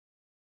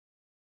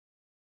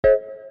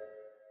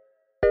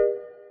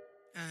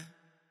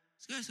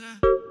Hello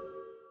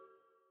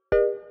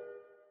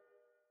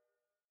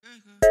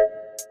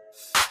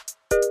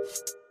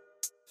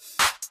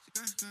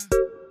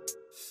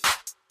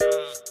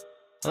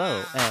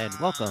and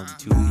welcome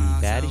to the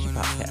Bad Asian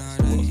Podcast,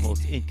 the world's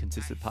most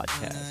inconsistent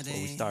podcast,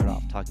 where we start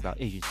off talking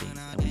about Asian things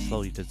and we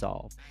slowly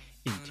dissolve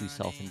into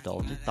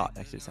self-indulgent thought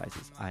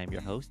exercises. I am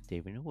your host,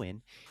 David and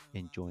Imran,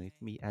 and joining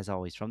me as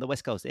always from the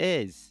West Coast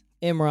is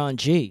Imran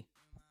G.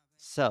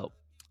 So.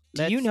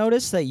 Do you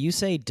notice that you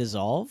say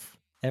dissolve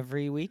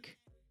every week?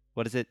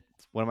 What is it?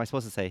 What am I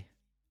supposed to say?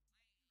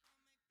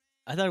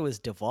 I thought it was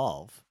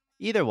devolve.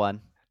 Either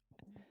one.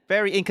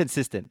 Very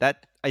inconsistent.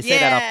 That I say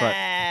that up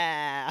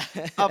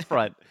front. Up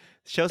front.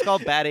 The show's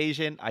called Bad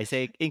Asian. I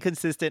say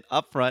inconsistent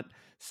up front,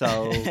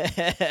 so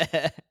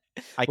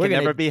I can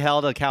never be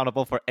held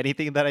accountable for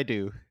anything that I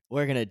do.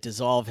 We're gonna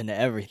dissolve into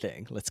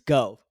everything. Let's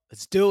go.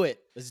 Let's do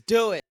it.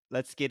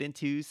 Let's get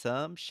into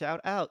some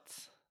shout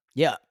outs.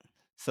 Yeah.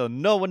 So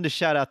no one to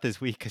shout out this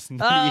week because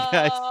none of you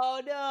guys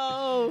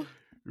no.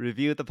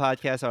 reviewed the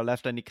podcast or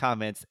left any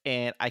comments,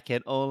 and I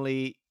can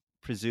only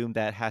presume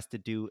that has to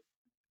do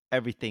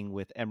everything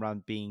with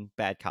Imran being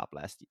bad cop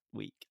last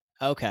week.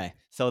 Okay.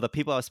 So the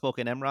people who have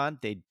spoken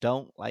Imran, they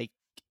don't like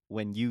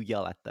when you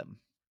yell at them.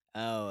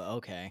 Oh,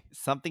 okay.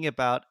 Something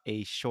about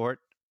a short,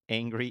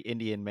 angry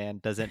Indian man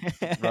doesn't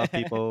rub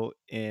people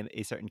in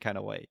a certain kind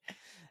of way.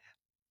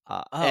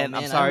 And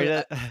man, I'm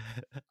sorry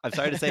I'm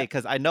sorry to say it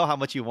because I know how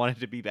much you wanted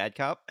to be bad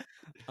cop.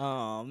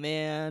 Oh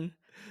man,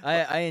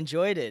 I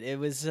enjoyed it.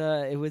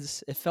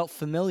 It felt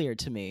familiar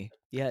to me.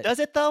 Yeah. Does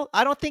it though?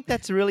 I don't think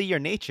that's really your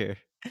nature.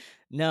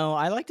 No,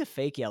 I like to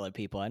fake yell at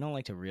people. I don't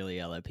like to really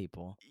yell at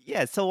people.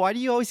 Yeah, so why do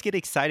you always get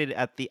excited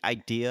at the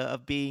idea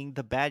of being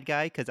the bad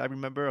guy? Because I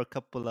remember a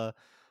couple of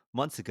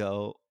months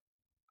ago,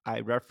 I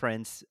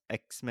referenced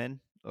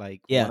X-Men.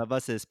 Like, one of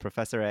us is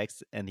Professor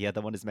X and the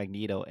other one is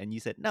Magneto. And you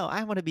said, no,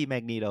 I want to be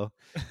Magneto.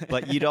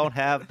 But you don't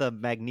have the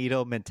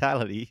Magneto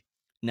mentality.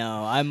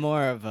 No, I'm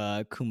more of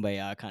a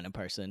kumbaya kind of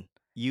person.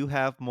 You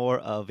have more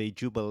of a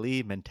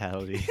Jubilee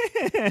mentality.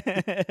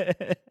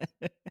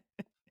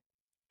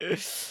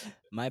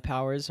 My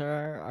powers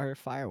are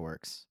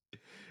fireworks.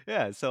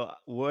 Yeah, so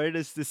where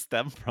does this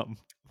stem from?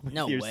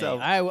 No yourself?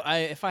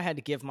 way. If I had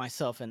to give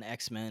myself an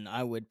X-Men,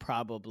 I would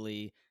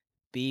probably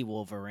be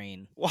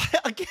Wolverine. Why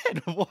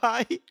again?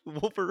 Why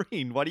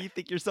Wolverine? Why do you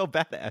think you're so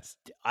badass?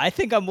 I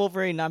think I'm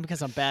Wolverine not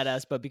because I'm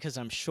badass, but because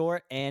I'm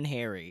short and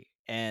hairy,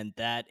 and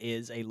that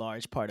is a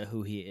large part of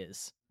who he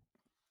is.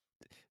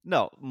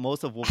 No,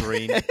 most of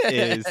Wolverine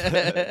is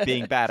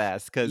being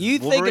badass because you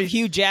think of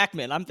Hugh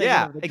Jackman. I'm thinking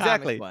of the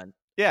comic one.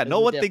 Yeah, no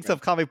one thinks of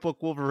comic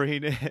book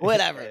Wolverine.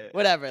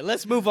 Whatever.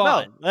 Let's move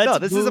on. No,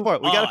 this is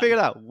important. We gotta figure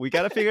it out. We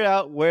gotta figure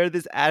out where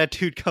this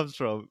attitude comes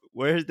from.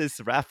 Where this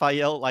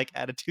Raphael-like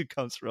attitude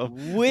comes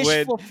from.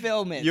 Wish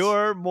fulfillment.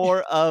 You're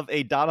more of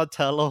a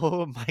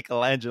Donatello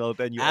Michelangelo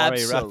than you are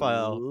a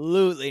Raphael.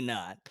 Absolutely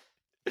not.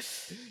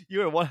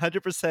 You are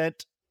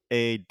 100%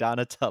 a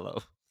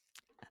Donatello.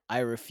 I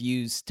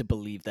refuse to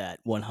believe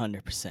that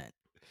 100%.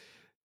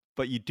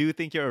 But you do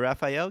think you're a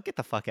Raphael? Get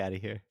the fuck out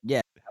of here.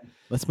 Yeah.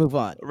 Let's move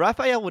on.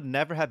 Raphael would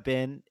never have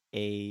been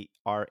a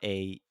RA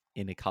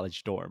in a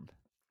college dorm.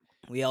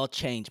 We all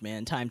change,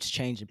 man. Times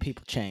change and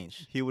people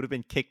change. He would have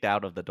been kicked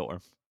out of the dorm.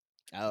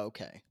 Oh,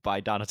 okay. By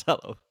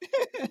Donatello.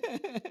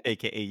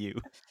 AKA you.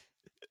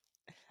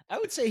 I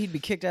would say he'd be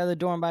kicked out of the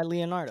dorm by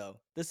Leonardo.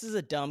 This is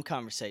a dumb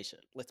conversation.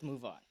 Let's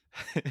move on.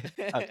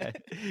 Okay.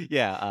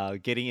 Yeah,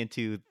 getting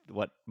into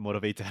what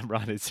motivates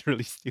Imran is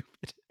really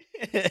stupid.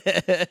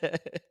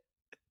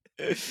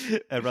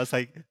 Imran's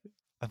like,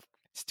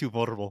 it's too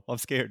vulnerable. I'm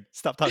scared.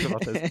 Stop talking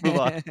about this. Move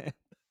on.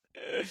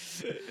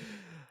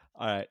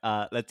 All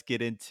right. Let's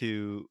get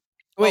into.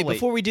 Wait,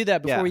 before we do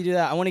that,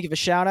 I want to give a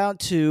shout out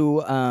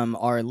to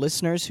our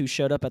listeners who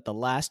showed up at the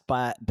last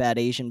Bad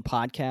Asian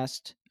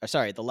podcast.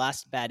 The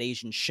last Bad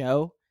Asian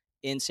show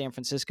in San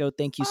Francisco.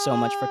 Thank you so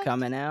much for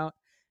coming out.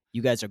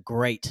 You guys are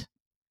great.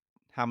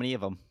 How many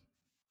of them?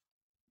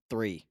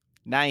 3.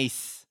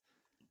 Nice.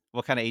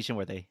 What kind of Asian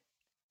were they?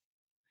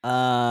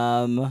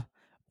 One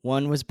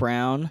was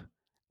brown.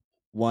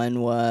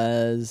 One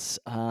was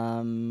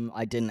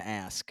I didn't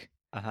ask.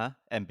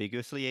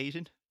 Ambiguously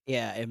Asian?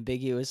 Yeah,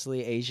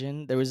 ambiguously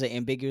Asian. There was an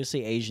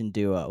ambiguously Asian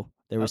duo.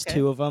 There was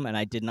 2 of them, and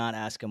I did not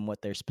ask them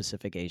what their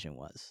specific Asian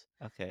was.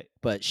 Okay.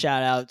 But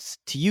shout outs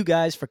to you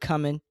guys for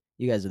coming.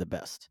 You guys are the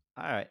best.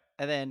 All right.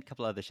 And then a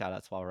couple other shout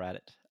outs while we're at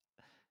it.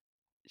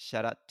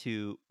 Shout out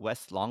to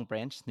West Long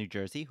Branch, New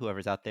Jersey.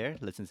 Whoever's out there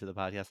listens to the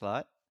podcast a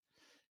lot.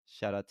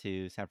 Shout out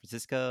to San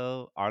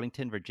Francisco,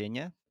 Arlington,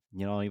 Virginia.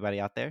 You know anybody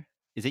out there?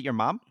 Is it your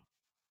mom?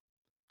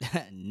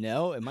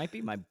 No, it might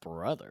be my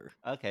brother.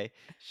 Okay.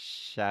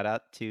 Shout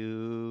out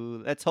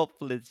to let's hope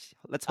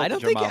I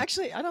don't think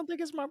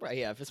it's my brother.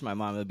 Yeah, if it's my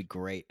mom, it'd be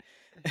great.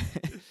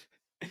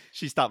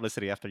 She stopped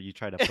listening after you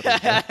tried to put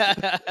it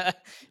in.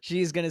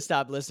 She's gonna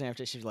stop listening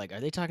after she's like, "Are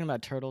they talking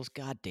about turtles?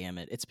 God damn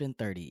it! It's been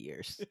 30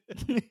 years.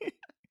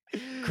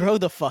 Grow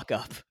the fuck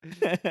up."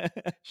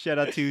 Shout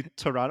out to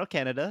Toronto,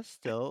 Canada,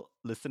 still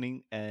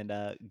listening, and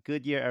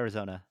Goodyear,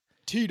 Arizona.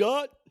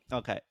 T-Dot.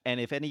 Okay. And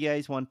if any of you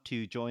guys want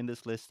to join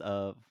this list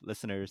of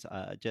listeners,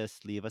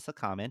 just leave us a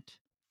comment.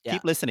 Yeah.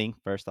 Keep listening,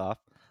 first off.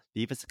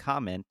 Leave us a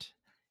comment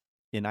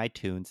in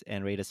iTunes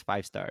and rate us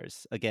 5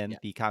 stars. Again, Yeah.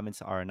 the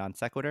comments are non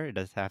sequitur. It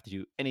doesn't have to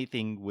do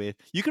anything with.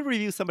 You can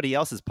review somebody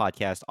else's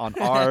podcast on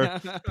our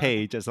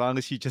page as long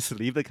as you just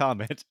leave the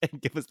comment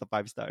and give us the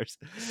 5 stars.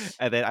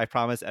 And then I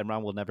promise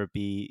Emron will never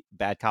be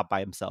bad cop by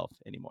himself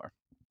anymore.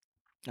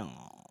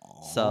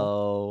 Aww.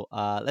 So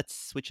let's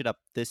switch it up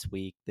this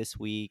week. This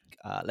week,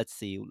 let's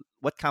see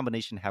what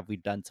combination have we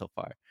done so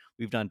far.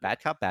 We've done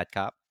bad cop, bad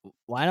cop.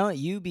 Why don't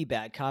you be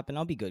bad cop and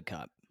I'll be good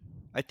cop?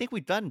 I think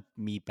we've done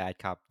me bad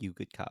cop, you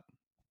good cop.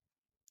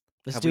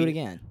 Let's Have do it we?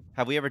 again.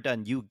 Have we ever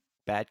done you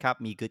bad cop,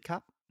 me good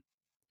cop?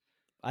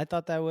 I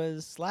thought that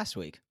was last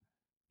week.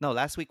 No,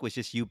 last week was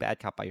just you bad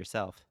cop by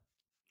yourself.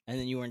 And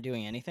then you weren't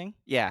doing anything?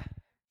 Yeah,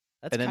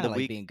 That's and then kind the of like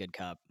week, being good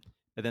cop.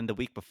 and then the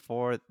week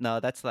before. No,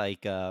 that's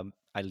like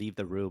I leave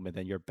the room and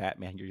then you're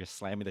Batman. You're just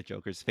slamming the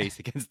Joker's face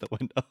against the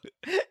window.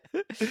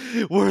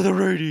 Where are the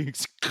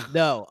ratings?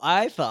 No,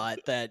 I thought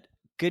that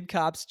good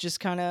cops just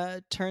kind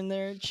of turn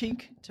their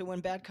cheek to when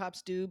bad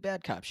cops do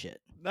bad cop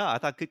shit. No, I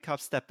thought good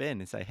cops step in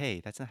and say, "Hey,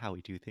 that's not how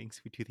we do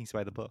things. We do things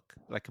by the book."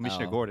 Like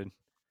Commissioner Oh, Gordon.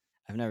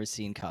 I've never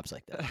seen cops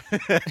like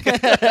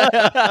that.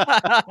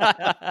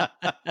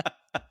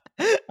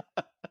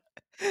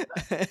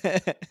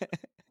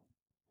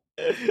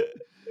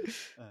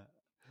 Uh,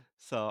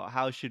 so,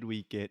 how should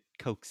we get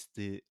coax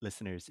the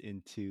listeners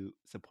into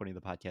supporting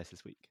the podcast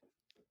this week?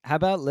 How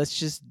about let's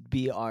just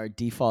be our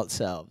default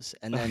selves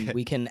and then Okay.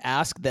 we can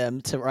ask them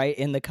to write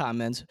in the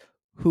comments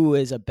who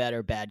is a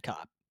better bad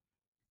cop.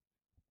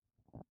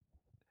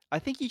 I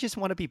think you just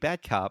want to be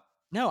bad cop.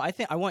 No, I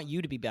think I want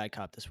you to be bad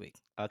cop this week.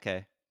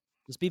 Okay.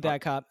 Let's be Uh,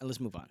 bad cop and let's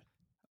move on.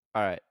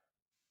 all right.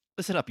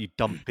 Listen up, you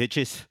dumb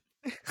bitches.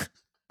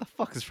 The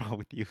fuck is wrong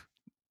with you?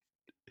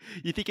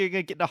 You think you're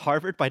gonna get into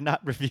Harvard by not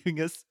reviewing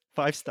us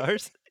 5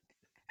 stars?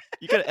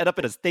 You're gonna end up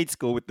in a state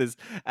school with this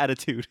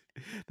attitude,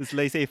 this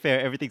laissez-faire.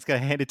 Everything's gonna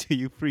hand it to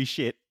you, free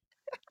shit.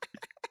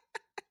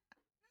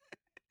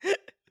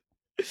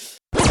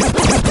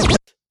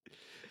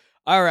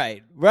 All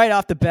right, right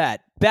off the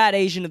bat, bad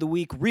Asian of the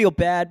week, real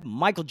bad,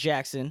 Michael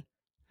Jackson.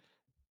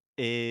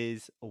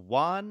 Is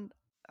Juan?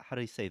 How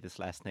do you say this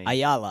last name?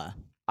 Ayala.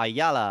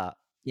 Ayala.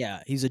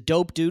 Yeah, he's a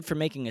dope dude for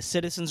making a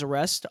citizen's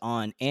arrest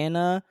on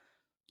Anna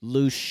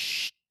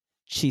Lushisayaka.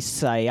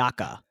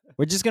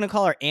 We're just gonna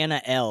call her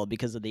Anna L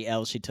because of the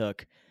L she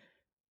took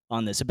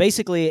on this. So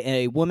basically,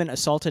 a woman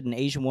assaulted an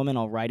Asian woman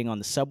while riding on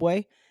the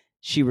subway.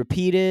 She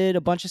repeated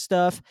a bunch of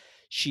stuff.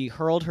 She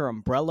hurled her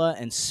umbrella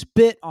and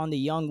spit on the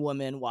young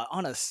woman while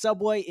on a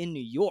subway in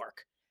New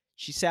York.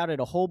 She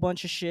shouted a whole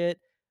bunch of shit,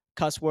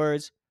 cuss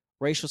words,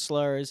 racial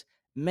slurs.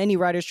 Many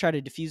riders tried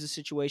to defuse the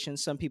situation.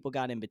 Some people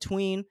got in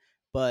between,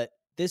 but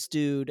this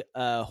dude,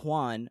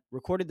 Juan,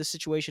 recorded the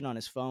situation on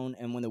his phone,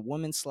 and when the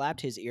woman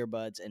slapped his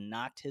earbuds and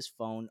knocked his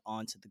phone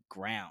onto the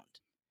ground.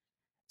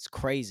 It's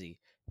crazy.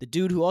 The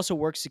dude who also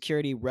worked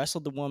security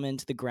wrestled the woman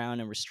to the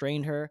ground and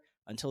restrained her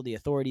until the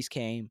authorities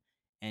came,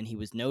 and he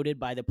was noted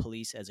by the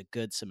police as a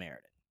good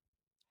Samaritan.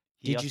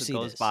 He Did you also see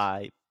goes this?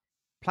 by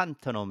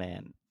Plantano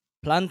Man.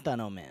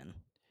 Plantano Man.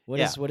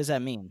 Yeah, What does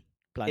that mean?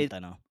 it.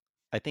 Plantano.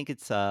 I think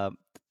it's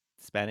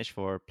Spanish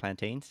for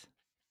plantains.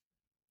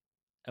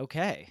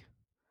 Okay.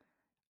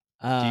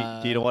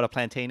 Do you know what a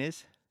plantain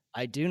is?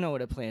 I do know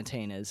what a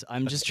plantain is.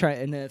 I'm just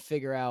trying to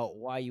figure out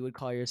why you would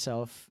call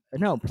yourself.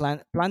 No,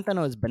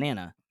 plantano is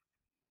banana.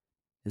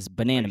 Is Are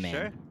banana you sure?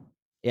 man.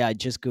 Yeah, I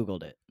just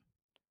googled it.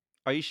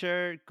 Are you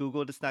sure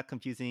Google is not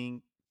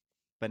confusing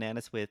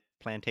bananas with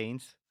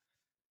plantains?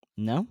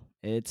 No,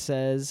 it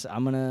says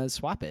I'm gonna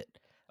swap it.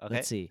 Let's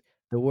Okay. see.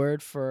 The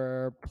word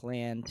for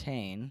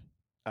plantain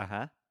Uh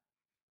huh.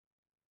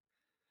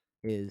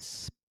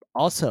 is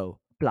also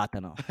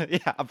plátano.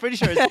 Yeah, I'm pretty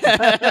sure it's.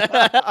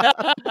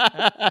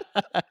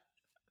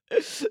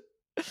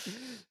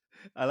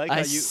 I like how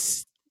you.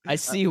 I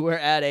see we're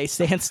at a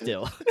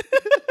standstill.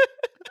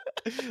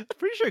 I'm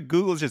pretty sure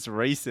Google's just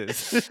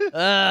racist.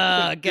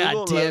 God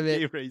Google damn loves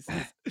it. being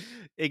racist,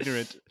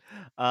 ignorant.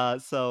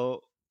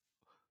 So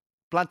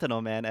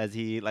Plantano Man, as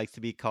he likes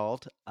to be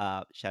called,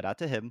 shout out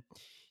to him.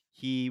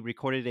 He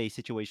recorded a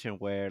situation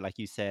where, like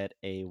you said,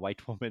 a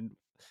white woman,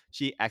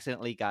 she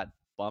accidentally got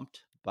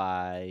bumped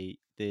by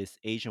this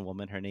Asian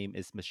woman. Her name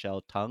is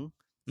Michelle Tung.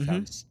 Mm-hmm.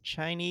 Sounds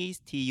Chinese,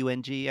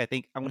 Tung. I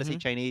think I'm gonna say Mm-hmm.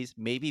 Chinese,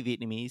 maybe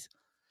Vietnamese.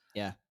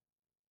 Yeah.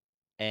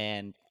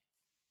 And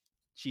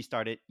she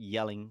started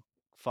yelling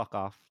 "fuck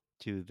off"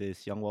 to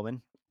this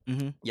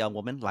Mm-hmm. young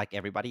woman, like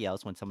everybody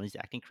else, when somebody's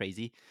acting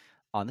crazy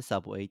on the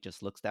subway,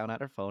 just looks down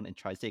at her phone and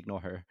tries to ignore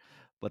her.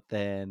 But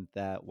then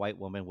that white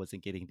woman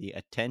wasn't getting the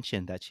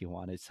attention that she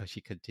wanted, so she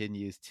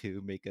continues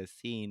to make a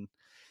scene,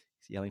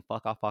 yelling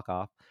 "fuck off, fuck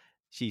off."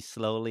 She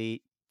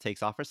slowly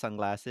takes off her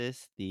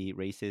sunglasses, the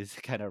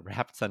racist kind of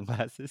wrapped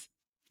sunglasses,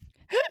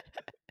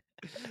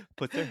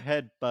 puts her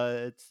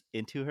headbuds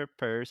into her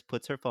purse,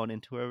 puts her phone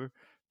into her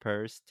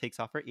purse, takes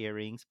off her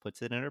earrings,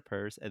 puts it in her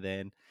purse, and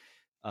then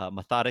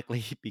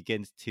methodically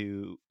begins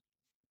to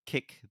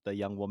kick the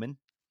young woman.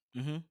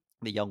 Mm-hmm.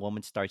 The young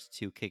woman starts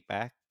to kick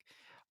back.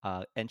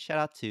 And shout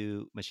out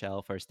to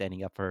Michelle for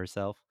standing up for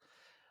herself.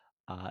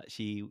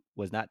 She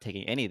was not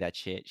taking any of that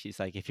shit. She's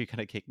like, if you're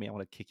gonna kick me, I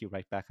want to kick you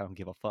right back. I don't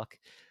give a fuck.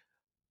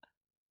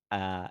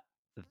 Uh,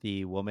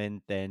 the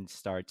woman then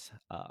starts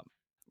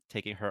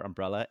taking her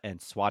umbrella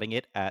and swatting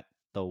it at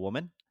the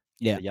woman,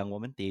 Yeah. the young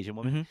woman, the Asian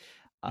woman.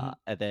 Mhm.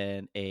 And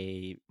then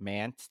a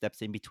man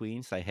steps in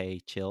between, say, "Hey,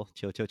 chill,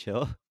 chill, chill,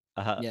 chill."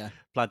 Yeah.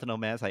 Plantano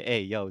Man's like,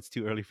 "Hey, yo, it's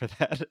too early for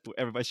that.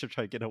 Everybody should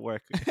try to get to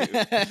work.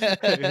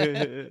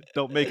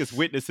 Don't make us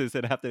witnesses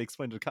and have to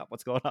explain to the cop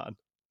what's going on."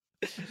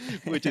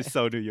 Which is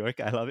so New York.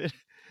 I love it.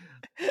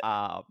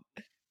 Um,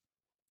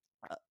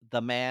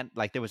 the man,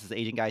 like, there was this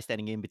Asian guy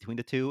standing in between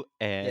the two,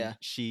 and Yeah.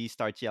 she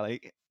starts yelling.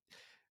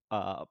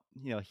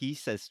 He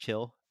says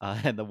chill,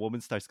 and the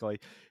woman starts going,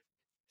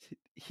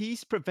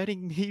 he's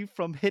preventing me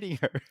from hitting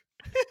her.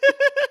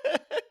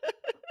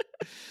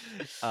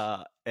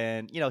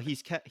 And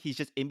he's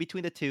just in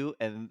between the two,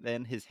 and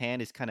then his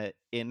hand is kind of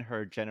in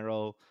her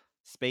general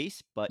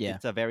space, but Yeah.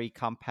 it's a very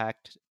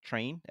compact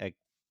train.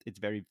 It's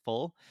very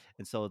full,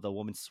 and so the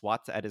woman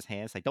swats at his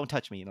hands like, "Don't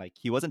touch me!" Like,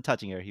 he wasn't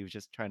touching her; he was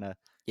just trying to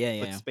Yeah,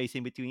 put yeah. space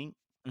in between.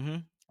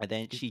 Mhm. And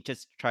then she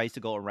just tries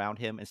to go around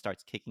him and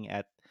starts kicking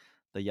at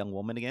the young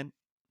woman again.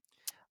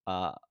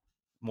 Uh,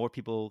 More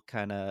people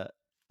kind of,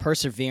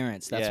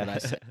 Perseverance, that's what I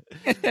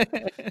yeah.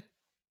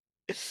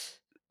 say.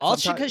 All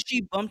Sometimes because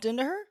she bumped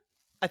into her?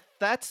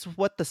 that's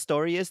what the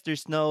story is.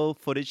 There's no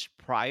footage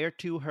prior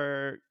to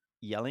her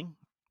yelling.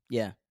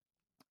 Yeah.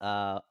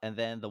 And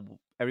then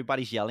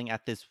everybody's yelling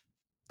at the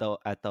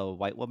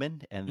white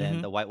woman, and then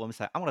Mhm. the white woman's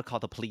like, "I want to call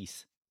the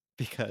police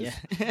Yeah. because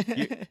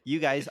you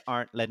guys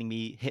aren't letting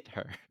me hit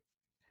her."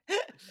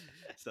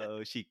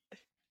 So she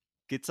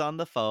gets on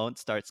the phone,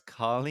 starts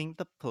calling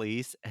the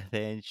police, and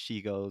then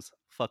she goes,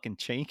 "Fucking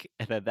chink,"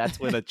 and then that's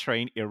when a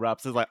train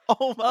erupts. It's like,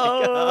 "Oh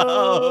my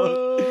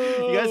god!"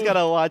 You guys Oh!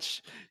 gotta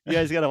watch. You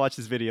guys gotta watch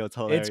this video. It's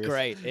It's hilarious.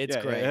 great, it's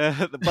Yeah, great.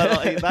 yeah.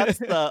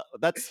 But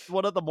that's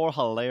one of the more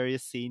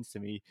hilarious scenes to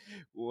me,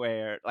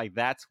 where like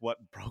that's what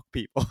broke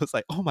people. It's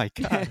like, "Oh my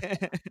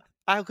god,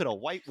 how could a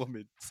white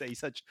woman say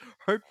such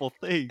hurtful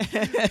things?"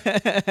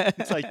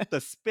 It's like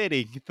the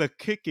spitting, the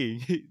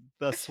kicking,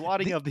 the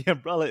swatting The of the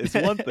umbrella is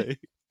one thing.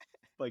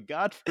 But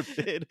God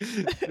forbid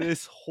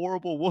this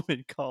horrible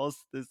woman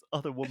calls this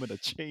other woman a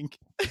chink.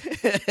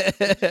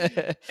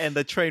 And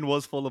the train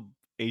was full of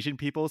Asian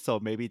people, so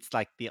maybe it's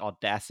like the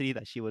audacity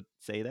that she would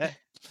say that.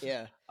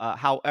 Yeah.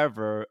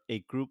 However, a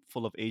group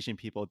full of Asian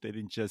people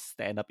didn't just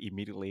stand up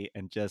immediately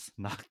and just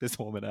knock this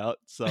woman out.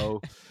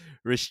 So,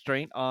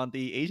 restraint on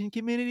the Asian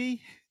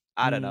community?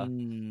 I don't know.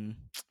 Mm.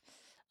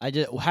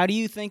 How do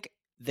you think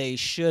they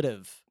should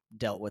have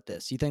dealt with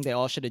this? You think they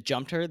all should have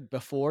jumped her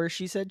before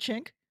she said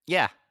chink?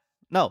 Yeah.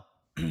 No.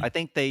 I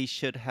think they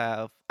should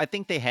have. I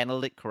think they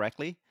handled it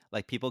correctly.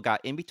 Like, people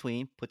got in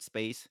between, put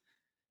space.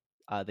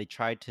 They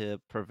tried to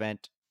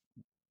prevent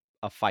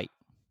a fight,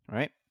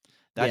 right?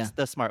 Yeah. That's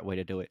the smart way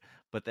to do it.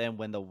 But then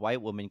when the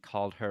white woman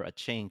called her a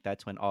chink,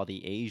 that's when all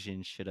the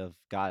Asians should have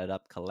got it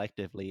up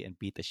collectively and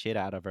beat the shit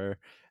out of her.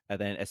 And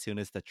then as soon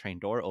as the train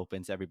door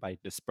opens, everybody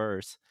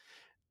disperse.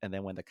 And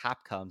then when the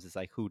cop comes, it's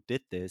like, who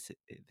did this?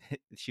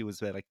 She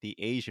was like the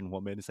Asian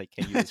woman. It's like,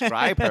 can you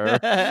describe her?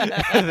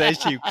 And then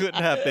she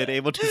couldn't have been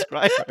able to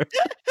describe her.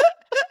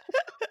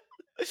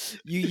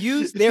 You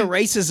use their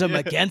racism Yeah,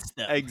 against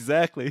them.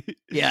 exactly.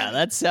 Yeah,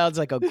 that sounds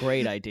like a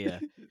great idea.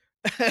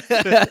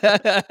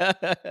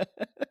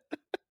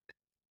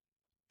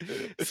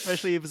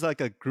 Especially if it's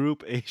like a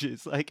group Asian.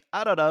 It's like,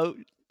 I don't know,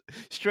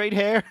 straight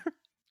hair,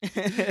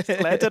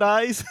 slanted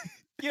eyes,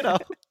 you know,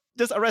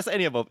 just arrest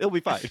any of them. It'll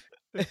be fine.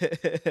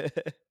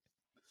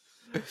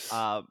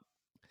 Um,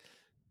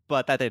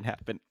 but that didn't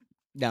happen.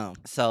 No.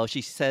 So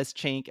she says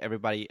chink,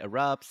 everybody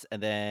erupts,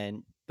 and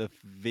then the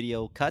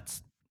video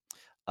cuts.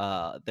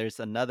 There's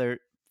another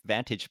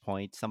vantage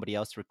point. Somebody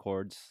else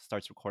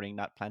starts recording,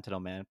 not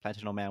Plantano Man.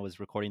 Plantano Man was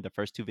recording the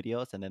first two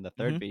videos, and then the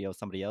third Mhm. video,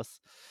 somebody else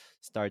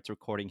starts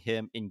recording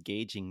him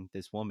engaging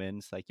this woman.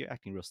 It's like, you're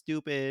acting real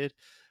stupid.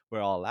 We're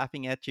all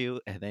laughing at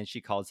you. And then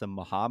she calls him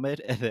Muhammad.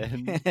 And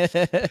then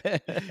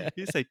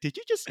he's like, did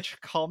you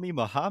just call me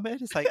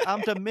Muhammad? It's like,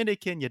 I'm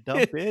Dominican, you dumb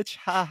bitch.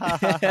 Ha ha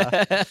ha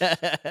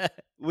ha.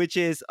 Which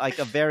is like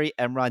a very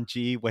Emron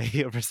G way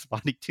of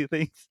responding to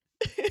things.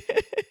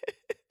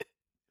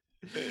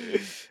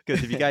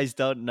 Because if you guys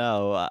don't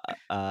know,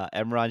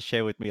 Emron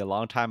shared with me a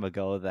long time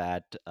ago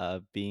that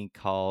being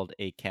called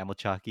a camel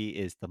jockey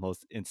is the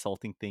most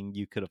insulting thing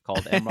you could have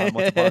called Emron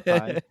once upon a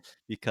time,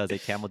 because a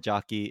camel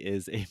jockey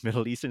is a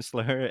Middle Eastern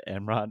slur.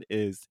 Emron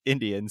is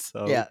Indian,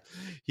 so Yeah.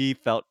 he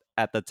felt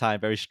at the time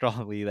very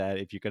strongly that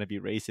if you're going to be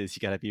racist, you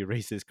got to be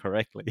racist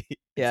correctly.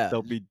 Yeah.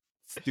 Don't be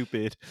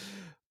stupid.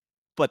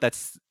 But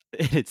that's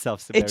in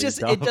itself It very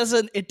just dumb.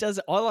 it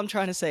doesn't all I'm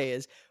trying to say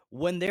is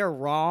when they're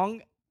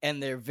wrong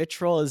and their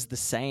vitriol is the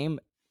same,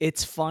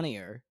 it's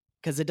funnier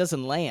because it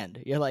doesn't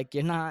land. You're like,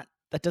 that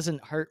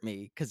doesn't hurt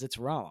me because it's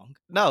wrong.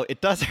 No, it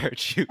does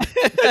hurt you.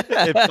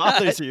 It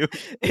bothers you.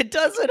 It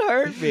doesn't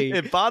hurt me.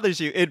 It bothers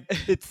you.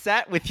 It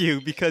sat with you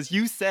because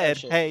you Oh said,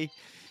 shit. "Hey,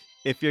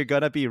 if you're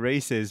gonna be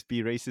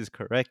racist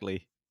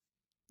correctly.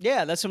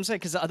 Yeah, that's what I'm saying.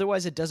 Because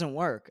otherwise, it doesn't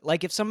work.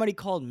 Like if somebody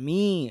called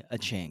me a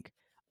chink,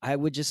 I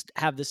would just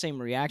have the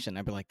same reaction.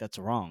 I'd be like, "That's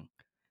wrong."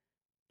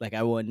 Like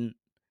I wouldn't.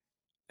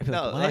 I'd be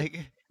like, No, "What?" no,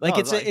 Like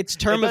it's it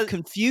term of does.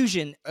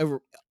 confusion.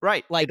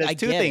 Right. It Like does I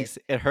two get it. things.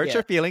 It hurts Yeah.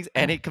 your feelings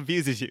and it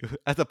confuses you,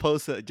 as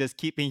opposed to just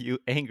keeping you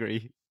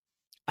angry.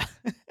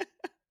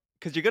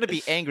 Because you're gonna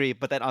be angry,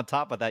 but then on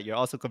top of that, you're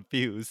also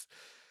confused.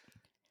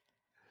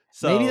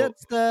 Maybe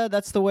So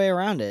that's the way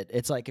around it.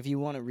 It's like if you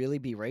want to really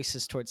be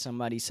racist towards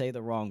somebody, say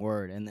the wrong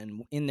word, and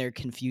then in their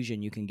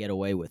confusion, you can get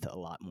away with it a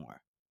lot more.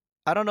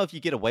 I don't know if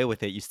you get away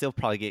with it. You still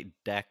probably get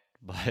decked,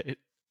 but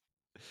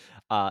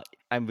uh,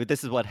 I mean,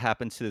 this is what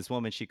happened to this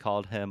woman. She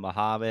called him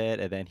Muhammad,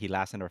 and then he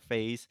laughs in her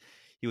face.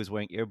 He was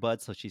wearing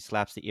earbuds, so she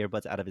slaps the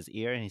earbuds out of his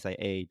ear, and he's like,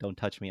 "Hey, don't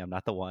touch me! I'm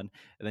not the one."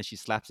 And then she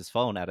slaps his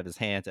phone out of his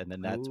hands, and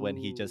then that's when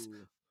he just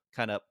Ooh.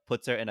 kind of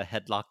puts her in a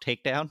headlock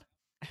takedown.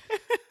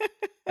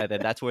 And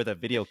then that's where the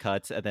video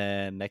cuts, and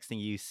then next thing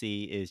you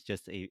see is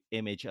just a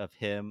image of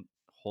him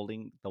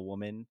holding the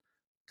woman,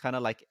 kind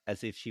of like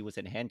as if she was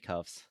in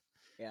handcuffs,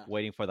 Yeah.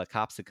 waiting for the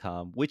cops to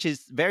come, which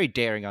is very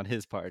daring on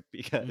his part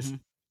because Mm-hmm.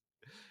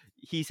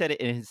 he said it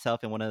in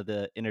himself in one of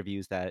the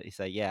interviews that he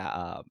said,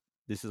 "Yeah,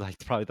 this is like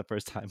probably the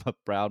first time a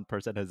brown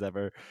person has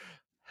ever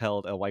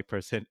held a white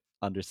person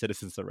under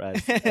citizen's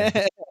arrest."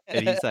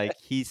 And he's like,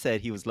 he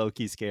said he was low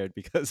key scared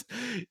because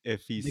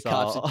if he The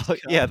cops would saw,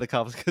 just yeah, come. the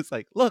cops was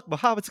like, "Look,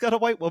 Muhammad's got a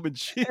white woman."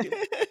 Shit.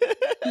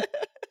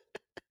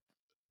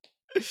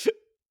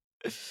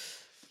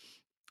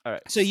 All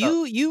right, So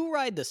so you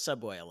ride the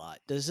subway a lot.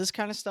 Does this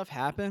kind of stuff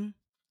happen?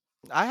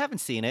 I haven't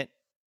seen it.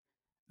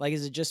 Like,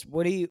 is it just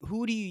who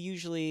do you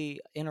usually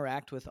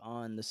interact with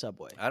on the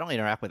subway? I don't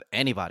interact with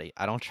anybody.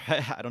 I don't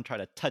try. I don't try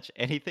to touch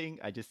anything.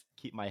 I just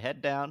keep my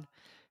head down,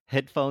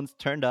 headphones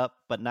turned up,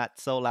 but not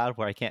so loud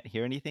where I can't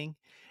hear anything,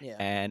 Yeah.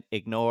 and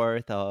ignore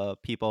the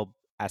people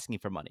asking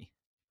for money.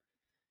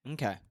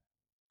 Okay.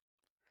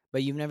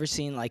 But you've never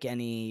seen like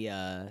any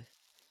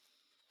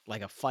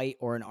like a fight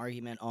or an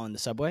argument on the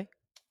subway?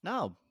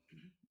 No,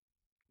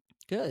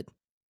 Good.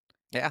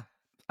 yeah.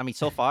 I mean,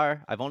 so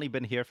far I've only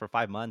been here for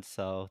 5 months,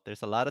 so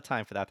there's a lot of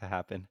time for that to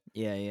happen.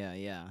 Yeah, yeah,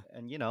 yeah.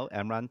 And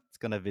Emran's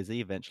gonna visit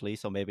eventually,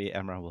 so maybe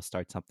Emran will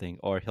start something,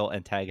 or he'll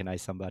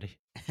antagonize somebody.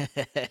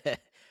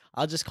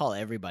 I'll just call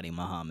everybody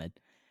Muhammad.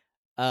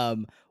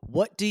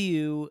 What do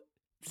you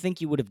think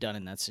you would have done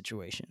in that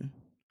situation?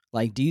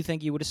 Like, do you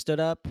think you would have stood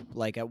up?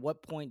 Like, at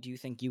what point do you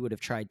think you would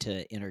have tried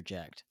to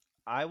interject?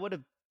 I would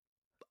have.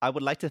 I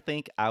would like to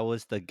think I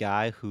was the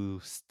guy who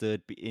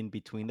stood in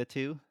between the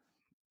two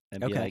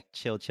and be Okay. like,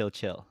 "Chill, chill,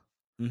 chill."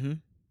 Mm-hmm.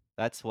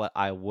 That's what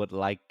I would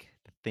like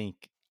to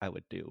think I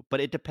would do. But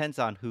it depends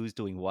on who's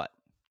doing what,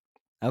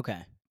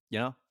 Okay. you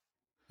know?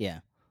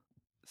 Yeah.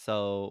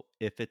 So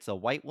if it's a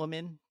white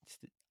woman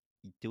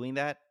doing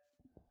that,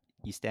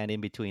 you stand in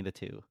between the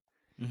two.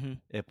 Mm-hmm.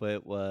 If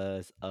it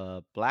was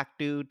a black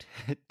dude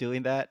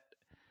doing that,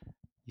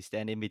 you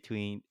stand in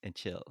between and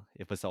chill.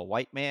 If it's a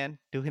white man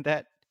doing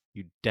that,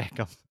 you deck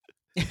him.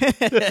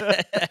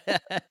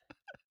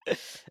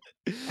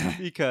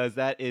 Because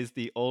that is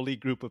the only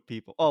group of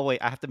people. Oh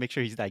wait, I have to make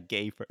sure he's not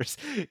gay first.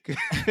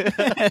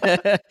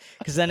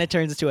 Because then it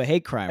turns into a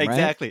hate crime, right?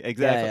 Exactly, Yeah,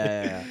 exactly.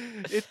 yeah, yeah,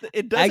 yeah.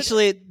 It doesn't.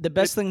 Actually, the It,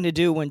 best thing to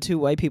do when two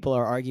white people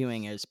are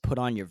arguing is put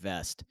on your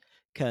vest,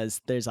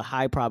 because there's a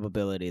high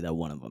probability that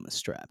one of them is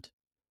strapped.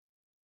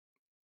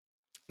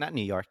 not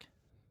New York.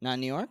 Not in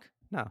New York?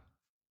 No.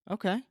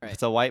 Okay. If Right.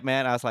 it's a white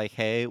man, I was like,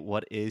 "Hey,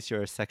 what is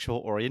your sexual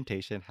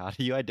orientation? How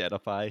do you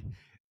identify?"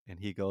 And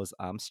he goes,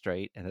 "I'm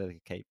straight." And then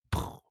okay,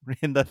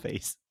 in the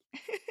face.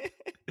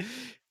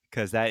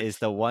 Because that is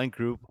the one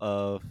group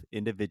of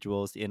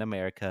individuals in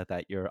America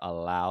that you're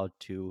allowed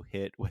to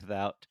hit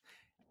without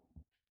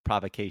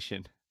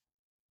provocation.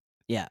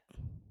 Yeah.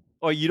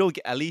 Or you don't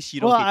get, at least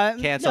you Well, don't get I'm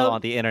canceled no.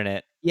 on the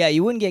internet. Yeah,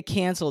 you wouldn't get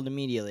canceled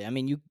immediately. I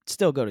mean, you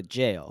still go to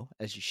jail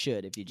as you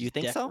should if you You just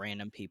think deck so?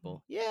 random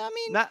people. Yeah, I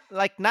mean,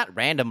 Not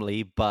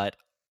randomly, but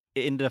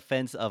in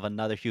defense of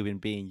another human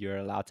being, you're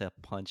allowed to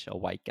punch a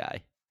white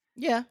guy.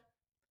 yeah.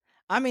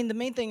 I mean, the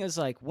main thing is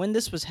like when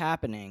this was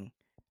happening,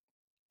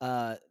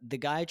 the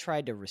guy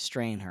tried to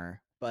restrain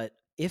her, but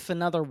if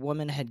another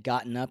woman had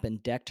gotten up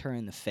and decked her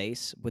in the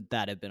face, would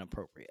that have been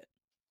appropriate?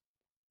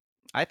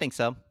 I think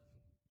so.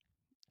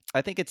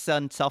 I think it's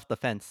on self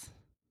defense.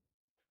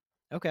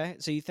 Okay,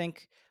 so you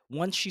think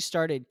once she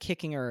started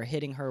kicking her or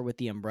hitting her with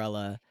the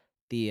umbrella,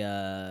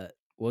 the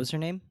what was her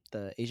name?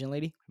 The Asian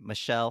lady?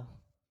 Michelle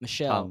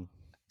Michelle. Tung.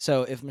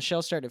 So if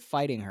Michelle started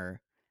fighting her,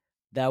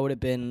 that would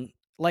have been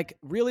like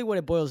really what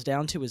it boils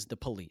down to is the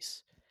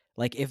police.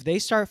 Like if they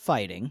start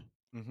fighting,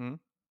 Mm-hmm.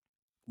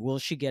 will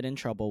she get in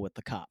trouble with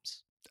the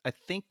cops? I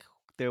think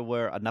there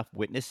were enough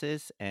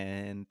witnesses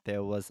and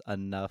there was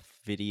enough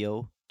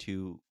video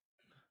to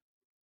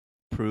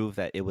prove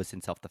that it was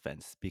in self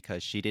defense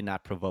because she did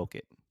not provoke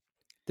it.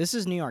 This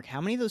is New York.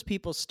 How many of those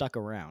people stuck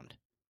around?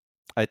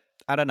 I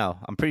I don't know.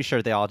 I'm pretty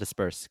sure they all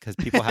dispersed because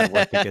people had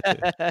work to get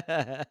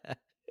to.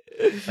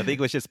 I think it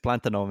was just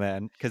Plantano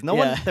Man because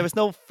Yeah. there was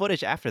no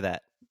footage after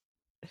that.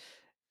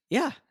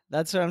 Yeah,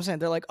 that's what I'm saying.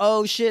 They're like,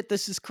 "Oh shit,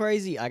 this is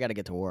crazy. I gotta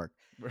get to work."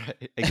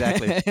 Right.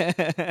 Exactly.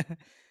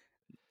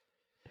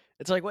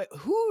 It's like, wait,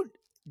 who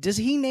does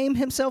he name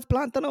himself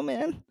Plantano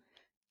Man?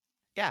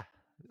 Yeah.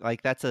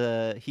 Like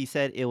he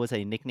said it was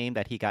a nickname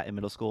that he got in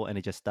middle school and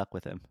it just stuck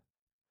with him.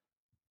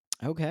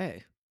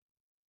 Okay.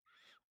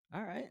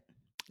 All right.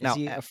 Is Now,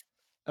 he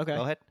okay?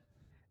 go ahead.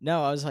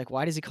 No, I was like,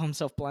 why does he call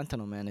himself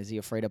Plantano Man? Is he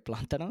afraid of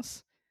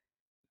plantanos?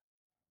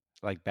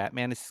 Like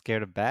Batman is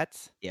scared of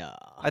bats. Yeah.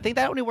 I think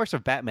that only works for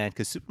Batman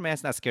because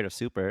Superman's not scared of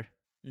super.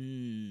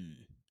 Mm,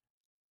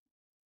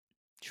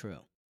 true.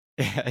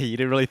 Yeah, you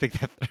didn't really think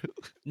that through.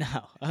 No,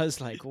 I was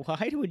like,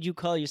 why would you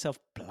call yourself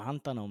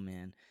Plantano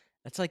Man?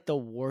 That's like the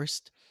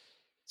worst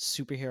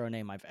superhero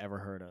name I've ever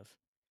heard of.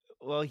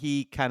 Well,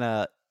 he kind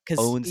of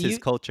Because owns his you,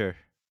 culture,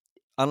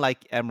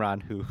 unlike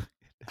Emran, who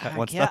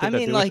wants yeah, I nothing to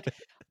mean, do with like,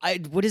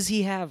 it. what does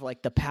he have?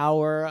 Like the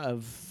power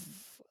of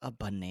a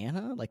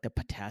banana? Like the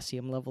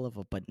potassium level of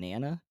a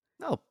banana?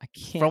 No, I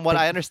from can't what I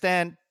think of.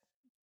 understand,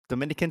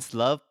 Dominicans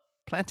love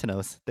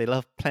plantanos. They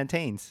love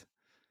plantains.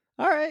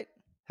 All right.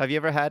 Have you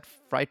ever had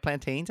fried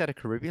plantains at a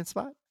Caribbean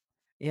spot?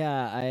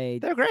 Yeah,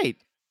 They're great.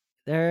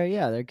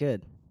 they're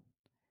good.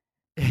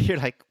 You're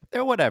like,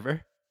 they're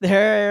whatever.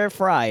 They're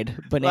fried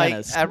Like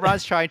bananas.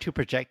 everyone's trying to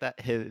project that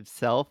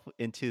himself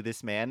into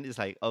this man. Is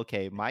like,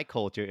 okay, my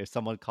culture. If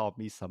someone called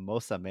me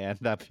samosa man,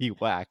 that'd be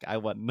whack. I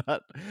would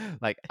not.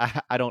 Like,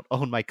 I don't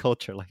own my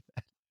culture like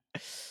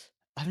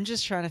I'm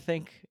just trying to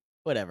think.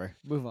 Whatever.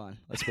 Move on.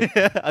 Let's move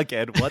on. that.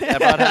 Again, once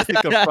everyone has to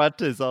confront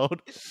his own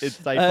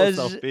insightful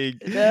self being,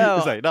 it's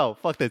No, like, no,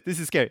 fuck this. This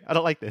is scary. I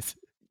don't like this.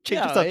 Change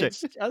the no.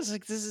 subject. It's. I was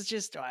like, this is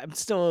just. I'm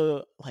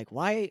still like,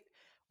 why?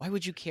 Why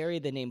would you carry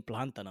the name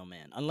Plantano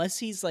Man unless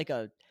he's like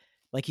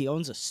he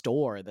owns a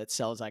store that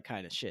sells that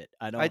kind of shit?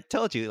 I I don't.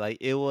 told you, like,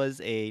 it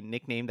was a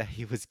nickname that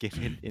he was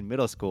given in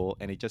middle school,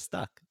 and it just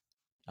stuck.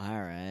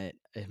 All right,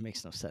 it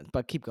makes no sense.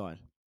 But keep going.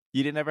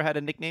 You didn't ever had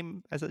a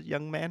nickname as a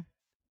young man?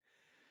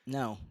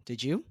 No,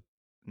 did you?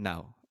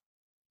 No.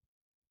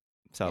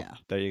 So Yeah.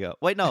 there you go.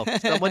 Wait, no.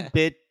 Someone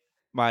did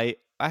my.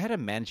 I had a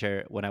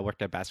manager when I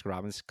worked at Baskin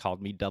Robbins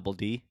called me Double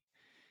D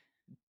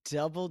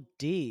Double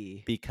D.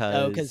 Oh,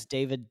 because because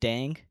David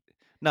Dang.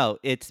 no,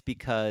 it's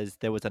because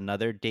there was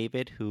another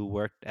David who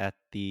worked at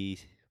the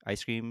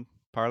ice cream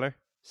parlor Uh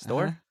huh.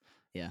 store,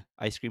 Yeah.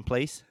 ice cream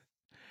place,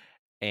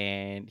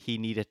 and he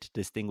needed to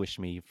distinguish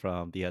me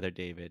from the other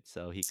David,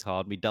 so he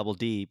called me Double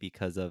D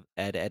because of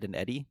Ed, Ed, and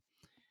Eddie.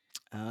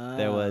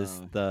 There was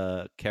Oh.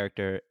 the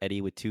character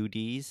Eddie with two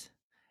D's,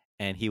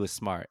 and he was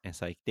smart. And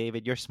it's like,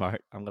 David, you're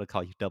smart. I'm gonna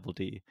call you Double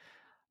D.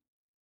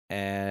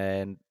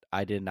 And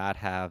I did not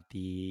have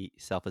the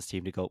self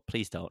esteem to go,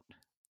 please don't.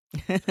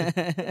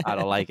 I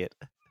don't like it.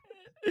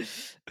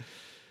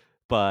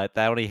 But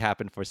that only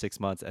happened for 6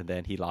 months, and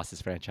then he lost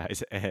his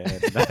franchise.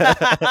 And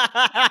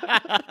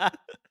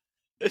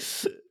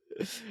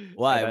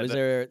Why? and Was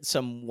there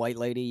some white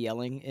lady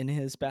yelling in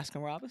his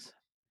Baskin Robbins?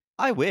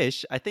 I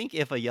wish. I think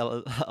if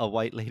a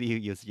white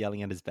lady was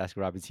yelling at his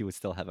Baskin Robbins, he would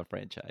still have a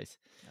franchise.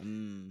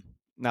 Mm.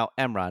 Now,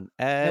 Emron,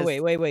 No, as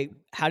wait.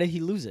 How did he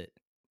lose it?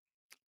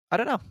 I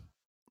don't know.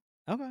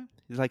 Okay.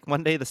 He's like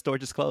one day the store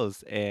just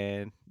closed,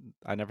 and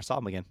I never saw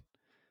him again.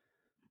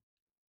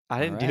 All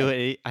right.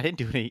 I didn't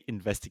do any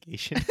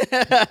investigation.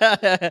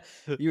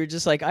 You were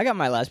just like, I got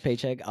my last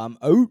paycheck. I'm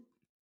out.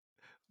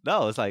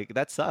 No, it's like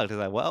that sucked. It's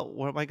like, well,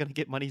 where am I gonna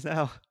get monies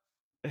now?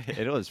 And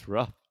it was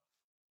rough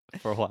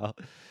for a while.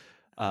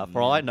 Oh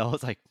For all I man. know,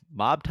 it's like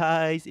mob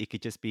ties. It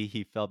could just be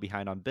he fell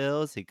behind on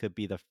bills. It could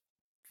be the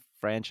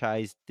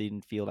franchise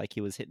didn't feel like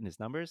he was hitting his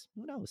numbers.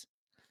 Who knows?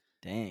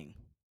 Dang.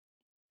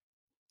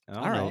 I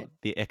don't All know right.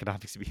 the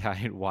economics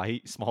behind why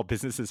small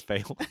businesses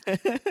fail.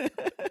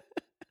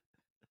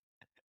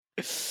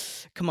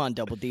 Come on,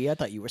 Double D. I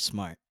thought you were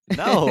smart.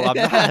 No, I'm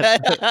not.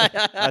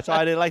 That's why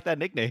I didn't like that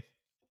nickname.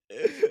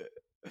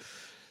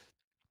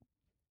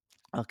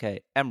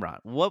 Okay, Emron,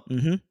 what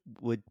Mm-hmm.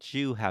 would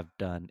you have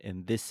done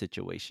in this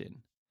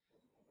situation?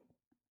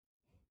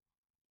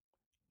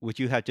 Would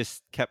you have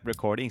just kept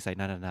recording? It's like,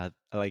 no, no, no.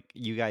 Like,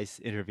 you guys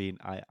intervene.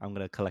 I'm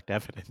gonna collect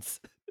evidence.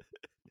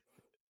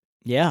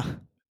 Yeah.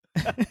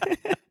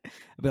 I'd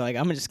be like,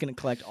 I'm just gonna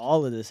collect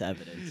all of this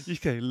evidence. You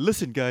say,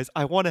 listen, guys,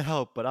 I want to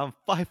help, but I'm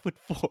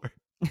 5'4",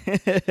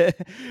 and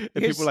people are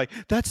Here's like,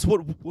 that's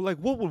what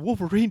would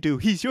Wolverine do?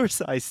 He's your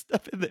size.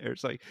 Step in there.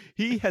 It's like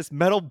he has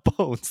metal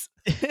bones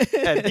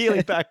and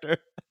healing factor.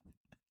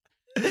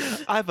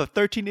 I have a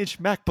 13-inch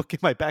MacBook in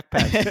my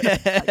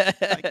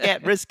backpack. I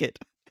can't risk it.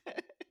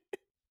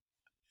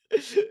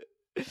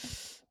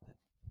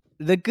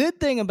 The good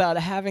thing about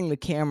having the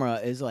camera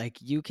is like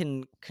you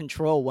can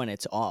control when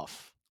it's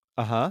off.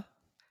 Uh huh.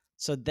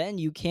 So then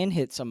you can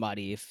hit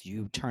somebody if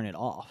you turn it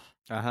off.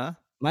 Uh huh.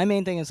 My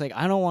main thing is like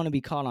I don't want to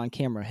be caught on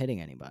camera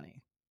hitting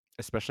anybody.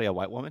 Especially a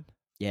white woman.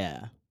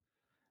 Yeah.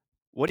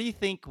 What do you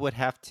think would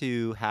have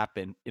to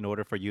happen in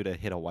order for you to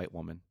hit a white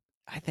woman,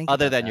 I think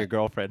other about than your that.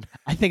 girlfriend?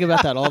 I think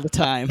about that all the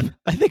time.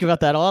 I think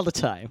about that all the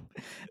time.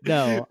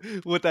 No.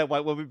 Would that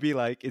white woman be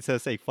like, instead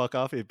of saying "fuck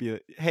off," it'd be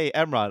like, "Hey,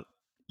 Emron,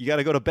 you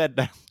gotta go to bed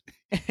now."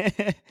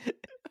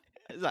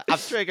 like, I'm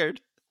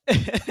triggered.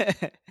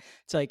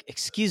 It's like,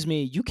 excuse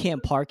me, you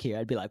can't park here.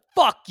 I'd be like,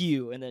 fuck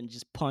you, and then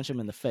just punch him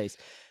in the face.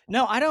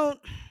 No, I don't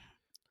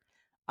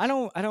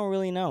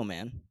really know,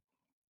 man.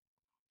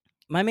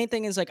 My main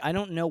thing is like I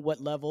don't know what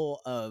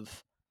level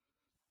of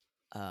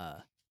uh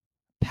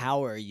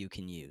power you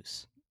can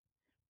use.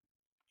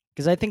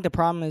 Because I think the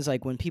problem is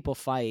like when people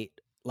fight,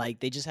 like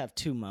they just have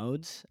two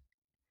modes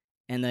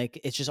and like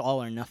it's just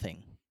all or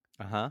nothing.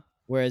 Uh-huh.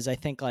 Whereas I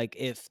think like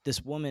if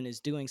this woman is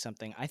doing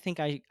something, I think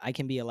I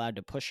can be allowed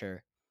to push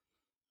her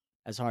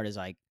as hard as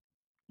I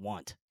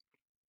want.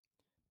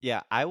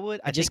 Yeah, I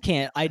I just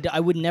think can't. I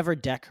would never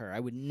deck her. I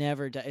would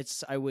never.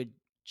 I would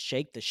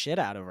shake the shit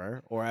out of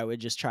her, or I would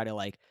just try to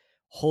like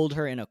hold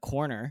her in a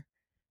corner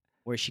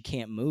where she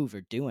can't move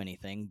or do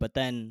anything. But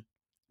then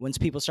once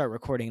people start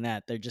recording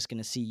that, they're just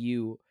gonna see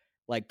you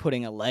like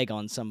putting a leg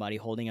on somebody,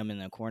 holding them in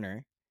the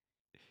corner,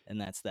 and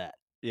that's that.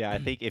 yeah, I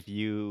think if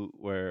you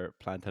were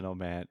Plantano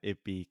Man,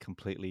 it'd be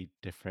completely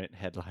different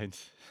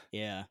headlines.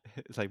 Yeah.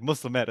 It's like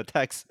Muslim man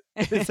attacks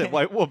innocent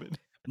white woman.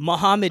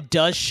 Muhammad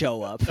does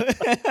show up.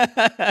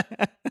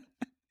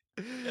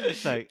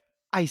 It's like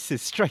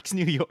ISIS strikes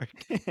New York.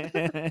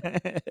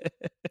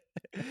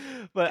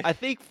 But I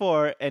think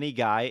for any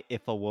guy,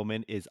 if a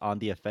woman is on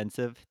the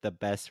offensive, the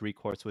best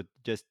recourse would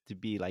just to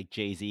be like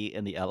Jay-Z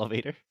in the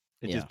elevator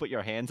and Yeah. just put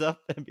your hands up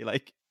and be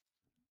like,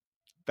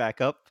 back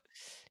up.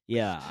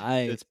 Yeah,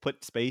 I Just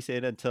put space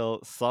in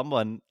until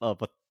someone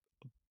of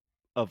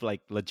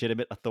like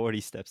legitimate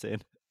authority steps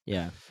in.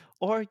 yeah.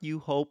 Or you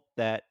hope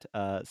that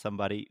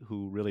somebody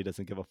who really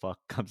doesn't give a fuck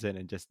comes in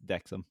and just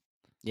decks them.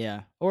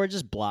 Yeah. Or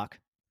just block.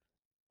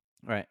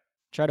 Right.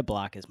 Try to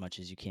block as much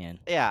as you can.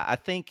 Yeah, I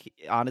think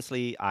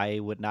honestly, I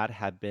would not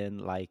have been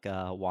like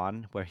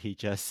Juan, where he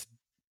just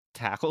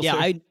tackles Yeah,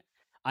 her.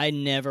 I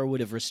never would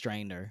have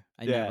restrained her.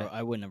 Yeah.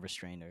 I wouldn't have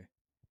restrained her.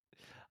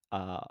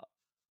 Uh,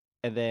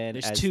 and then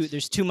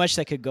There's too much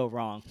that could go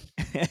wrong.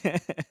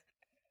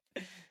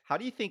 how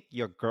do you think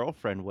your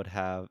girlfriend would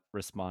have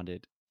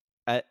responded?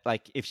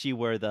 Like if she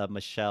were the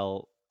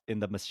Michelle in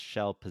the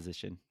Michelle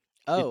position,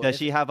 Oh, does if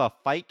she have a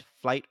fight,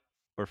 flight,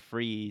 or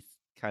freeze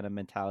kind of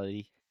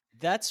mentality?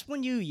 that's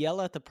when you yell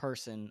at the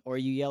person or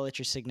you yell at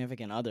your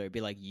significant other,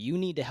 be like, "You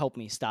need to help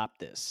me stop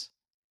this."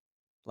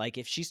 Like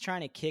if she's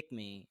trying to kick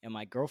me and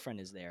my girlfriend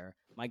is there,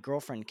 my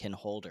girlfriend can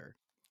hold her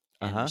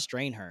Uh and huh.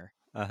 restrain her,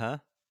 Uh huh.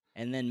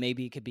 and then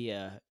maybe it could be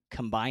a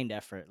combined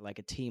effort, like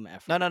a team No,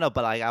 effort. no, no.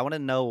 But like, I want to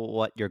know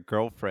what your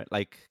girlfriend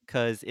like,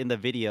 because in the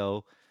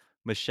video,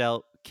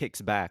 Michelle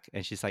kicks back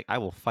and she's like, "I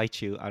will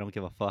fight you. I don't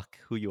give a fuck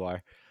who you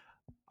are."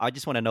 I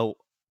just want to know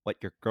what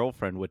your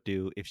girlfriend would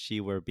do if she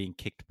were being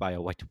kicked by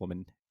a white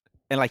woman,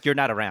 and like you're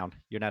not around.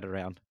 You're not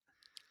around.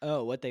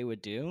 Oh, what they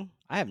would do?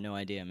 I have no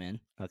idea, man.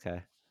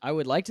 Okay. I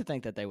would like to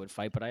think that they would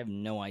fight, but I have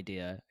no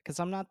idea because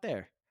I'm not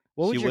there.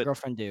 What She would your would.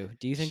 girlfriend do?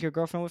 Do you think She, your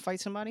girlfriend would fight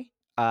somebody?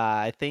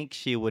 I think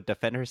she would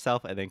defend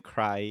herself and then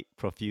cry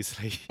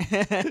profusely.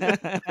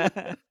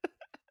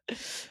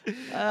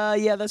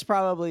 Yeah, that's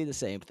probably the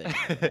same thing.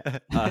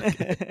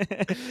 Okay.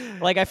 Yeah.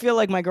 Like I feel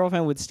like my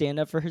girlfriend would stand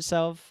up for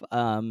herself,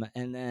 and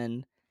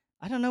then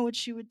I don't know what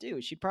she would do.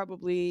 She'd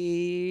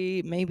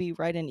probably maybe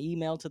write an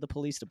email to the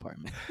police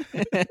department.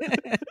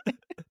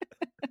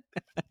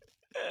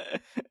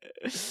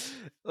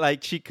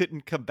 Like she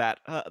couldn't combat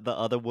the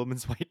other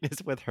woman's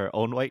whiteness with her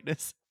own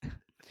whiteness.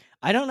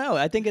 I don't know.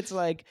 I think it's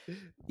like,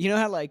 you know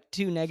how like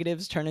two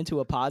negatives turn into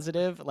a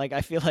positive? Like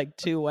I feel like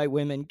two white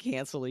women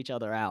cancel each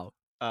other out.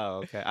 Oh,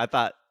 okay. I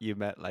thought you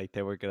meant like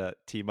they were gonna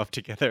team up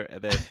together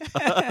and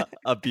then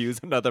abuse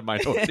another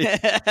minority.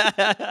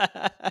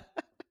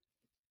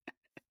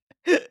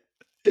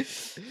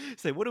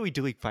 Say, what are we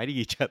doing fighting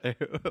each other?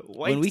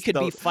 When we Whites could be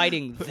don't.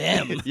 fighting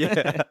them.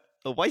 Yeah,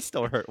 the whites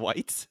don't hurt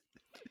whites,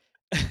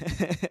 By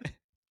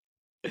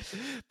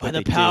but the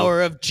they do.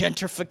 power of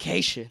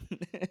gentrification.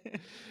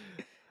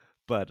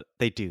 But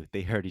they do.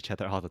 They hurt each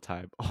other all the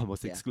time,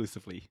 almost Yeah.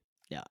 exclusively.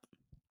 Yeah.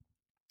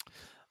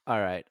 All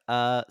right.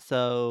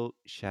 So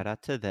shout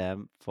out to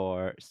them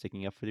for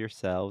sticking up for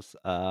yourselves.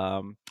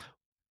 Do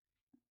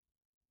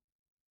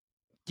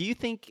you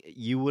think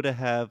you would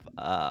have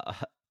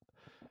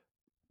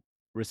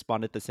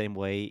responded the same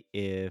way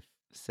if,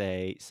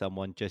 say,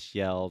 someone just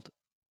yelled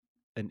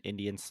an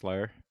Indian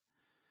slur?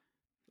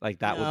 Like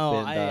that would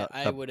have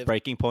No, been the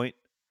breaking point?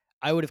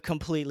 I would have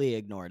completely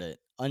ignored it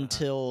Uh-huh.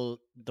 until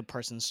the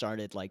person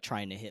started like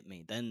trying to hit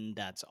me. Then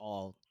that's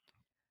all.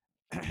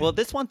 Well,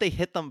 this one they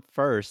hit them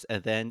first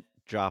and then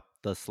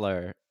dropped the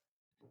slur.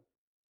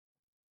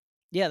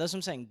 Yeah, that's what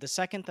I'm saying. The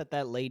second that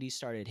that lady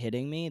started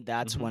hitting me,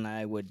 that's Mhm. when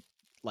I would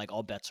like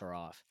all bets are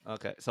off.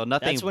 Okay, so That's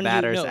nothing when you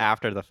matters no.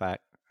 after the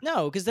fact.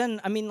 No, because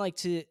then I mean, like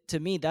to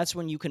me, that's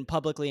when you can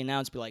publicly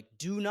announce, be like,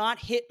 "Do not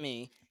hit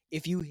me.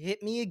 If you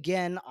hit me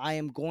again, I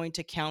am going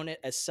to count it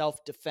as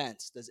self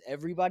defense." Does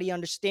everybody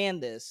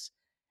understand this?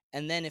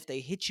 And then if they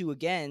hit you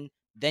again,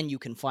 then you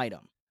can fight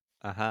them.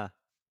 Uh-huh.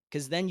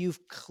 Because then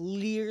you've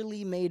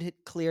clearly made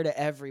it clear to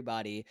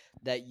everybody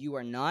that you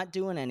are not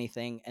doing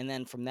anything. And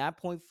then from that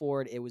point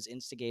forward, it was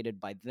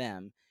instigated by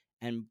them.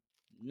 And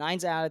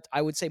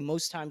I would say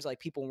most times, like,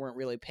 people weren't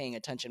really paying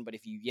attention, but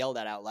if you yell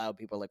that out loud,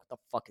 people are like, what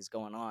the fuck is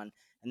going on?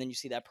 And then you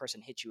see that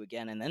person hit you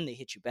again, and then they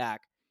hit you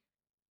back.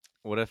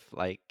 What if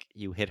like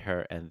you hit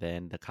her and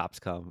then the cops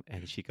come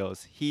and she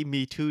goes, "He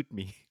me too'd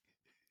me,"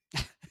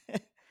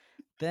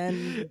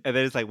 Then and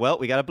then it's like, "Well,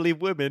 we gotta believe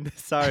women."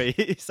 Sorry,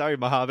 sorry,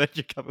 Muhammad,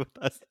 you're coming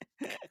with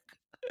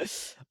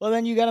us. well,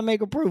 then you got to make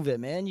her prove it,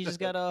 man. You just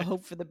got to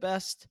hope for the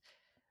best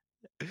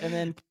and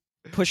then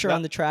push her on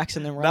Not, the tracks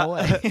and then run not,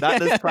 away. not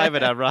this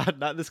climate, Imran.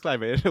 Not this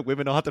climate.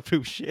 Women don't have to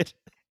prove shit.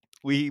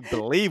 We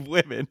believe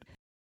women.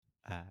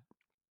 Uh,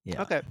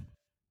 Yeah. okay.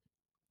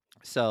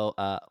 So,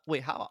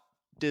 wait, how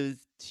do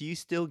you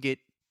still get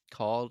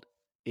called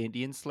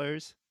Indian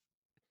slurs?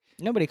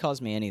 Nobody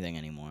calls me anything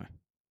anymore.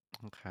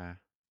 Okay. Like,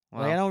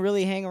 I Well, don't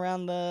really hang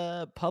around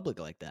the public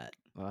like that.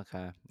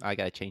 okay. I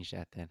gotta change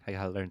that then. I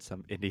gotta learn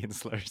some Indian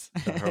slurs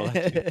to hurl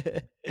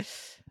at you.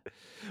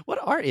 What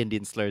are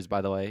Indian slurs,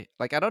 by the way?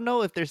 Like, I don't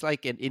know if there's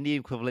like an Indian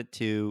equivalent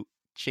to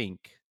chink.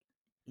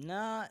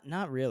 Nah,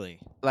 not really.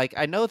 Like,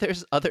 I know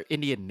there's other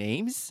Indian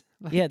names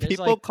Yeah, like there's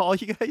people like call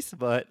you guys,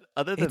 but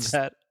other than it's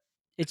that,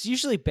 it's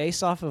usually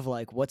based off of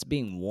like what's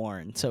being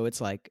worn. So it's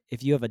like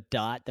if you have a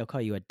dot, they'll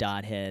call you a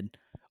dot head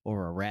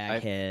or a rag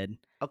I've head.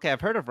 okay, I've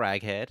heard of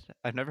raghead.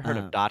 I've never heard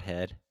of Um,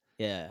 dothead.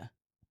 yeah.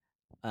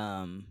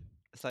 Um,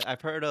 It's like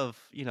I've heard of,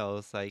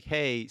 it's like,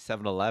 hey,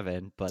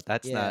 7-Eleven, but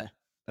that's not yeah.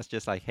 that's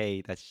just like,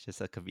 hey, that's just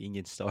a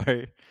convenience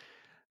store.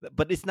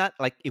 But it's not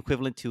like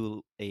equivalent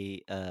to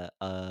a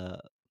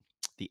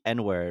the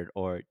N word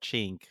or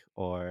chink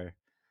or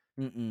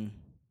Mm-mm.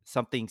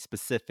 something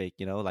specific,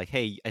 like,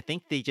 hey, I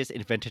think they just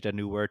invented a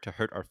new word to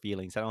hurt our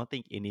feelings. I don't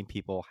think Indian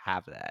people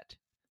have that.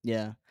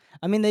 Yeah.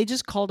 I mean, they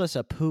just called us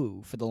a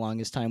poo for the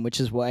longest time, which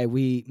is why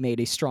we made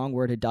a strong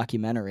worded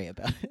documentary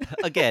about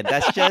Again,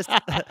 that's just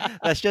it.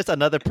 that's just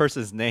another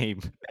person's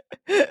name.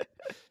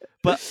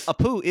 But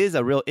Apu is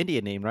a real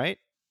Indian name, right?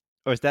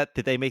 Or did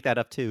they make that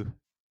up too?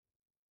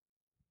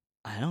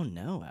 I don't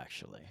know,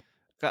 actually.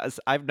 'Cause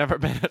I've never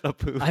met an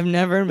Apu. I've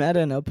never met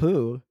an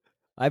Apu.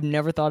 I've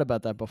never thought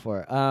about that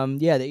before.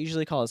 Yeah, they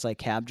usually call us like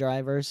cab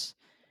drivers.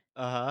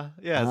 Uh-huh.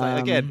 Yeah, it's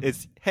like, again, Um,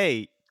 it's,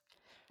 hey,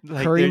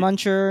 like curry they're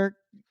muncher.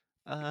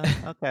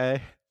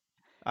 okay.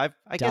 I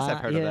guess I've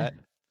heard of Yeah, that.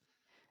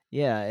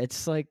 yeah.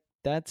 It's like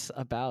that's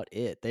about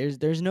it.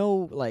 There's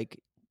no like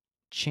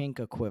chink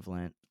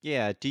equivalent.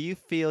 Yeah, do you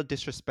feel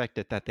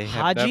disrespected that they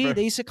have Haji. never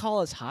They used to call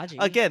us Haji.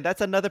 Again,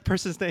 that's another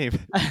person's name.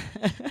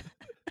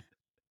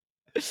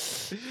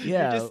 You're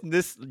Yeah.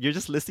 just you're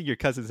just listing your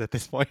cousins at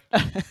this point.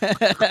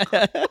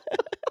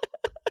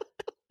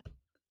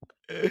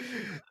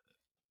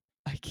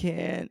 I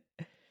can't.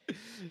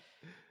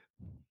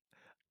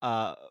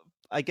 Uh,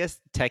 I guess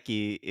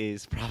techie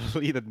is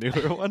probably the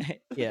newer one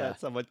Yeah. that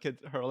someone could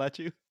hurl at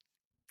you.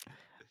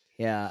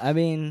 Yeah. I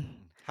mean,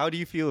 How do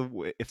you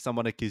feel if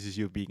someone accuses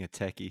you of being a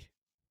techie?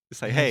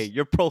 It's like, hey, yes.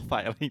 you're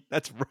profiling.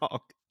 That's wrong.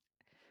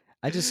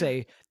 I just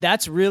say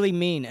that's really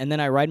mean, and then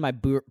I ride my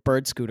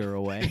bird scooter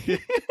away.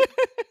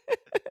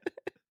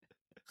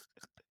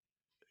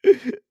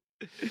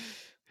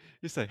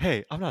 You say,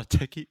 hey, I'm not a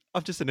techie.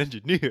 I'm just an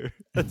engineer.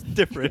 That's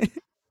different.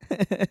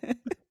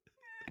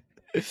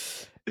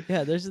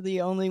 Yeah, those are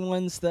the only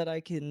ones that I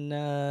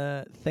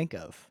can think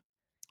of.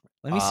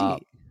 Let me Uh,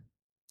 see.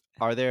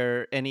 are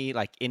there any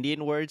like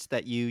Indian words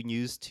that you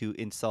use to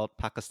insult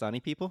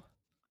Pakistani people?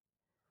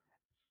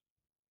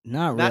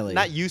 Not Not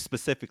really. you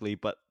specifically,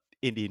 but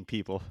Indian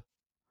people.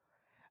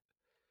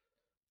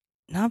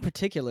 Not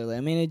particularly.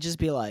 I mean, it'd just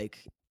be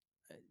like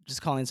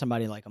just calling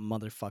somebody like a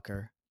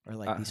motherfucker or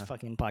like these Uh-huh.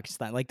 fucking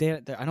Pakistan. Like I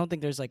don't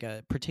think there's like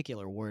a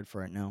particular word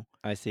for it. No.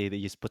 I see. They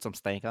just put some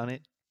stank on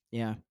it.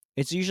 Yeah.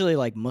 It's usually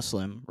like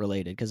Muslim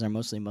related because they're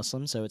mostly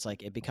Muslim, so it's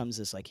like it becomes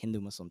this like Hindu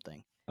Muslim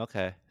thing.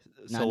 Okay.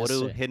 So Not what do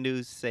necessarily.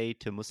 Hindus say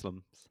to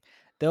Muslims?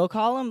 They'll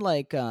call them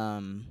like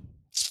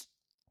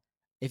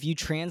if you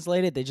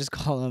translate it, they just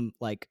call them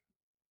like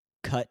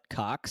cut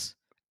cocks.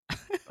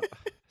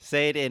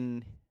 Say it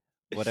in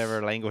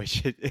whatever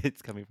language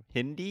it's coming from.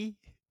 Hindi?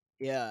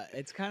 Yeah,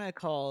 it's kind of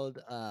called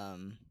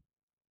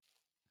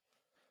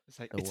It's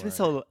like the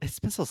word. it's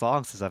been so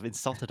long since I've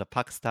insulted a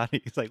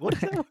Pakistani. It's like, what is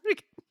that word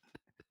again?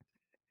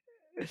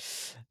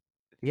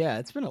 Yeah,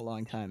 it's been a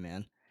long time,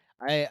 man.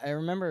 I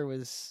remember it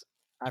was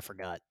I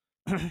forgot.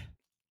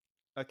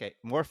 Okay,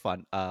 more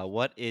fun.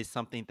 What is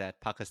something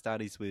that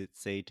Pakistanis would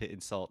say to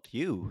insult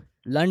you?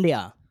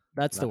 Lundia.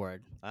 That's the La-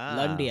 word. ah,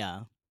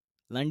 Lundia.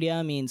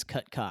 Lundia means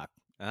cut cock.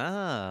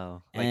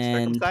 oh, like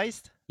And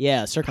circumcised?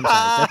 yeah, circumcised.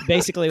 Ha! That's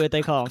basically what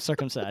they call them,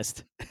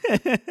 circumcised.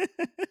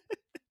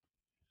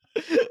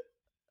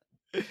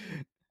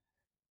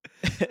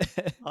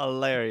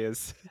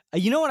 Hilarious.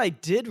 You know what I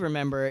did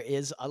remember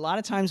is a lot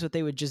of times what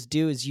they would just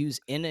do is use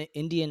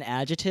Indian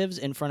adjectives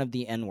in front of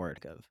the N word.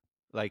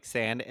 Like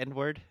sand N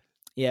word?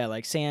 Yeah,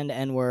 like sand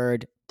N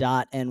word,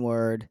 dot N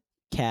word,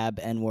 cab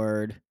N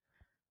word.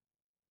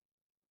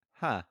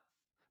 Huh.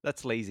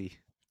 That's lazy.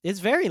 It's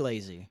very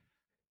lazy.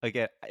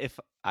 Again, if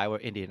I were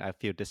Indian, I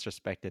feel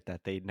disrespected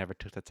that they never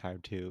took the time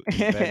to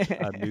invent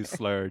a new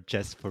slur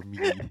just for me.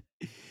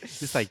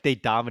 It's like they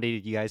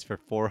dominated you guys for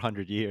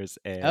 400 years,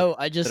 and Oh,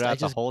 I just I throughout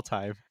the just whole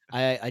time.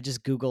 I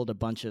just googled a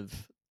bunch of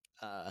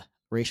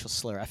racial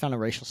slur. I found a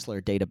racial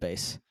slur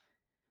database.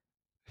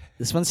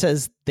 This one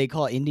says they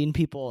call Indian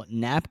people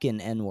napkin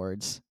N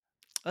words.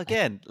 I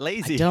Again, I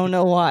lazy. don't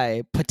know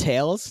why.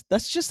 Patels?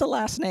 That's just a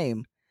last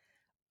name.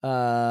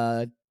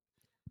 Uh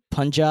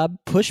Punjab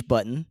push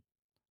button,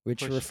 which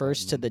Push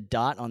refers to button. the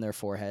dot on their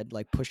forehead,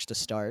 like push to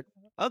start.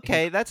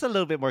 Okay, that's a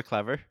little bit more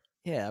clever.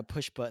 Yeah,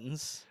 push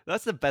buttons.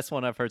 That's the best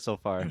one I've heard so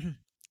far.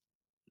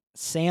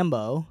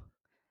 Sambo,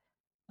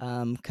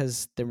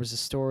 because there was a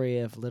story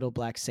of Little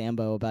Black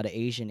Sambo about an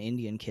Asian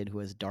Indian kid who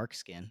has dark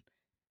skin.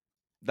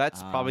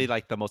 That's probably Um,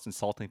 like the most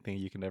insulting thing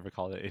you can ever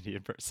call an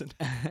Indian person.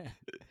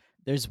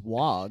 there's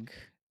WOG,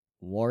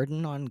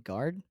 Warden on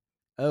Guard.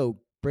 Oh,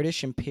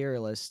 British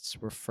imperialists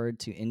referred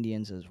to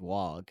Indians as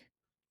WOG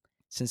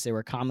since they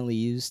were commonly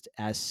used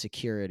as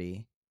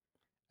security.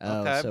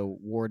 Oh, Okay. so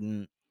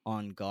Warden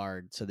on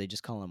Guard, so they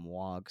just call them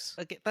WOGs.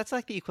 Okay, that's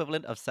like the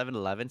equivalent of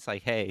 7-Eleven. It's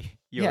like, hey,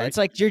 Yeah, you're it's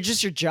like you're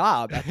just your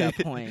job at that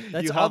point.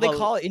 That's you all have they a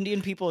call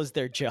Indian people is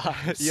their you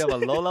jobs. have a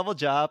low level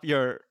job.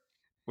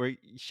 We're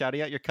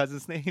shouting out your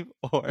cousin's name,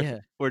 or Yeah.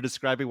 we're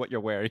describing what you're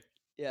wearing.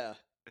 Yeah.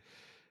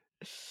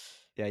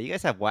 Yeah, you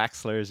guys have wax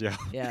slurs, yo.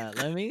 Yeah,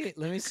 let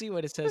me see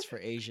what it says for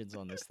Asians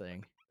on this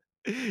thing.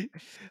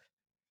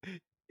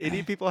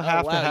 Indian people Oh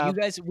have to wow, you have.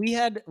 guys we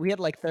had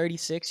like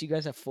 36, you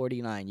guys have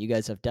 49. You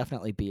guys have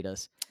definitely beat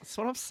us. That's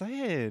what I'm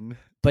saying.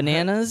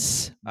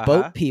 Bananas, Uh huh.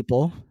 boat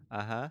people.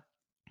 Uh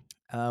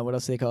huh. What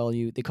else do they call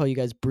you? They call you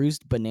guys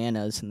bruised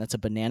bananas, and that's a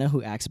banana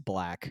who acts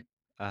black.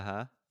 Uh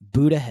huh.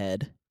 Buddha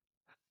head.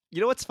 You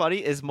know what's funny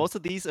is most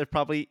of these are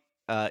probably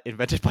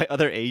invented by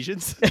other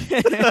Asians.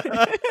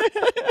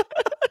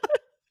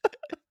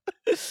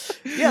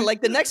 Yeah,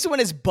 like the next one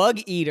is bug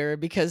eater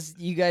because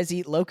you guys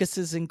eat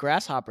locusts and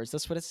grasshoppers.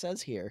 That's what it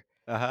says here.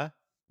 Uh huh.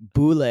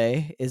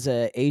 Boule is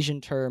a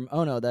Asian term.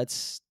 Oh no,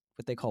 that's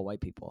what they call white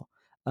people.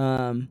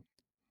 Canardly,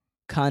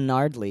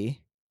 I,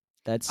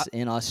 that's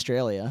in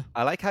Australia.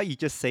 I like how you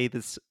just say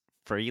this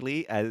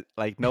freely and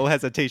like no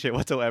hesitation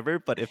whatsoever.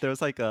 But if there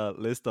was like a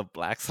list of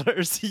black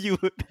slurs, you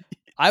would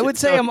I would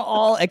just say go. I'm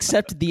all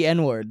except the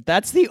N word.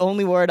 That's the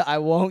only word I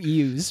won't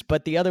use.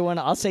 But the other one,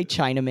 I'll say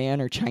Chinaman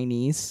or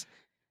Chinese.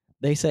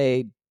 They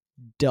say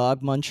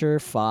dog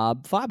muncher,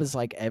 fob. Fob is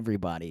like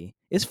everybody.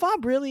 Is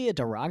fob really a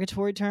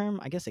derogatory term?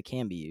 I guess it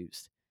can be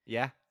used.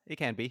 Yeah, it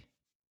can be.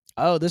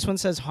 Oh, this one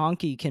says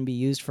honky can be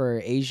used for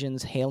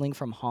Asians hailing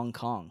from Hong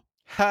Kong.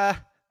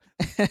 Ha.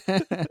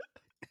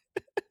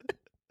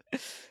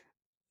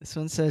 This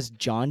one says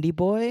Jondy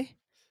boy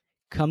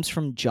comes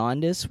from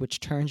jaundice, which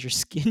turns your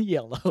skin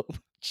yellow.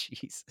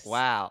 Jesus.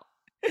 Wow.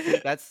 See,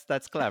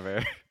 that's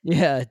clever.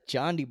 Yeah,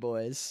 Jondy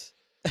boys.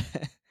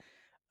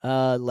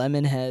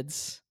 Lemon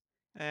heads,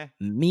 Eh.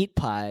 meat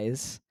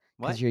pies,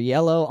 because What? you're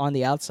yellow on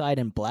the outside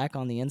and black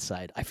on the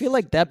inside. I feel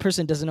like that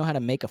person doesn't know how to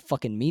make a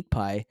fucking meat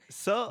pie.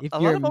 So If a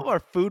lot you're of them are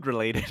food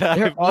related.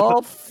 They're I've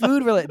all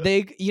food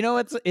related. You know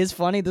what's is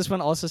funny? This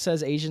one also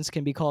says Asians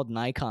can be called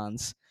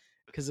Nikons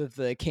because of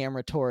the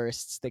camera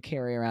tourists that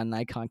carry around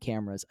Nikon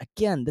cameras.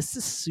 Again, this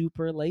is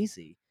super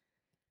lazy.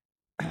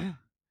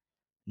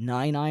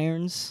 9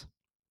 irons.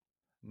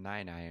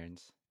 9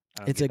 irons.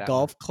 I don't It's get a that one.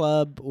 golf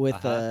club Uh with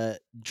huh. a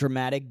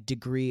dramatic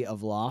degree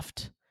of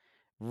loft,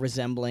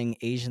 resembling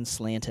Asian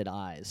slanted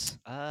eyes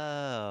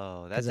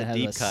Oh, because that's a it has a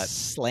deep cut.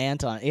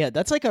 slant on. Yeah,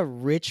 that's like a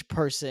rich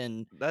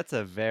person. That's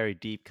a very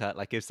deep cut.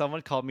 Like if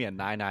someone called me a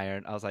 9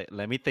 iron, I was like,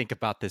 let me think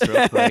about this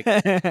real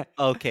quick.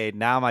 Okay,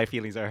 now my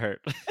feelings are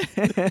hurt.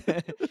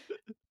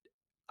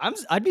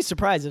 I'd be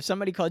surprised if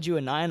somebody called you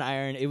a 9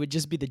 iron. It would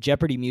just be the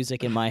Jeopardy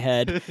music in my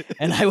head,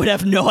 and I would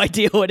have no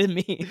idea what it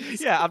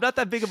means. Yeah, I'm not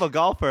that big of a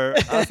golfer.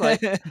 I was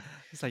like,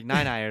 it's like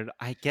 9 iron.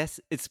 I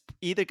guess it's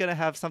either gonna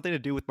have something to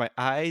do with my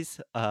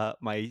eyes,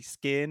 my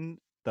skin,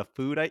 the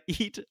food I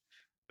eat,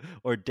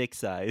 or dick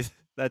size.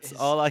 That's Is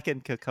all I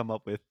can come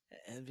up with.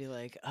 and be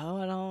like,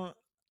 oh,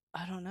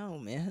 I don't know,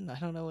 man. I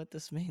don't know what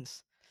this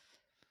means.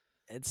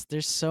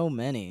 There's so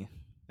many.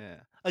 Yeah.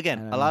 I Again,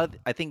 don't a know. lot of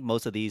I think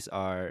most of these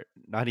are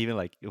not even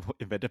like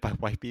invented by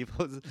white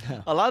people.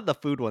 No. A lot of the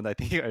food ones I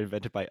think are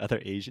invented by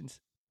other Asians.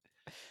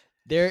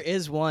 There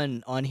is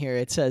one on here.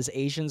 It says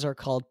Asians are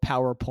called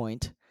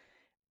PowerPoint,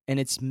 and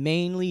it's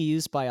mainly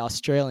used by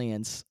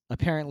Australians.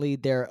 Apparently,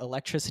 their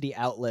electricity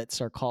outlets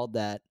are called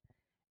that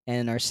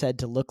and are said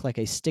to look like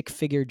a stick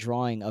figure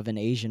drawing of an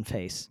Asian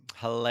face.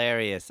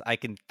 Hilarious. I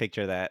can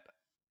picture that.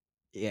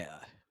 Yeah.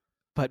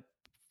 But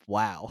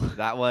wow.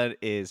 That one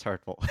is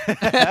hurtful.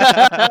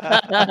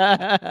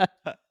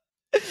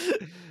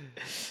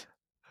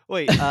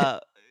 Wait,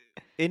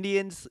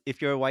 Indians,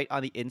 if you're white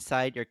on the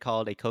inside, you're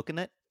called a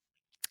coconut?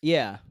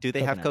 Yeah, Do they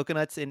have coconut.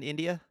 coconuts in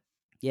India?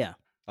 Yeah,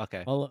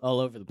 Okay. all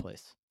over the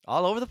place.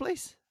 All over the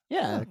place?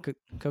 Yeah, Oh,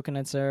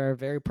 coconuts are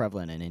very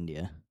prevalent in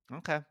India.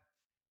 okay.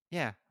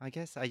 Yeah, I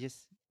guess I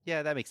just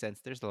yeah, that makes sense.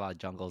 There's a lot of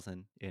jungles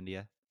in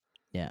India.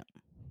 Yeah.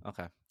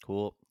 Okay.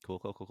 Cool. Cool,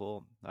 cool, cool,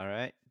 cool. All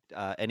right.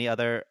 Any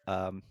other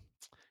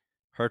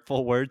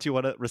hurtful words you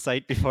want to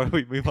recite before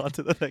we move on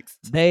to the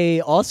next?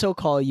 They also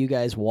call you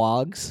guys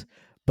wogs,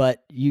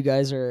 but you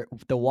guys are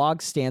the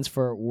wog stands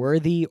for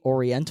worthy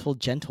Oriental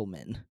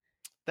gentleman.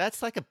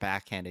 That's like a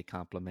backhanded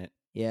compliment.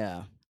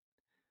 Yeah.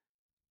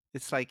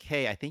 It's like,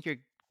 hey, I think you're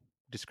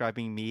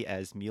describing me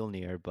as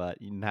Mjolnir, but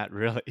not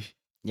really.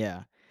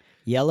 Yeah.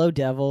 Yellow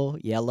devil,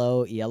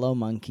 yellow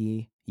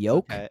monkey,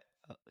 yoke, Okay.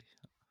 Uh,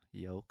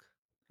 Yoke.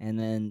 and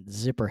then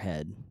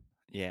zipperhead.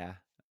 Yeah,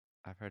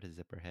 I've heard of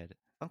Zipperhead.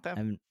 Okay.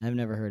 I've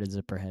never heard of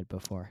zipperhead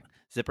before.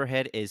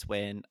 Zipperhead is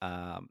when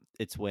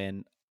it's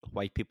when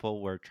white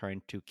people were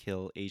trying to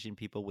kill Asian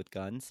people with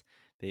guns.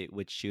 They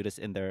would shoot us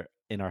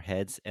in our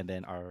heads, and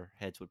then our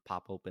heads would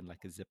pop open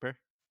like a zipper.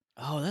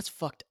 Oh, that's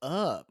fucked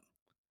up.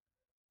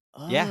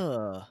 Yeah,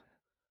 Ugh.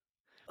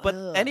 but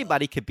Ugh.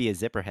 anybody could be a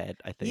zipperhead,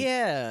 I think.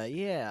 Yeah,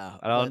 yeah.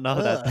 I don't But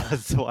know that ugh.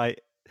 that's why.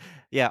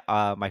 Yeah,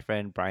 my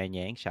friend Brian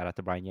Yang, shout out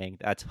to Brian Yang.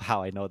 That's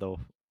how I know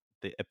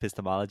the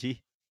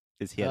epistemology,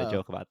 is he had a Oh.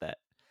 joke about that.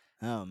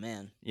 Oh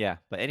man. Yeah,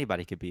 but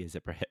anybody could be a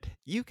zipperhead.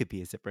 You could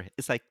be a zipperhead.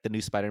 It's like the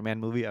new Spider-Man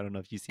movie. I don't know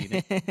if you've seen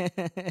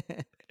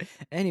it.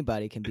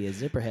 Anybody can be a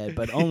zipperhead,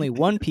 but only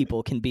one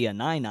people can be a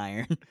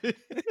 9-iron.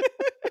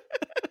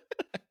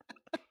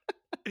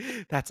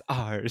 That's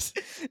ours.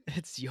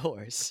 It's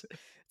yours.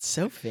 It's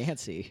so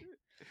fancy.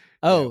 Yeah,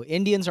 Oh,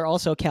 Indians are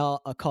also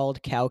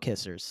called cow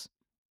kissers.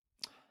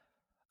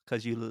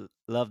 because you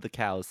love the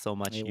cows so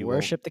much, They you won't.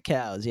 worship the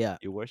cows. Yeah.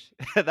 You wish.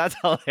 That's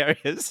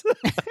hilarious.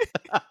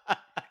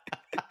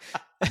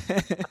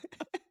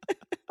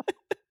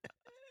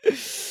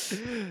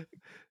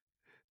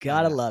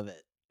 Gotta uh, love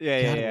it. yeah,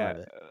 yeah, Gotta yeah. love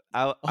it.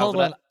 I Hold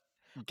wanna on.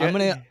 I'm get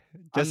gonna.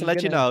 just to I'm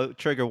let you gonna. know.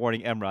 Trigger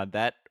warning, Emron.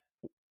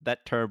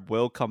 That term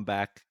will come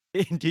back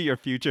into your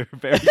future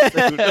very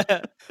soon.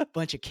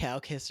 Bunch of cow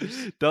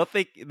kissers. Don't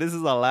think this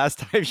is the last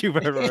time you've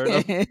ever heard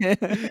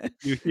of.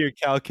 You hear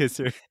cow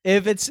kisser.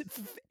 If it's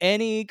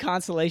any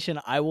consolation,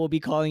 I will be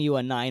calling you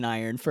a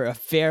 9-iron for a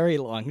very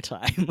long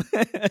time.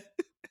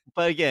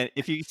 But again,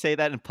 if you say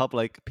that in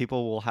public,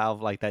 people will have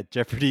like that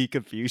Jeopardy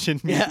confusion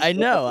Yeah, music.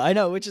 I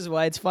know, which is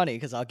why it's funny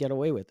because I'll get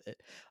away with it.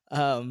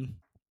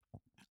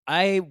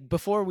 I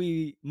before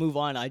we move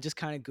on, I just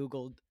kind of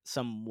Googled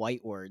some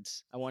white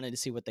words. I wanted to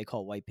see what they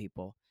call white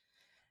people.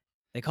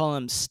 They call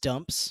them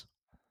stumps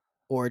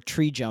or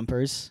tree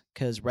jumpers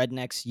because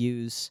rednecks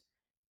use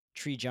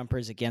tree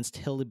jumpers against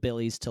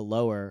hillbillies to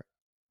lower.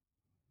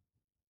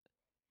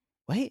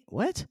 Wait,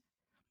 what?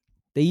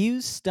 They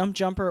use stump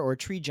jumper or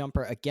tree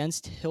jumper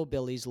against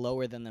hillbillies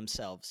lower than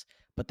themselves,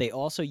 but they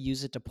also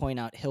use it to point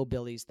out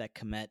hillbillies that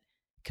commit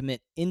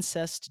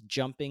incest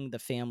jumping the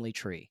family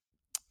tree.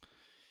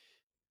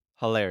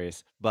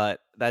 Hilarious, but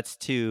that's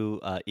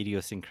too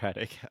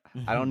idiosyncratic.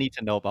 I don't Mhm. need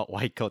to know about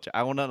white culture.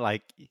 I want to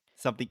like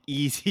something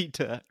easy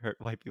to hurt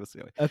white people's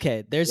feelings.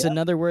 Okay, there's Yeah.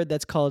 another word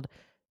that's called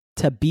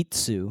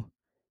tabitsu,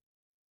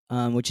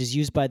 which is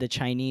used by the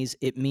Chinese.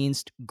 It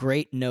means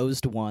great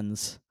nosed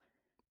ones.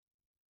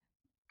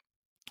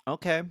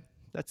 Okay,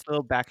 that's a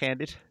little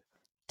backhanded.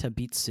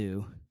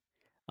 Tabitsu.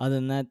 Other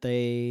than that,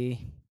 they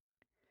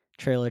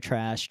trailer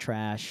trash,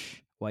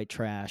 white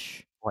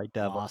trash, White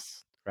devil,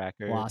 wasp,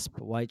 cracker, wasp,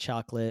 white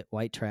chocolate,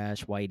 white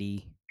trash,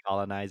 whitey,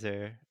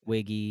 colonizer,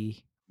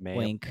 wiggy, male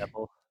wink,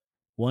 devil,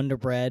 Wonder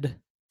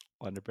Bread,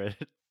 Wonder Bread.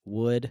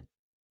 wood,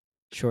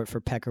 short for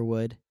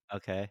peckerwood.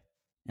 Okay,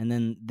 And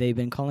then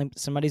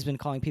somebody's been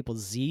calling people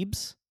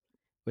zeebs,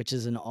 which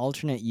is an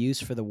alternate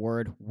use for the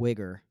word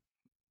wigger.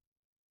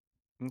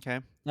 okay,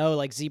 Oh,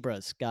 like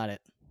zebras. Got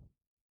it.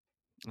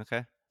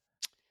 okay.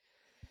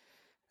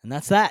 And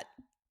that's that.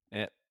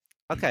 Yeah.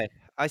 Okay.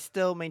 I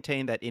still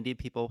maintain that Indian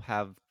people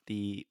have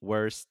the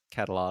worst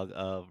catalog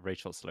of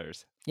racial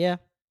slurs. Yeah.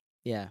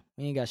 Yeah.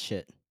 We ain't got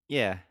shit.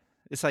 Yeah,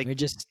 it's like We're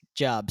just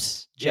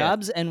jobs. yeah,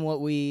 Jobs and what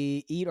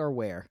we eat or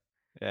wear.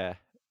 yeah.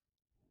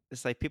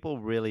 It's like people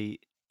really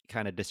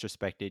kind of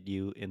disrespected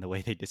you in the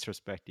way they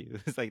disrespect you.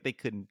 It's like they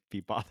couldn't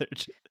be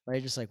bothered.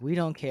 Right? Just like, we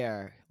don't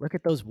care. Look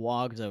at those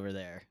wogs over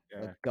there. The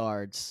Yeah.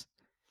 guards.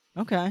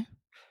 Okay.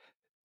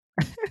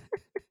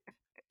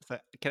 It's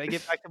like, can I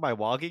get back to my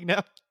wogging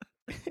now?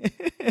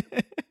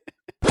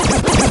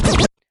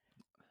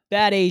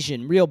 Bad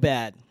Asian, real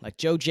bad. Like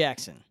Joe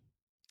Jackson.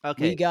 We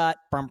Okay, got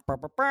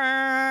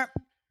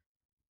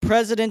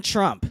President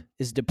Trump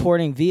is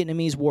deporting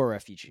Vietnamese war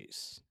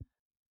refugees.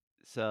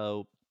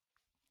 so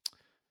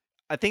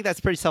I think that's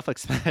pretty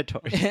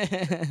self-explanatory.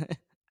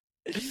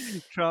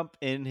 Trump,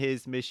 in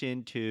his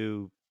mission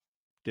to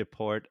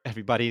deport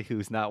everybody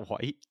who's not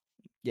white,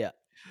 Yeah.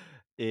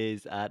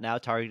 is now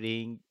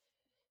targeting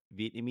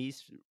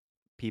Vietnamese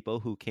people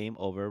who came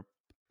over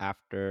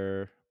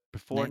after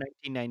before Night.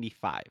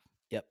 1995.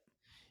 Yep.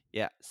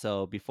 Yeah,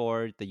 so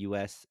before the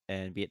US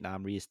and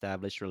Vietnam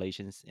reestablished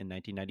relations in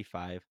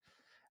 1995.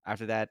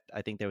 After that,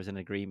 I think there was an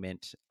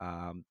agreement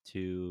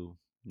to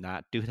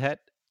not do that.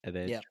 And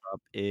then Yep.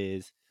 Trump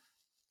is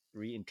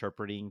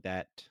reinterpreting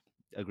that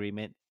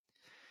agreement,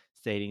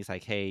 stating it's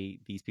like, hey,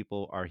 these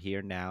people are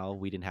here now.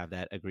 We didn't have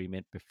that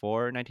agreement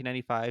before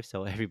 1995.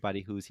 So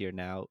everybody who's here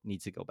now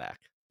needs to go back.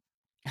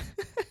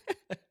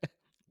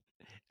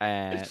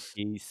 and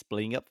he's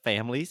splitting up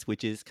families,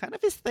 which is kind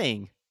of his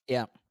thing.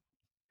 Yeah.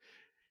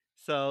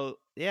 So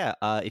yeah,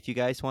 if you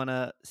guys want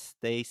to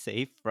stay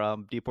safe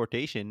from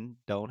deportation,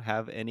 don't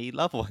have any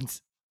loved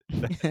ones.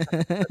 That's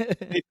the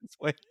safest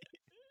way.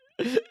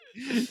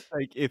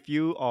 Like if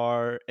you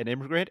are an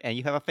immigrant and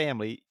you have a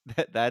family,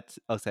 that's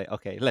I'll say,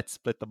 okay, let's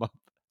split them up.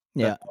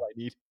 That's Yeah. all I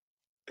need.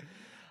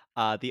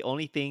 The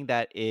only thing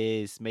that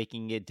is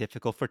making it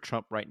difficult for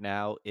Trump right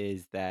now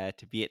is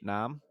that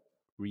Vietnam Mhm.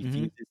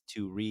 refuses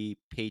to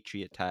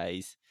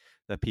repatriotize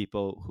the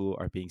people who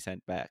are being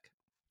sent back.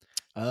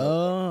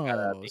 So they're kind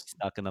of Oh. being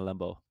stuck in a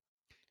limbo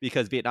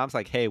because Vietnam's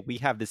like, hey, we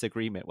have this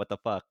agreement. What the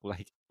fuck?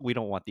 Like, we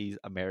don't want these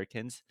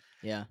Americans.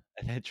 Yeah.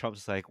 And then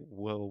Trump's like,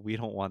 well, we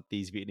don't want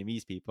these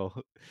Vietnamese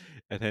people.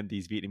 And then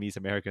these Vietnamese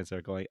Americans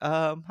are going,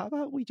 how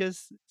about we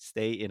just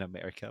stay in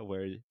America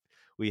where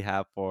we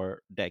have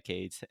for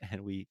decades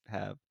and we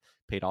have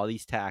paid all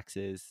these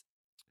taxes,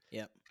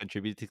 Yep.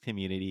 contributed to the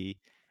community,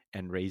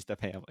 and raised a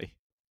family.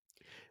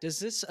 Does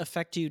this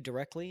affect you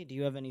directly? Do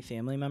you have any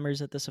family members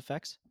that this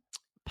affects?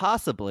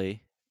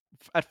 Possibly.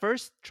 At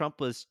first, Trump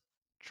was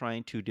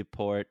trying to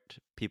deport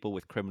people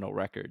with criminal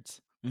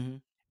records.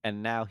 Mhm.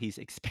 And now he's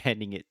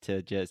expanding it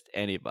to just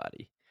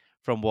anybody,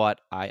 from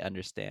what I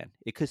understand.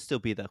 It could still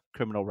be the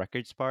criminal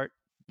records part,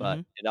 but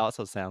Mhm. it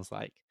also sounds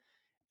like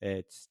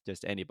it's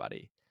just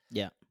anybody.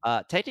 Yeah.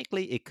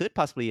 Technically, it could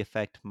possibly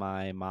affect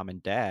my mom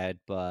and dad,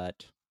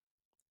 but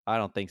I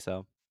don't think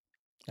so.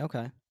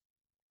 Okay.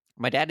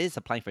 My dad is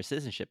applying for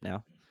citizenship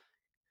now.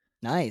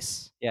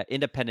 Nice. Yeah,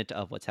 independent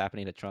of what's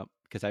happening to Trump,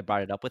 because I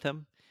brought it up with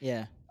him.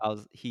 Yeah.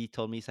 He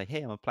told me, he's like,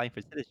 "Hey, I'm applying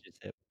for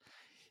citizenship."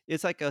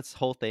 It's like this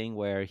whole thing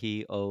where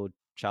he owed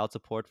child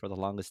support for the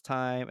longest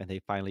time, and they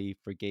finally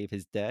forgave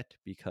his debt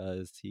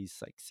because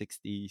he's like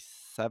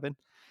 67,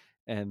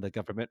 and the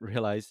government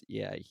realized,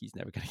 yeah, he's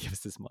never gonna give us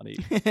this money.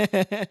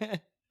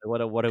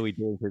 What are we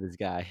doing to this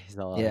guy?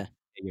 So like, Yeah.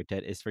 your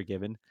debt is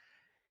forgiven,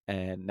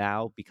 and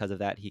now because of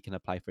that, he can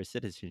apply for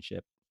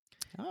citizenship.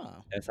 Oh.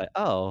 And it's like,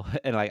 oh,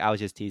 and like I was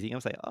just teasing. I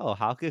was like, oh,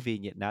 how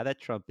convenient! Now that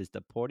Trump is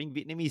deporting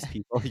Vietnamese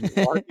people, you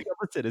want to become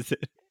a citizen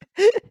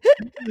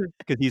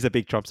because he's a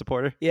big Trump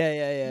supporter. Yeah,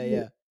 yeah, yeah,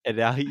 yeah. And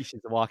now he's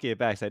just walking it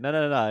back, saying, "No,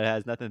 no, no, no, it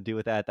has nothing to do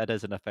with that. That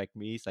doesn't affect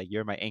me." It's like,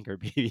 "You're my anchor,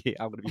 baby.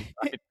 I'm gonna be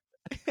fine."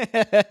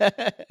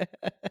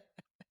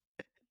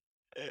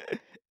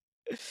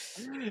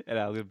 And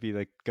I'm gonna be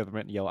like,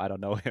 "Government, yo, I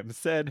don't know him.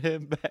 Send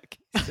him back."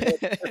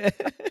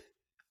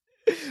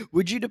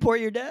 Would you deport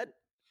your dad?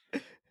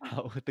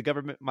 Oh, the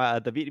government,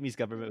 the Vietnamese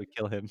government would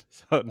kill him.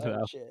 So Oh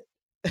no, shit.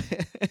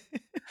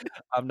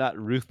 I'm not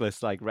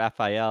ruthless like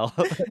Raphael,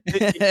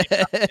 Indian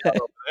Raphael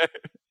over there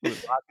who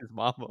would lock his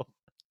mom up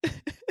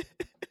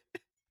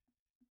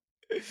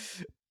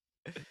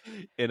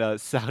in a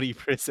Saudi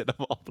prison of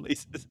all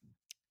places.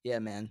 Yeah,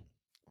 man.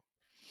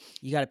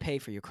 You got to pay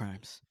for your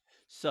crimes.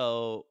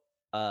 So,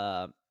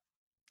 um,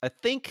 I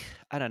think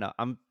I don't know.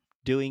 I'm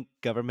doing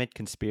government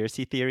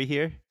conspiracy theory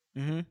here.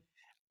 Mhm.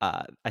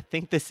 I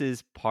think this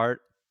is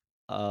part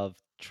of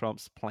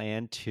Trump's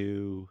plan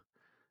to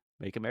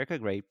make America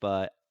great,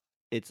 but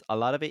it's a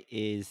lot of it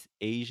is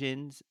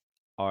Asians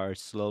are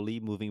slowly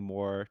moving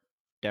more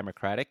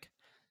democratic,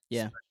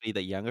 Yeah. especially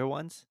the younger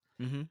ones.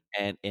 Mhm.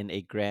 And in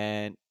a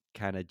grand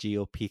kind of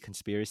GOP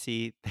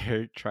conspiracy,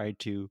 they're trying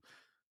to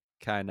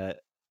kind of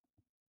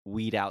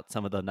weed out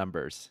some of the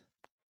numbers.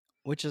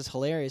 Which is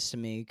hilarious to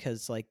me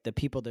cuz like the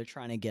people they're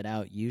trying to get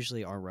out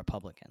usually are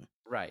Republican.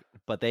 Right.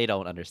 But they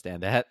don't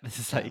understand that. This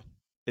is Yeah. like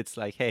it's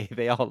like, hey,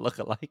 they all look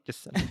alike.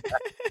 Just send them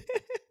back.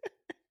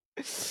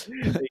 They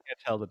can't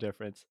tell the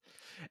difference.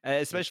 Yeah.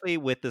 Especially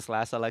with this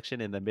last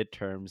election in the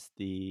midterms,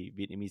 the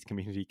Vietnamese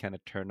community kind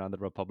of turned on the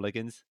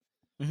Republicans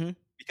Mhm.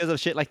 because of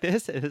shit like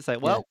this. And it's like,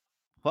 Yeah. well,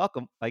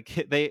 welcome. Like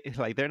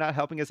they're not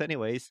helping us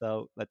anyway.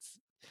 So let's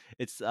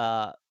it's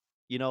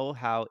you know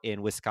how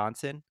in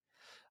Wisconsin,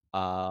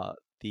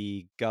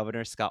 the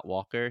governor Scott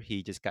Walker,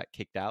 he just got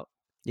kicked out.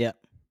 Yeah.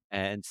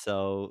 And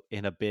so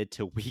in a bid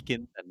to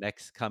weaken the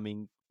next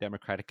coming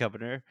Democratic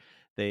governor,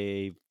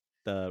 they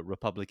the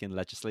Republican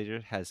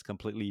legislature has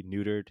completely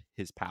neutered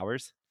his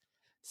powers.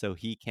 So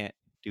he can't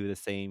do the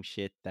same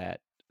shit that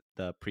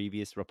the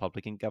previous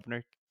Republican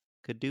governor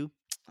could do.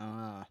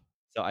 Ah.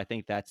 So I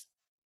think that's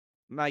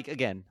like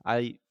again,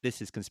 I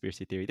this is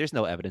conspiracy theory. There's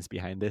no evidence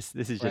behind this.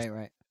 This is just Right,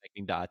 right.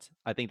 connecting dots.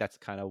 I think that's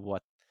kind of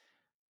what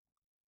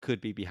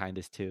could be behind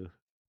this too.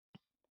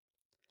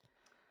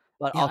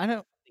 But Yeah, also I don't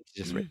I think it's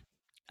just written.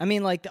 I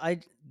mean like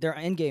their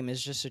end game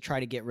is just to try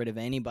to get rid of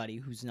anybody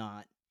who's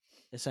not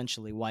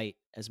essentially white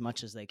as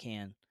much as they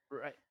can.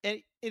 Right.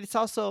 And it's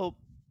also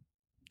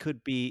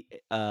could be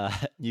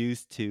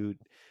used to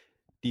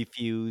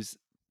defuse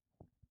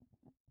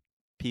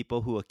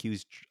people who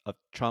accuse of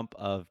Trump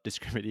of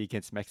discriminating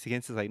against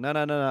Mexicans. It's like, no,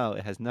 no, no, no.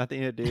 It has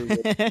nothing to do with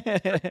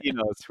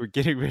Latinos. We're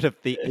getting rid of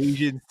the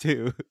Asians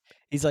too.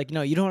 He's like,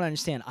 "No, you don't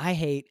understand. I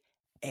hate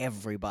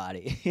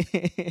everybody."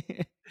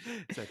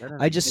 It's like, no, no,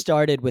 no. I just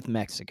started with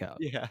Mexico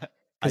Yeah. I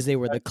because they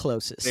were the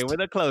started, they were closest.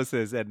 the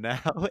closest, and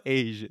now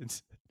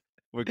Asians.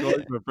 We're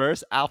going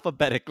reverse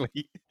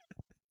alphabetically.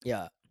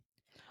 Yeah.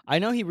 I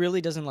know he really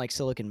doesn't like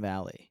Silicon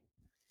Valley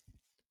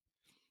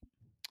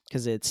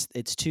because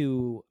it's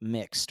too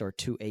mixed or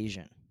too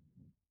Asian.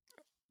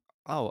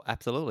 Oh,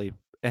 absolutely.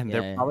 And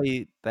they're Yeah, yeah,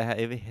 probably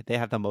they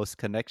have the most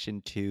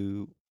connection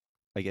to,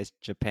 I guess,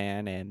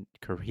 Japan and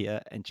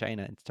Korea and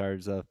China in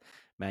terms of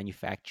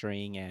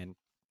manufacturing and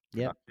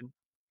yep, production.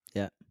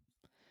 yep.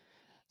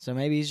 So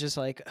maybe he's just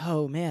like,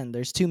 oh man,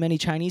 there's too many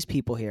Chinese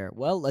people here.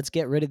 Well, let's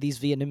get rid of these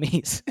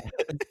Vietnamese.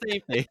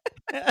 Same thing.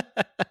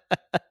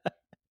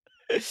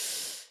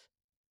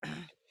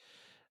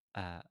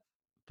 Uh,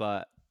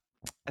 but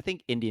I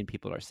think Indian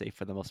people are safe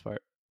for the most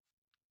part,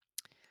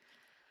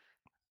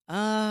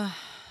 uh,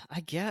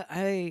 I get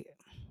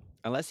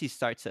unless he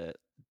starts to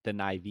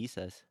deny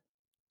visas.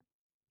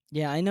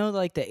 yeah, I know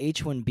like the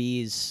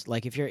H-1Bs,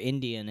 like if you're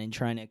Indian and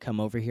trying to come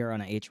over here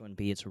on a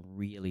H-1B, it's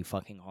really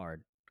fucking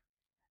hard.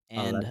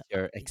 Unless And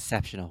you're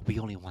exceptional. We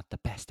only want the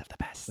best of the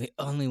best. we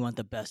only want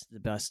the best of the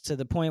best to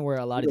the point where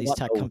a We lot of don't these want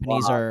tech the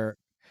companies raw. are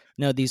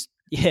no, these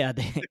yeah,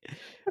 they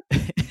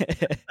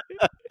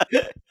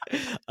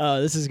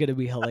oh, this is gonna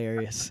be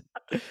hilarious.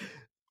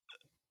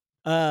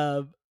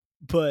 Um,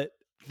 but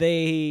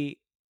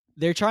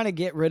they're trying to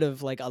get rid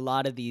of like a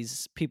lot of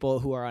these people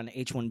who are on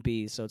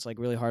H-1Bs, so it's like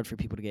really hard for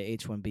people to get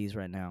H-1Bs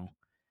right now.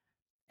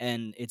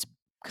 And it's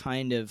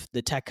kind of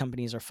the tech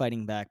companies are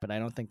fighting back, but I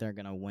don't think they're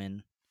gonna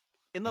win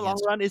In the long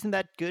against. run, isn't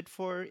that good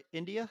for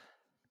India?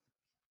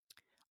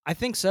 I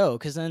think so,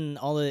 because then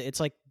it's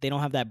like they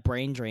don't have that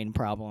brain drain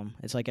problem.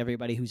 It's like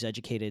everybody who's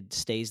educated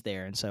stays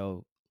there, and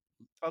so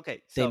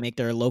Okay, they so make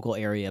their local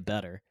area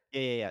better.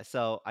 yeah.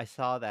 So I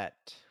saw that.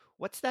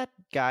 What's that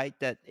guy,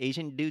 that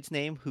Asian dude's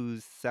name who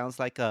sounds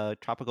like a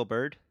tropical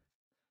bird?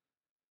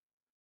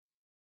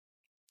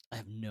 I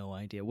have no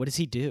idea. What does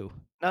he do?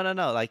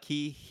 No. Like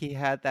he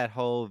had that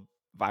whole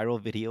viral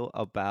video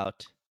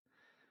about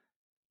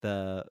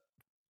the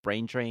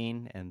brain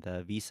drain and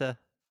the visa.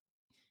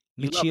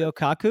 You love Michio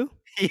Kaku?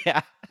 it.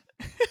 Yeah.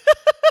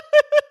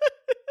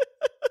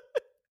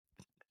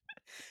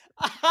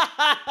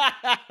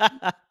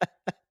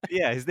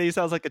 Yeah, his name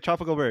sounds like a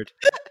tropical bird.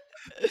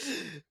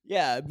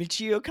 Yeah,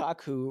 Michio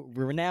Kaku,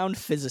 renowned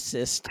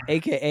physicist,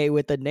 aka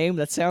with a name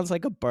that sounds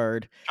like a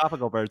bird,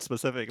 Tropical bird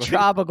specifically.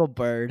 tropical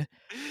bird.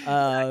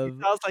 Yeah, he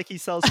Um, sounds like he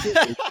sells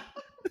squids.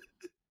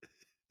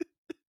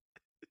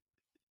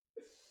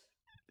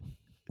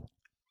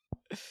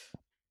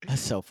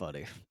 that's so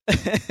funny.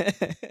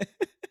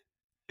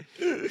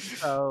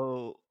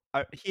 So,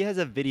 he has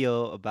a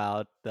video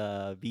about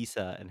the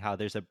visa and how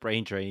there's a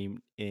brain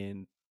drain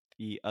in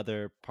the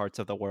other parts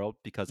of the world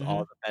because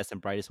all Mhm. the best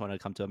and brightest wanna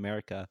come to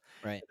America,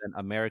 Right. and then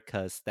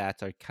America's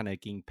stats are kinda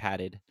getting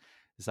padded.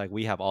 It's like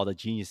we have all the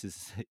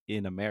geniuses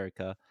in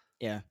America,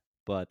 Yeah.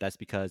 but that's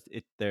because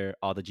they're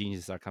all the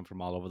geniuses are come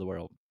from all over the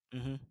world.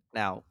 Mhm.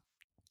 Now,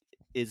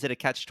 is it a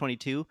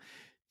catch-22?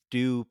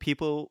 Do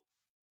people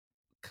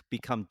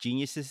become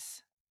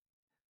geniuses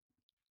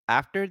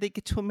after they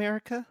get to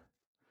America?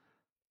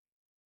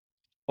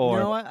 Or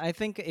No, I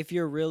think if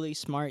you're really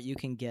smart, you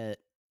can get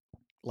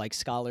like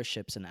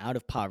scholarships and out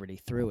of poverty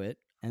through it.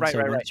 And so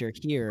right. once you're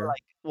Or here,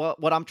 like, well,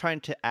 what I'm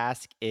trying to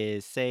ask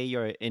is, say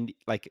you're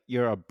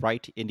a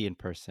bright Indian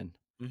person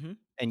mhm.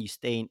 and you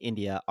stay in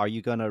India, are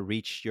you gonna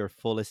reach your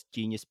fullest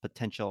genius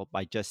potential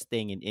by just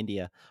staying in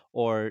India?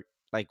 Or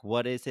like,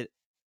 what is it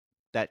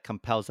that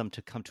compels them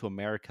to come to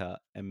America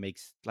and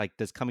makes like,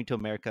 does coming to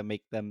America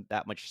make them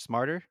that much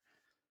smarter?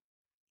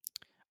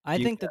 I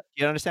think that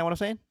Do you understand what I'm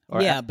saying?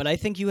 Or yeah, but I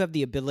think you have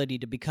the ability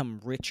to become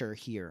richer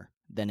here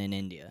than in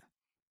India.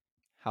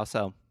 how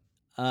so?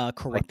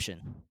 Like,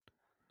 Corruption.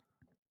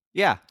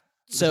 yeah,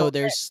 that's what So I'm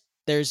saying.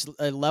 there's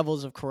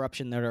levels of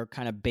corruption that are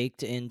kind of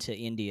baked into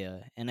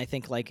India, and I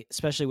think like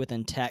especially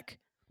within tech,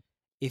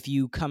 if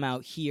you come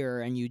out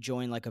here and you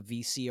join like a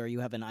VC or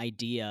you have an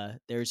idea,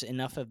 there's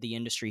enough of the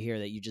industry here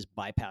that you just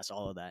bypass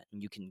all of that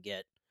and you can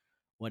get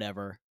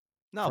whatever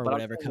No, for but I'm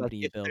whatever saying, like, company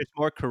you if build. there's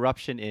more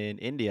corruption in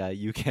India,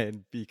 you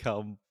can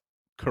become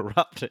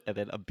corrupt and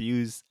then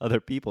abuse other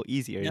people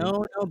easier in No,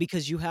 India. no,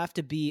 because you have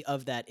to be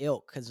of that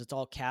ilk because it's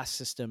all caste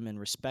system and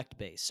respect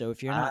based. So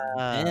if you're not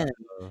Oh, them,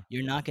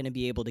 you're not going to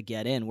be able to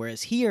get in.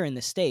 Whereas here in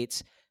the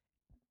States,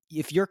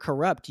 if you're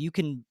corrupt, you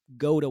can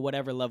go to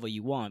whatever level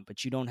you want,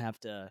 but you don't have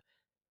to.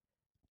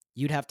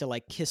 You'd have to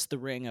like kiss the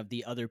ring of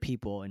the other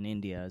people in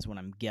India, is what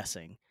I'm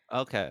guessing,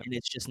 okay. and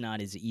it's just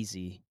not as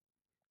easy.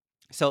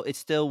 So it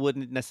still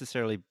wouldn't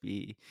necessarily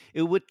be,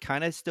 it would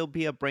kinda still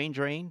be a brain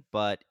drain,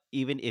 but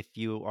even if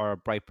you are a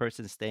bright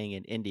person staying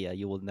in India,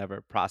 you will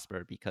never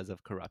prosper because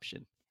of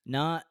corruption.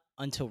 Not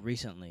until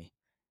recently.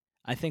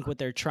 I think what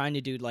they're trying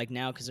to do, like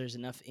now, because there's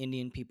enough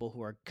Indian people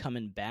who are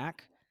coming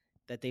back,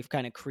 that they've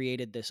kind of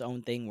created this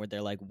own thing where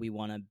they're like, we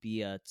want to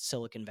be a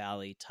Silicon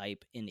Valley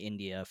type in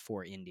India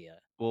for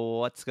India. Well,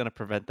 what's gonna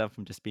prevent them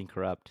from just being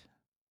corrupt?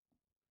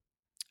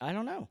 I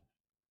don't know.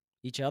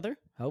 Each other,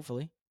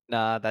 hopefully.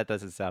 Nah, that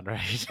doesn't sound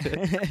right.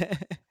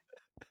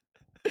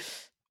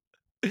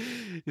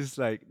 It's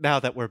like, "Now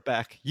that we're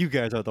back, you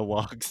guys are the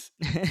wogs.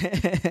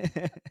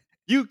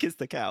 You kiss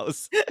the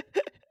cows."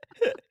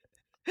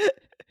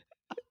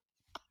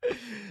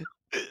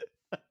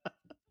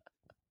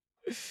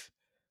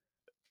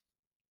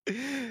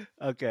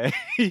 Okay.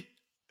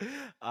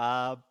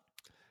 um,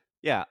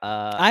 yeah.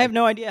 I have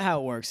no idea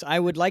how it works. I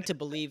would like to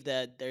believe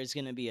that there's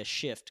going to be a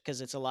shift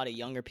because it's a lot of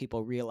younger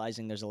people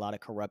realizing there's a lot of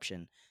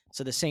corruption.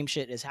 So the same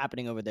shit is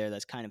happening over there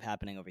that's kind of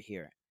happening over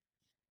here.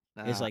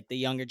 Is uh, like the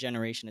younger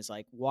generation is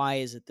like, why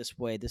is it this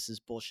way? This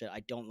is bullshit. I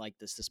don't like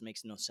this. This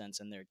makes no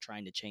sense, and they're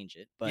trying to change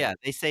it. But yeah,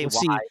 they say we'll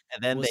why, see.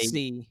 and then We'll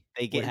see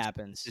they what get into a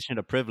happens. position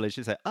of privilege.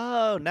 It's like,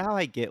 oh, now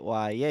I get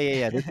why. Yeah, yeah,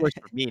 yeah. This works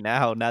for me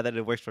now. Now that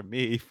it works for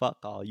me, fuck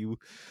all you,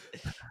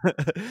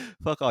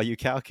 fuck all you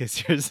cow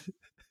kissers.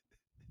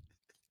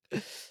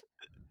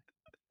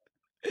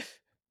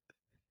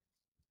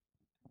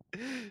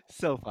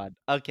 So fun.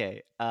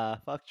 Okay.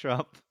 Fuck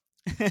Trump.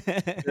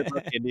 Good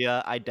luck,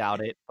 India. I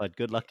doubt it, but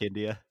good luck,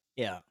 India.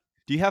 Yeah,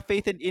 Do you have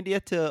faith in India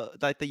to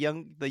like the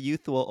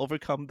youth will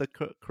overcome the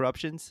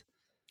corruptions?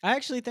 I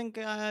actually think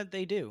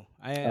they do.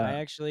 I Uh,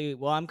 actually,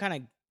 well, I'm kind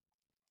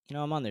of,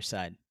 I'm on their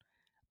side.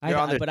 you're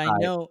on their But I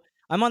side. know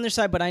I'm on their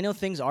side, but I know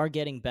things are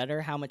getting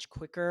better. How much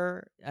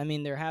quicker? I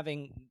mean,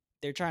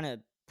 they're trying to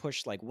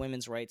push like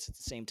women's rights at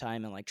the same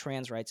time and like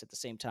trans rights at the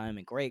same time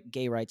and great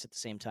gay rights at the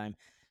same time.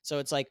 So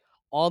it's like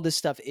all this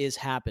stuff is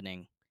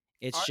happening.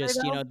 It's Are they just,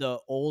 though? the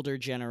older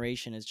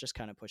generation is just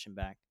kind of pushing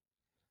back.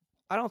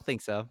 I don't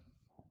think so.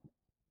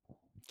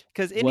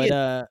 Because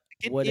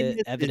What India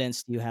is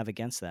evidence do you have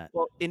against that?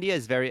 well, India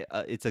is very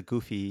it's a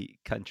goofy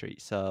country.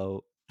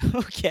 So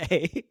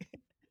Okay.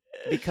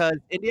 because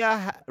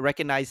India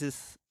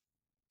recognizes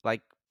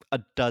like a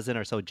dozen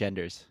or so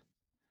genders,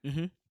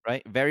 Mhm.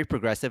 right? Very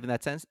progressive in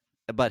that sense.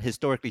 But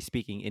historically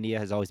speaking, India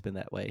has always been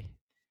that way.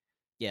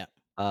 Yeah.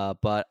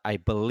 But I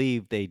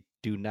believe they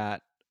do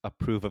not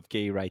approve of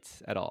gay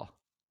rights at all.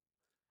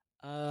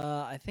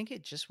 I think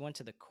it just went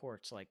to the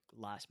courts like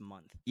last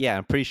month. Yeah,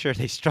 I'm pretty sure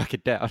they struck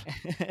it down.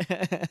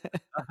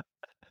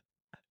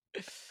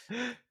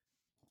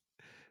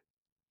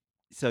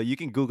 So you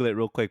can Google it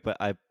real quick, but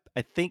I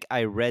think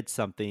I read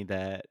something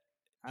that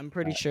I'm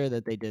pretty sure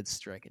that they did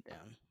strike it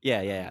down.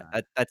 yeah, yeah, yeah.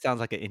 Uh, That sounds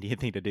like an Indian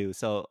thing to do.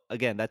 So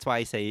again, that's why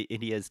I say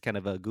India is kind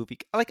of a goofy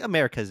like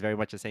America is very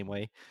much the same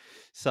way.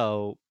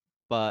 So,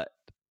 but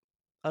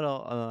I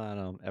don't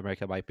know.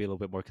 America might be a little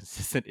bit more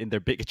consistent in their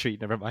bigotry.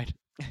 Never mind.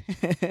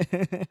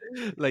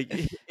 Like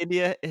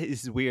India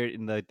is weird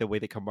in the way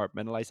they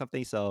compartmentalize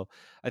something. So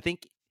I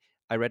think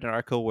I read an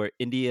article where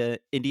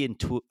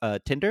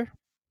Tinder,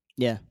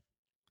 yeah.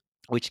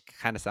 which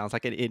kind of sounds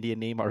like an Indian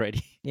name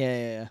already.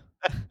 Yeah,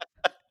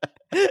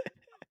 yeah.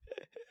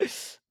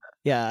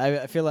 Yeah,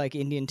 I feel like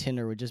Indian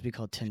Tinder would just be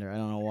called Tinder. I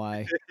don't know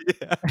why.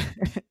 Yeah.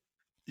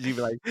 You'd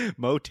be like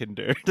Mo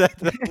Tinder.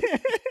 That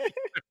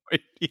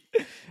would be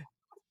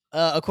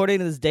According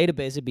to this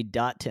database, it'd be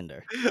dot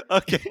Tinder.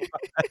 okay.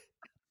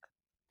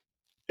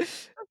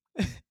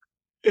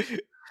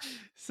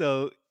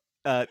 So,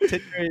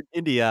 Tinder in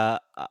India,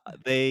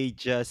 they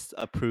just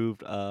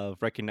approved of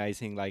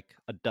recognizing like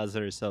a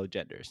dozen or so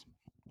genders.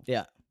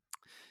 Yeah.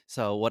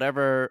 So,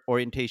 whatever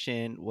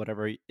orientation,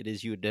 whatever it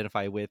is you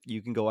identify with,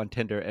 you can go on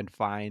Tinder and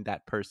find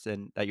that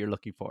person that you're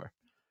looking for.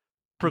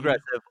 Mhm.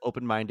 Progressive,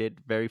 open minded,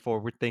 very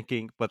forward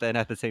thinking, but then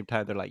at the same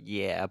time, they're like,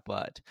 yeah,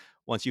 but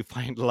once you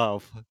find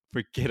love,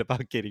 forget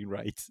about getting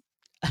rights.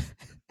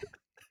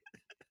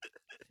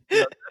 You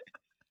know?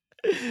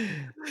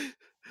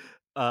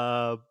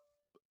 Uh,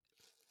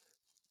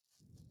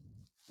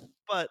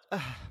 but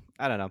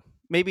I don't know.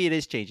 Maybe it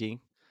is changing,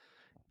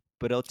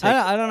 but it'll take.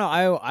 I don't know.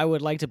 I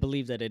would like to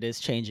believe that it is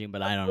changing,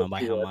 but Of I don't know course by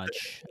you how would.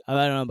 much. I Of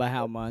don't know course by you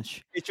how would.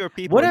 much. It's your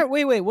people. What are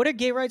wait, what are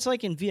gay rights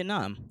like in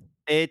Vietnam?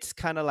 It's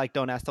kind of like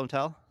don't ask, don't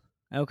tell.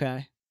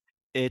 Okay.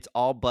 It's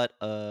all but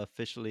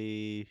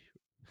officially.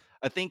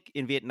 I think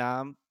in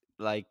Vietnam,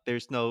 like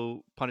there's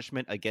no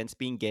punishment against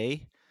being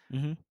gay,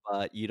 Mhm.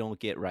 but you don't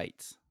get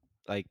rights.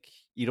 Like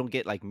you don't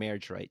get like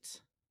marriage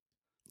rights.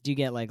 Do you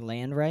get like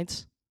land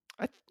rights?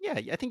 Yeah,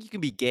 I think you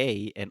can be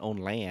gay and own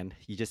land.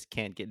 You just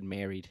can't get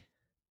married.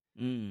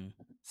 Mm.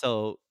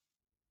 So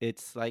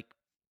it's like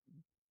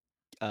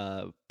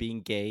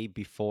being gay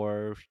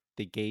before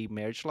the gay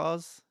marriage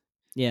laws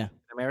Yeah. in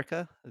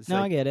America. It's No,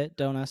 I like get it.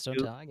 Don't ask, don't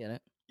you tell. I get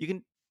it. you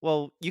can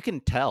well you can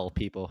tell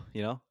people,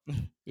 you know.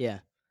 Yeah.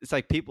 It's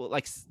like people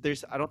like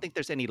there's I don't think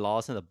there's any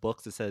laws in the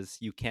books that says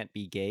you can't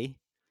be gay, Yeah.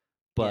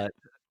 but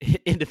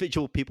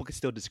individual people can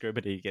still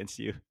discriminate against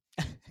you.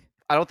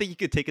 I don't think you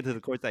could take it to the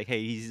courts like,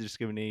 "Hey, he's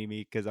discriminating me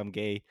because I'm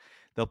gay."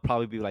 They'll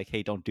probably be like,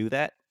 "Hey, don't do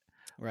that."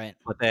 Right.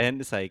 But then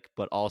it's like,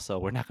 "But also,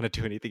 we're not gonna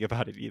do anything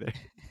about it either."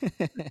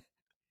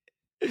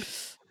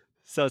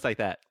 So it's like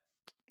that.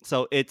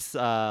 So it's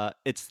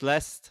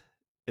less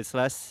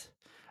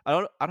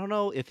I don't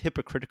know if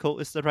hypocritical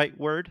is the right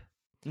word.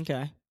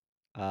 Okay.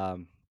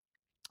 Um,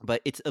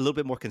 but it's a little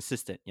bit more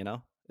consistent, you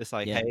know? It's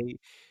like, Yeah. hey,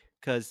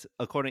 because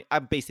according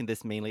I'm basing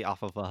this mainly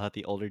off of,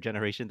 the older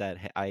generation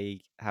that I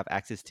have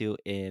access to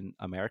in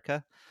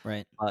America.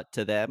 Right.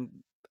 To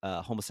them,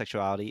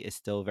 homosexuality is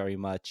still very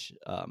much,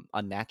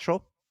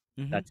 unnatural.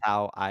 Mhm. That's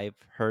how I've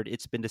heard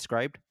it's been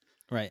described.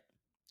 Right.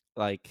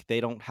 Like, they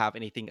don't have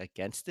anything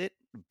against it,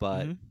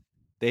 but Mhm.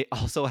 they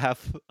also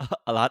have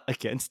a lot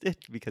against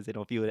it because they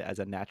don't view it as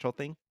a natural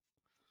thing.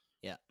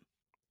 Yeah.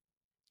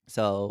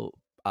 So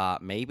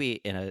maybe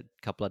in a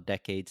couple of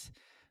decades,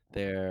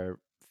 their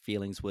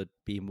feelings would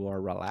be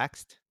more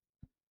relaxed.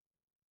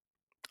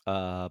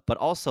 But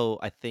also,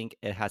 I think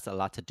it has a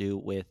lot to do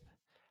with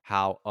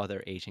how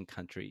other Asian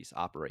countries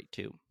operate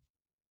too.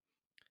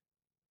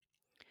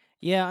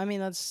 Yeah, I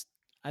mean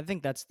I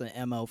think that's the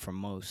MO for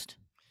most.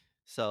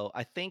 So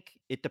I think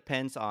it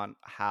depends on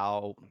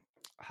how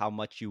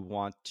much you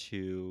want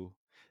to.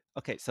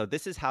 Okay, so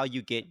this is how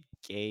you get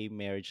gay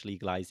marriage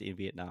legalized in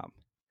Vietnam.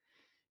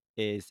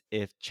 Is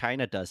if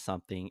China does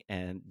something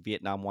and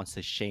Vietnam wants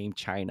to shame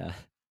China,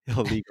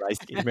 he'll legalize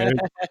gay marriage.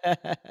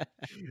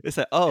 It's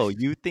like, oh,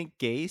 you think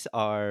gays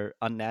are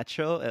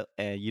unnatural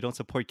and you don't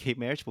support gay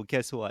marriage? Well,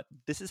 guess what?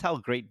 This is how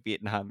great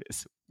Vietnam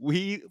is.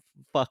 We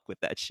fuck with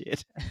that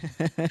shit.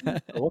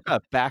 What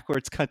kind of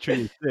backwards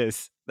country is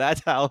this?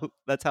 That's how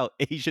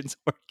Asians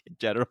work in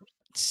general.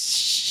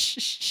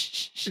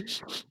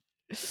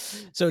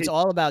 So it's It,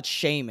 all about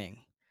shaming.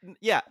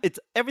 yeah, it's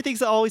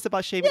everything's always about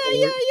Yeah, shaming or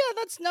yeah,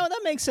 yeah. That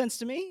makes sense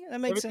to me. That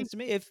makes everything. sense to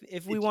me. If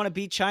we It's want to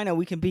beat China,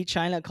 we can beat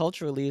China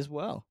culturally as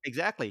well.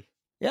 exactly.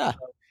 Yeah.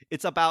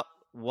 It's about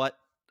what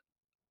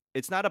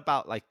it's not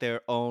about like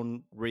their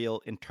own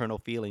real internal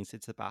feelings.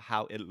 It's about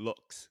how it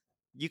looks.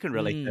 You can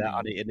relate to that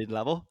on Mm. the Indian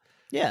level.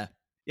 Yeah.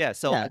 Yeah,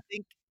 so I Yeah.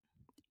 think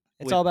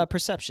It's with all about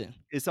perception.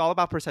 it's all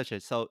about perception.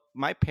 So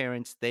my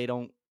parents, they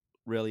don't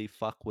really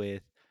fuck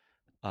with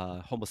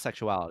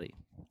homosexuality.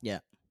 Yeah.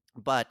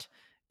 But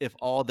if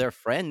all their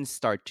friends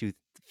start to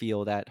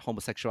feel that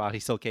homosexuality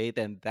is okay,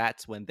 then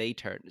that's when they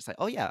turn. It's like,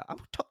 oh yeah,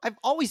 I've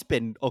always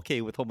been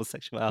okay with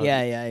homosexuality.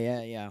 Yeah, yeah,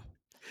 yeah, yeah.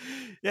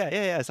 Yeah,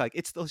 yeah, yeah. It's like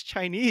it's those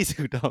Chinese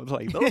who don't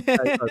like those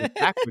guys are the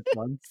backward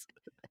ones.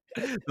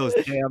 Those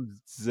damn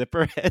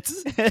zipper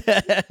heads.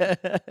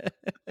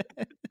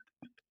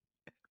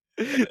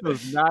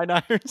 Those 9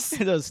 irons.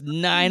 Those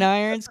 9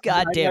 irons, A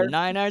 9 goddamn iron.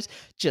 9 irons,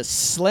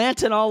 just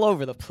slanting all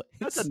over the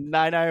That's a place.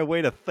 9 iron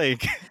way to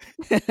think.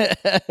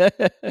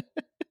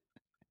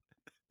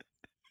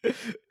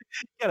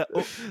 Gotta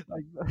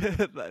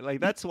like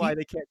that's why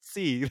they can't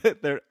see.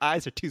 Their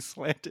eyes are too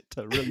slanted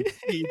to really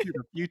see into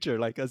the future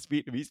like us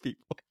Vietnamese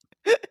people.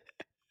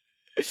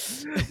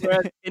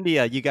 Whereas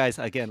India, you guys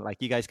again,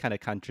 like you guys kinda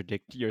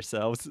contradict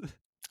yourselves.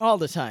 All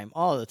the time,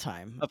 all the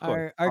time. Of course,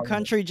 Our all of it.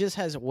 country just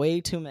has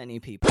way too many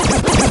people.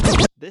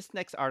 This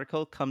next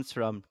article comes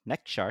from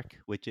Shark,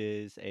 which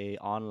is a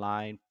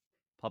online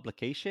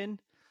publication.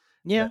 Uh,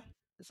 Yeah,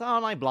 it's an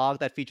online blog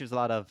that features a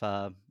lot of,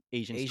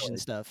 Asian Asian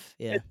stories. stuff.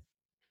 Yeah,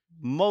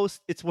 It's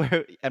it's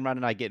where Emran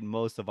and I get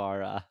most of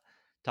our,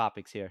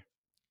 topics here.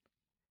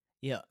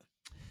 yeah.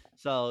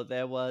 So,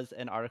 there was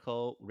an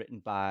article written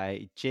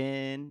by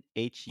Jin,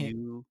 Hy-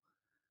 Hyun,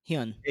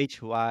 Hyun,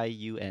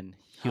 Hyun,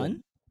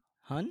 Hun,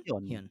 Hun,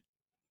 Hyun. Hyun.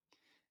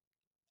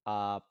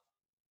 Uh,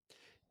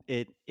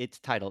 it's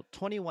titled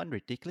 21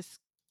 Ridiculous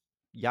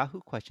Yahoo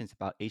Questions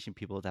About Asian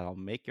People That'll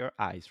Make Your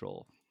Eyes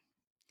Roll.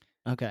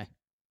 Okay.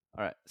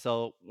 Alright,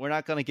 so we're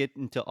not gonna get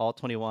into all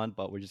 21,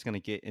 but we're just gonna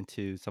get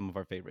into some of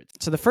our favorites.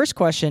 So the first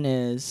question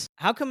is,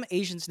 how come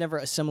Asians never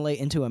assimilate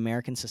into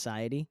American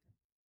society?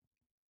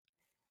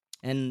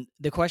 And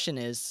the question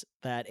is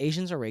that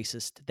Asians are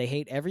racist. They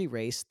hate every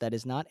race that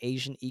is not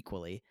Asian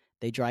equally.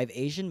 They drive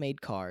Asian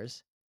made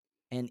cars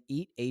and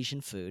eat Asian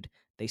food.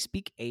 They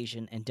speak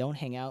Asian and don't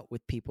hang out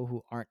with people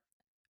who aren't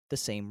the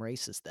same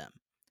race as them.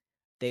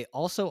 They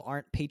also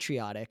aren't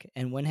patriotic.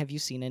 And when have you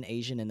seen an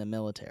Asian in the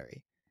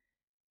military?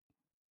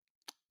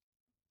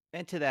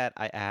 And to that,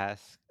 I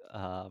ask,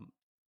 I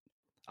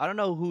don't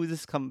know who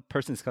this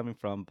person's coming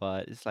from,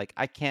 but it's like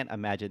I can't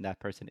imagine that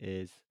person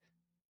is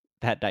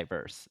that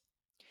diverse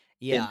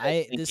in Yeah, their I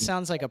this thinking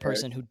sounds like a or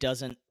person who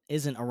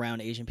isn't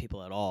around Asian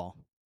people at all.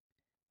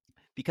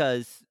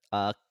 because,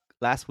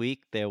 last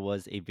week there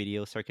was a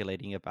video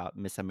circulating about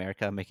Miss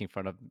America making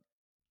fun of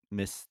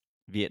Miss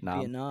Vietnam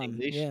Vietnam,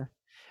 English, yeah.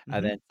 and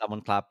Mhm. then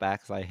someone clapped back,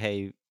 it's like,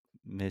 "Hey,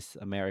 Miss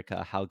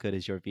America, how good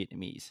is your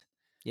Vietnamese?"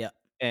 Yeah.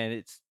 And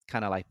it's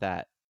kinda like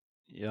that,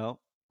 you know?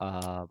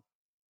 Uh,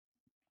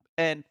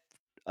 and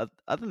other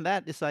than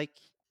that, it's like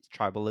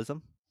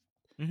tribalism,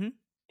 Mhm.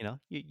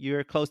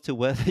 you're close to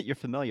what you're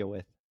familiar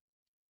with.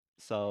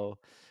 So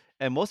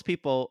and most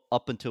people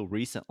up until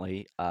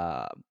recently,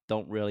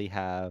 don't really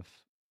have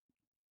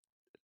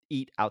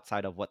eat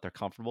outside of what they're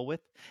comfortable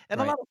with, and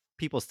a Right. lot of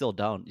people still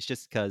don't. It's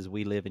just because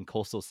we live in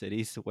coastal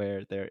cities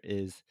where there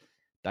is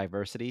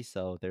diversity,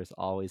 so there's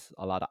always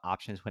a lot of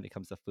options when it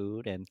comes to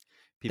food, and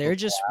people They're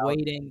go just out.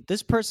 waiting.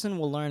 This person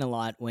will learn a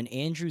lot when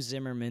Andrew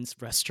Zimmerman's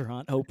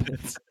restaurant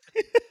opens.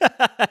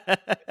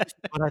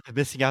 What I've been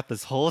missing out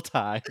this whole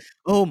time.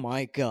 Oh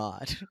my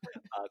god.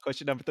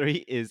 Question number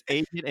 3, is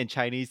Asian and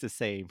Chinese the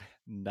same?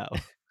 No.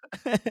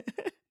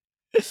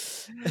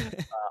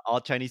 All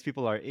Chinese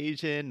people are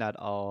Asian, not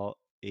all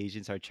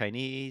Asians are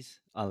Chinese,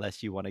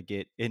 unless you wanna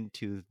get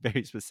into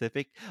very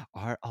specific.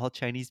 Are all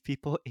Chinese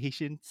people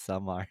Asian?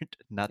 Some aren't,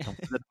 not the ones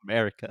in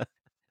America.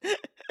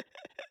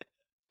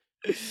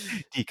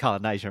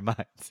 Decolonize your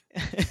minds.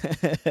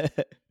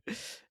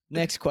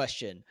 Next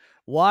question.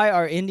 Why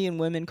are Indian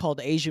women called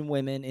Asian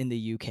women in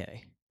the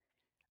UK?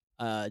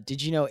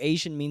 Did you know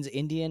Asian means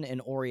Indian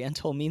and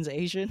Oriental means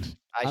Asian?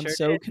 I I'm sure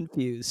so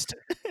confused.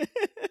 did.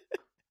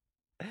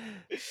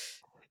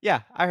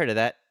 Yeah, I heard of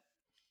that.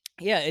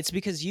 Yeah, it's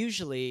because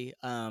usually,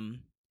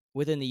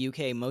 within the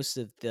UK, most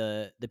of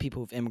the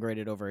people who've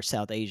immigrated over are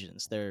South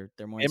Asians. They're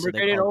more so they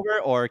Immigrated call over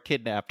or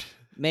kidnapped?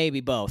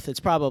 maybe both. It's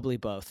probably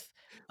both.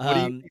 What do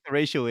you Um, think the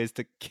ratio is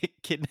to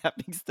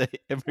kidnappings to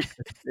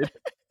immigrated?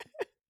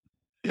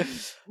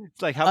 It's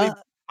like uh,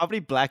 how many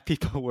black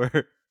people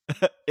were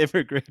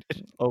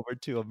immigrated over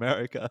to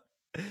America?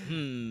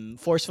 Yeah,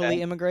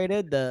 forcefully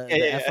immigrated, yeah, the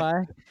yeah,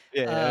 FI,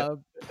 yeah, yeah.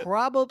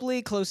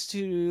 probably close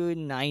to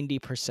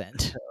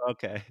 90%.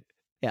 Okay.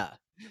 Yeah.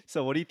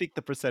 So what do you think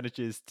the percentage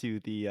is to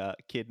the,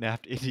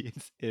 kidnapped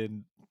Indians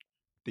in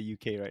the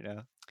UK right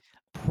now?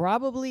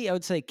 Probably, I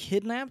would say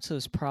kidnapped, so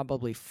it's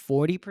probably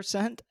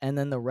 40%, and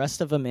then the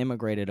rest of them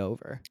immigrated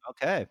over.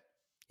 Okay.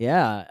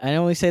 Yeah, I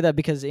only say that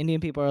because Indian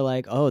people are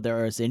like, "Oh,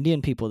 there's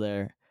Indian people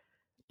there.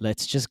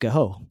 Let's just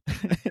go."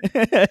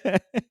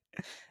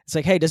 It's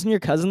like, "Hey, doesn't your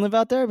cousin live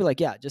out there?" I'd be like,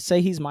 "Yeah, just say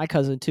he's my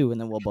cousin too,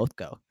 and then we'll both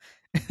go."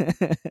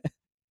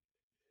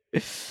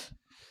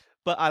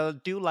 But I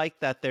do like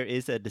that there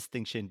is a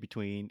distinction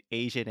between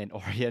Asian and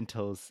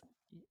Orientals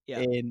Yeah.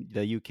 in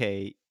the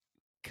UK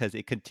because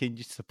it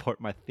continues to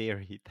support my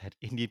theory that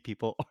Indian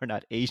people are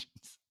not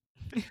Asians.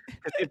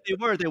 Because if they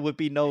were, there would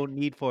be no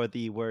need for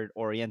the word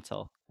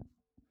Oriental.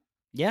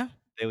 Yeah.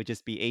 They would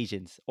just be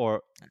Asians,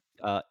 or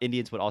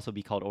Indians would also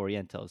be called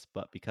Orientals.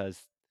 But because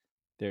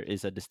there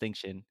is a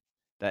distinction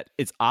that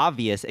it's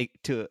obvious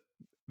to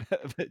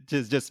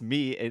just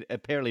me and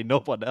apparently no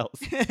one else,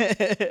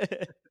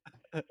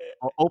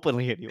 or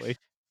openly anyway.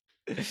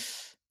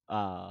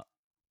 Uh,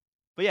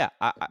 but yeah,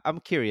 I'm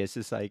curious.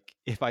 It's like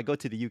if I go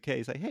to the UK,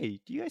 it's like, hey,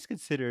 do you guys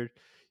consider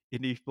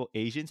Indian people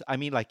Asians? I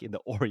mean, like in the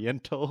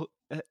Oriental,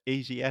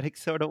 Asiatic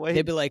sort of They'd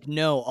way. be like,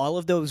 "No, all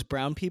of those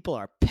brown people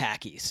are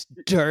Pakis,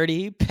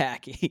 dirty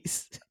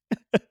Pakis."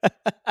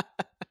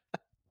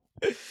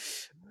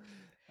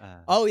 Uh,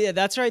 Oh yeah,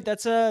 that's right.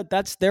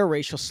 That's their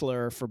racial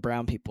slur for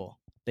brown people.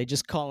 They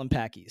just call them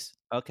Pakis.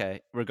 okay,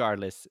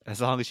 regardless,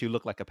 as long as you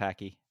look like a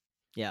Paki.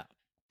 Yeah.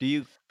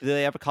 Do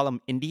they ever call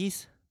them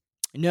Indies?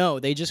 No,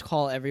 they just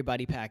call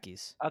everybody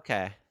Pakis.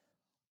 Okay.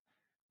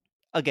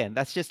 Again,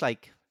 that's just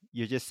like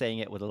you're just saying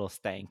it with a little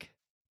stank.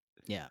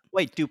 Yeah.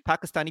 Wait, do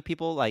Pakistani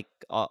people like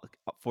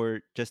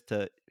for just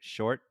to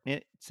short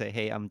it say,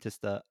 "Hey, I'm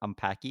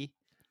Paki"?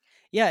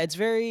 Yeah, it's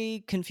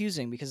very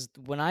confusing because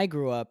when I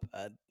grew up,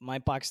 my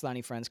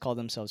Pakistani friends called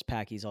themselves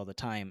Pakis all the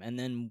time, and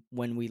then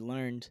when we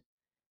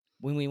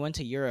went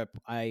to Europe,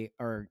 I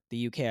or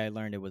the UK, I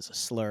learned it was a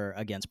slur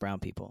against brown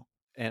people.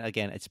 And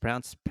again, it's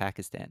pronounced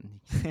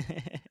Pakistan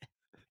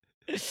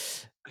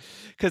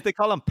because they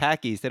call them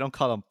Pakis. They don't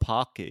call them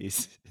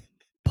Pakis.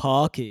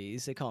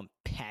 Pakis, they call them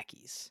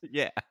Pakis.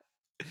 Yeah,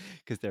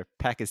 because they're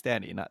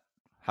Pakistani, not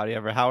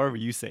however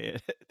you say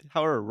it,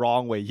 however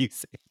wrong way you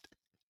say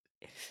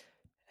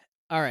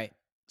All right.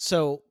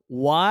 So,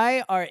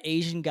 why are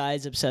Asian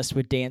guys obsessed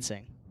with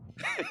dancing?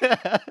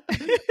 it.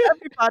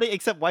 Everybody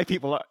except white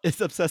people is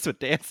obsessed with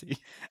dancing.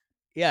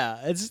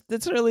 Yeah,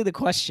 that's really the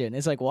question.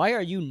 It's like, why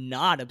are you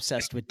not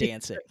obsessed with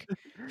dancing?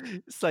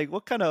 It's like,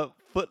 what kind of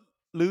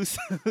footloose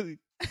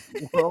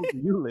world do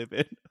you live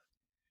in?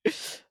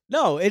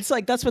 No, it's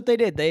like that's what they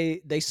did.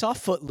 They saw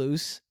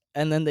Footloose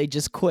and then they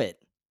just quit.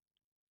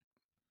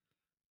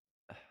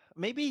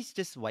 Maybe it's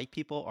just white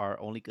people are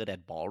only good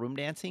at ballroom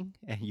dancing,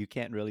 and you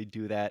can't really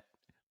do that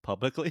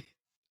publicly.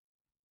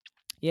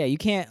 Yeah, you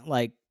can't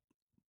like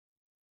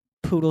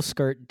poodle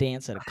skirt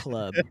dance at a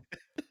club.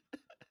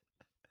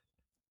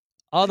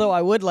 Although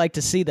I would like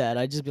to see that.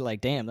 I'd just be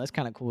like, damn, that's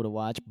kind of cool to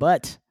watch.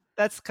 But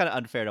That's kind of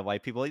unfair to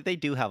white people. They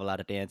do have a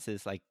lot of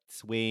dances like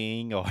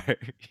swing or,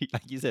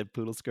 like you said,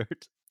 poodle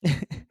skirt.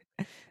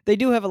 they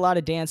do have a lot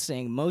of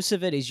dancing. Most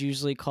of it is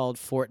usually called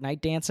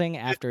Fortnite dancing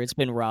after it's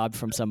been robbed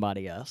from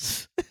somebody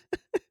else.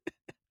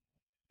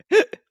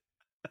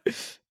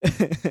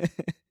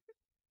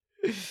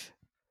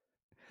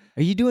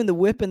 Are you doing the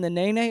whip and the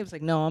nay nay? It's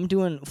like, no, I'm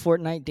doing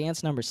Fortnite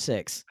dance number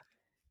 6.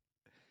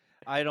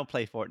 I don't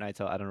play Fortnite,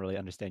 so I don't really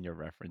understand your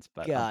reference,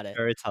 but I'm Got it.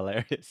 sure it's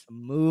hilarious.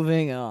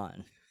 Moving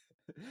on.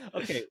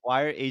 Okay,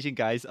 why are Asian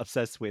guys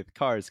obsessed with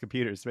cars,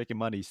 computers, making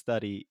money,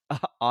 study,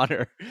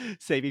 honor,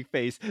 saving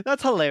face?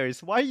 That's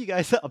hilarious. Why are you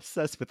guys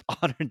obsessed with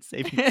honor and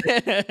saving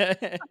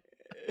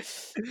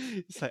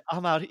It's like,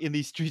 I'm out in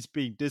these streets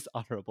being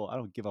dishonorable. I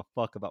don't give a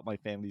fuck about my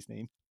family's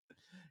name.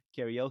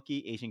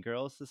 Karaoke, Asian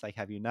girls. It's like,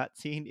 have you not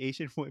seen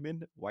Asian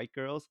women, white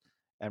girls?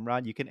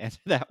 Imran, you can answer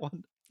that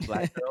one.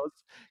 Black girls,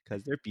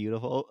 because they're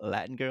beautiful.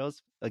 Latin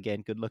girls,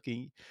 again, good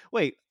looking.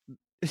 Wait,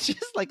 it's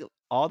just like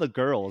all the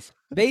girls.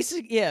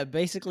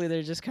 Basically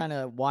they're just kind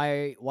of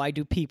why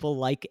do people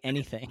like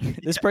anything?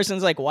 This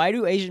person's like, why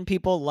do Asian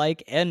people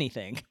like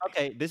anything?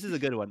 Okay, this is a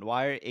good one.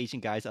 Why are Asian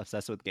guys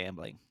obsessed with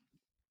gambling?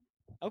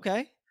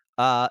 Okay.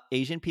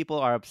 Asian people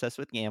are obsessed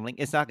with gambling.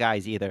 It's not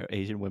guys either.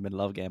 Asian women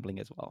love gambling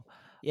as well.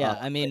 Yeah,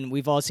 I But mean,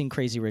 we've all seen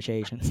Crazy Rich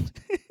Asians.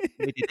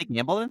 wait, did they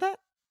gamble in that?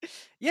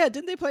 Yeah,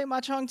 didn't they play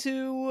mahjong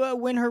to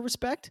win her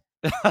respect?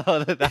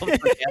 Oh, that was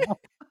a gamble?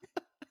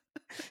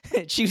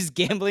 She was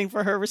gambling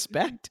for her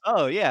respect?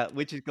 Oh, yeah,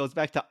 which it goes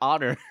back to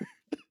honor.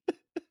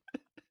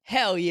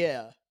 Hell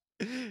yeah.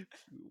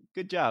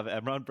 Good job,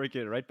 Emron,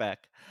 breaking it right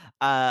back.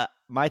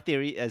 My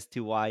theory as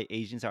to why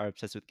Asians are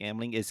obsessed with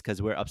gambling is because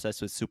 'cause we're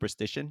obsessed with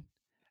superstition,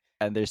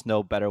 and there's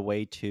no better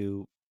way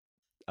to,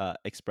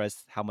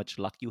 express how much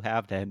luck you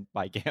have than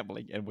by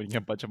gambling and winning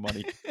a bunch of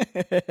money.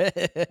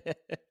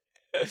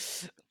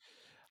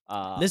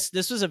 Uh,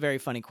 This was a very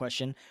funny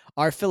question.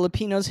 Are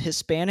Filipinos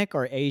Hispanic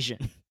or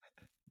Asian?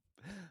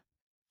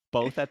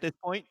 both at this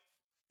point.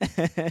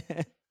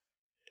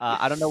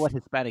 I don't know what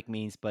Hispanic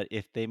means, but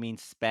if they mean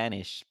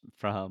Spanish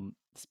from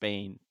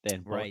Spain,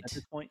 then both at this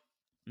Right. point.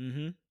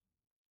 Mhm.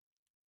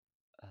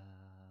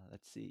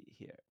 Let's see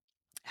here.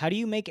 How do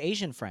you make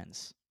Asian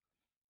friends?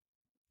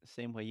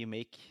 Same way you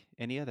make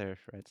any other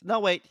friends. No,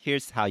 wait,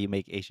 here's how you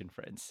make Asian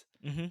friends.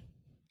 Mhm.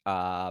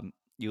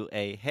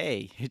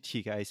 Hey, do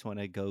you guys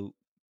wanna go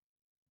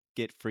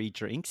get free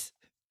drinks?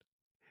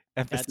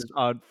 Emphasis That's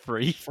on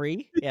free.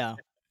 free? Yeah.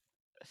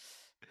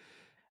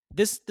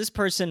 This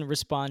person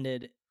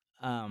responded,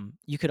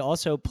 you could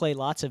also play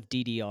lots of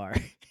DDR.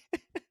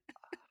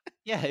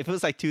 Yeah, if it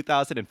was like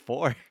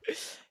 2004.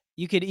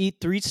 You could eat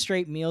 3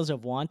 straight meals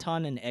of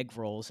wonton and egg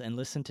rolls and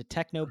listen to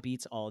techno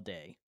beats all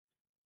day.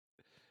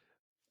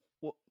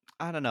 Well,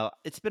 I don't know.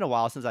 It's been a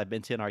while since I've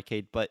been to an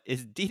arcade, but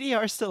is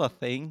DDR still a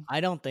thing?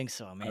 I don't think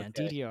so, man.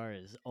 Okay. DDR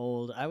is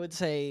old. I would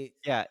say,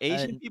 Yeah, uh,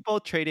 Asian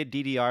people traded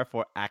DDR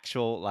for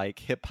actual, like,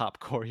 hip hop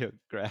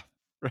choreograph,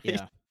 right?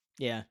 yeah,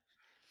 yeah.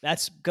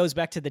 That's goes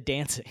back to the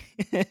dancing.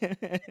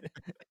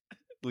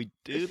 We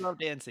do love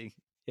dancing.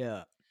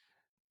 Yeah.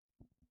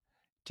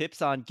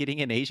 Tips on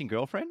getting an Asian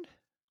girlfriend?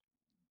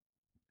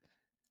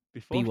 Be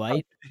Before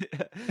white.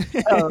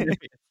 oh,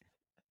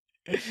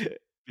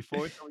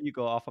 before some of you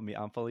go off on me,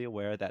 I'm fully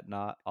aware that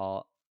not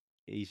all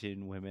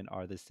Asian women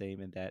are the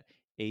same and that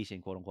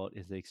Asian, quote unquote,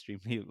 is an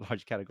extremely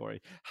large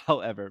category.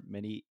 However,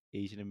 many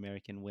Asian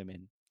American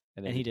women,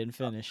 and then And he he just didn't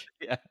finish.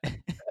 yeah.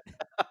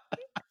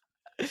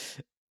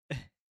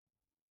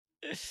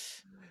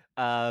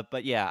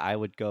 But yeah, I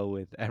would go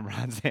with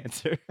Emron's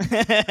answer.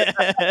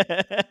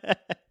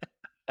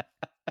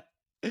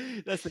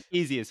 That's the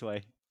easiest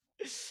way.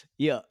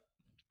 Yeah.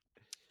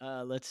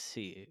 Let's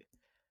see.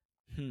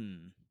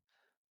 Hmm.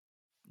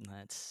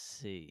 Let's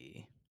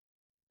see.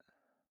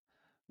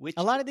 A Which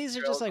lot Asian of these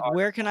are just girls like are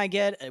where can I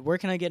get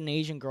an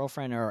Asian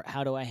girlfriend or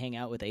how do I hang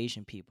out with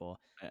Asian people?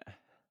 the I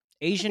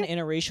Asian guess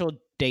interracial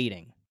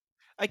dating.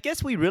 I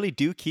guess we really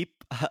do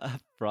keep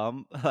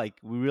from like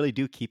we really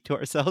do keep to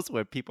ourselves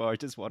where people are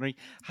just wondering,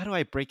 how do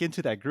I break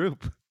into that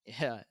group?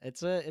 Yeah,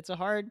 it's a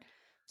hard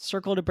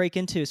circle to break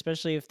into,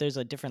 especially if there's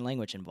a different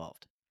language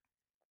involved.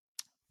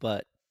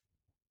 But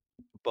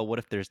what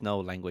if there's no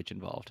language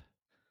involved?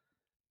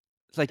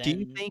 It's like, do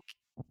you Then think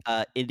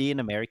Indian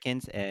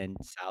Americans and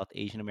South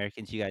Asian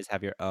Americans, you guys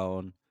have your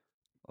own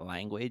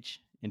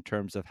language in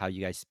terms of how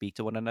you guys speak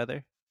to one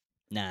another?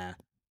 nah.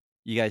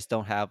 You guys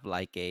don't have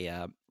like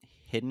a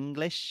hidden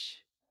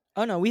English?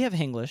 Oh no, we have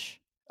Hinglish.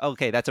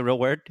 Okay, that's a real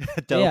word.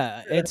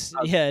 Dope.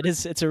 It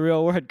is it's a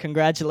real word.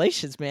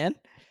 Congratulations, man.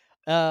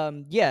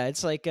 Yeah,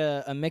 it's like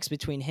a mix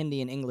between Hindi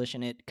and English,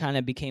 and it kind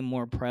of became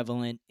more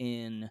prevalent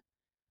in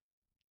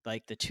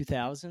like the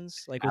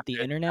 2000s, like with the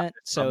internet. After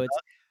So it's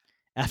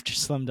Slumdog. after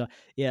Slumdog.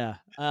 Yeah.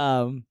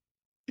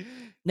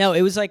 No,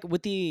 it was like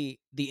with the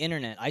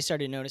internet, I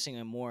started noticing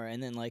it more,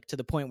 and then like to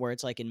the point where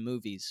it's like in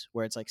movies,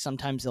 where it's like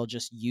sometimes they'll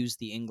just use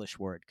the English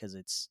word because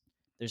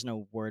there's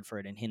no word for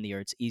it in Hindi, or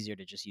it's easier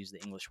to just use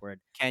the English word.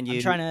 Can I'm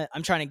you trying to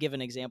I'm trying to give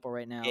an example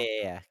right yeah, now. yeah,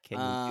 yeah. Can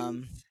you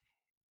use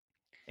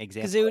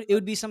Because example it of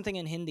would be something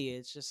in Hindi.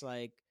 It's just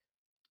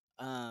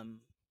um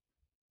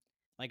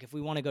like if we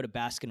want to go to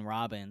Baskin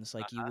Robbins,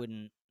 like uh-huh.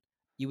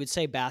 you would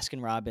say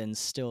Baskin Robbins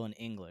still in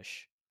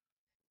English,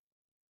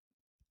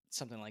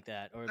 something like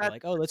that, or it'd be That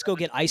like, oh, let's go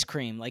get ice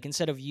cream. Like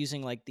instead of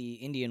using like the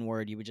Indian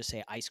word, you would just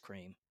say ice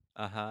cream,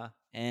 uh-huh.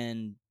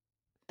 and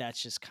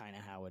that's just kind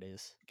of how it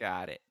is.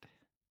 Got it.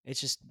 It's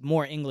just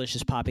more English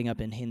is popping up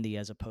in Hindi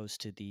as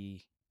opposed to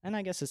and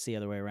I guess it's the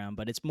other way around,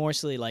 but it's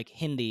mostly like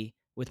Hindi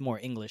with more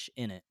English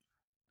in it.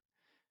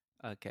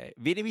 Okay.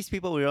 Vietnamese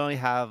people, we only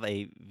have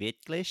a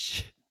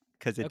Vietglish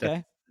because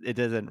Okay. it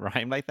doesn't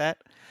rhyme like that.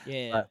 But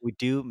Yeah. we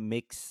do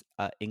mix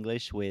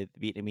English with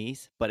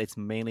Vietnamese, but it's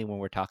mainly when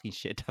we're talking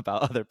shit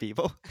about other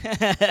people.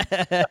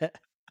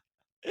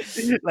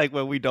 Like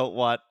when we don't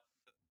want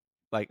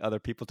like other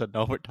people to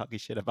know we're talking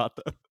shit about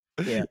them.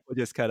 Yeah. We'll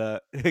just kind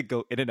of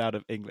go in and out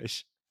of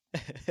English.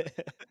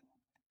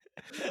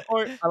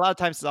 Or a lot of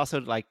times it's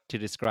also like to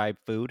describe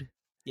food.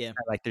 Yeah.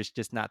 Like there's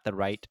just not the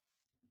right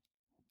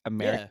Yeah.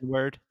 American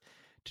word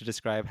to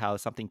describe how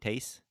something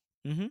tastes.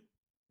 Mhm.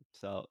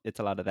 So it's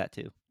a lot of that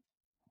too.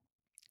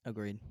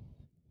 Agreed.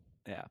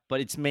 Yeah, but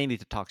it's mainly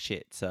to talk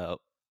shit.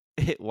 So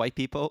white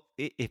people,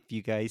 if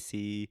you guys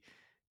see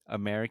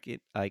American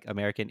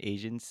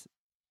Asians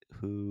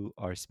who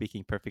are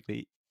speaking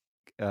perfectly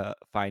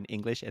fine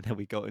English, and then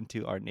we go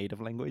into our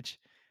native language,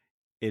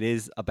 it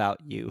is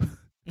about you.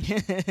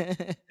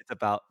 It's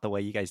about the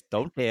way you guys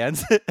don't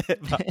dance,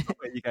 about the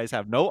way you guys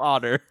have no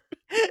honor.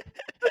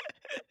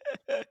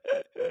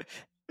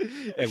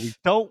 And we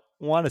don't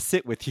wanna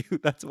sit with you.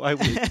 That's why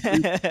we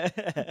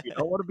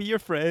don't wanna be your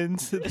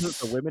friends.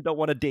 The women don't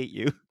wanna date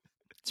you.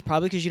 It's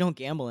probably because you don't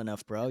gamble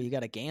enough, bro. You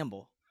gotta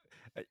gamble.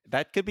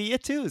 That could be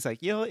it too. It's like,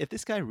 if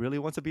this guy really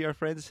wants to be our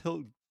friends,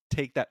 he'll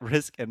take that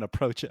risk and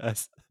approach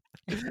us.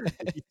 If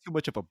he's too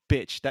much of a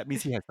bitch, that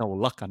means he has no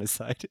luck on his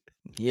side.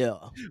 Yeah.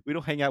 We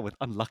don't hang out with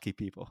unlucky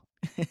people.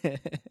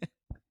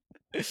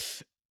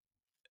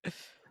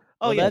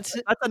 Oh, Well, yeah, that's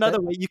that's that. another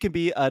way you can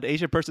be an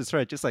Asian person's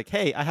friend, just like,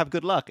 "Hey, I have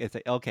good luck." It's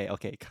like, "Okay,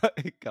 okay,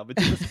 come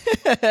into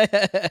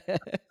this."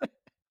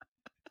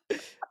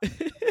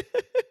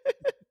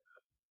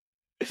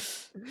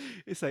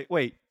 It's like,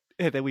 "Wait,"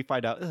 and then we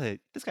find out,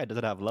 this guy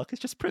doesn't have luck,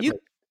 it's just you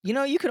privilege. you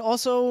know you could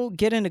also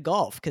get into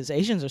golf because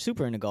Asians are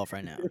super into golf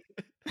right now.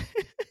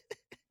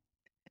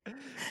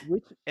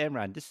 Which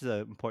Imran, this is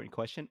an important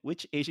question.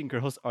 Which Asian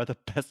girls are the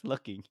best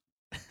looking?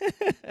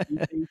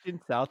 East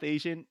Asian, South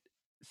Asian,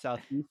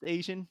 Southeast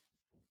Asian?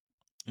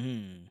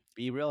 Mm.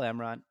 Be real,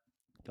 Imran.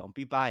 Don't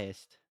be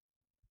biased.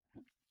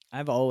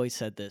 I've always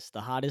said this: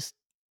 the hottest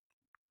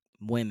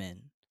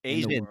women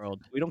in the Asian.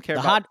 world, We don't care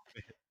the about hot,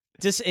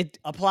 just it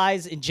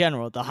applies in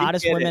general. The we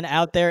hottest get it. women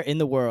out there in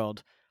the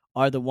world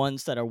are the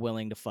ones that are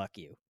willing to fuck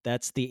you.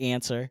 That's the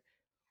answer.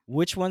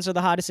 Which ones are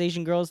the hottest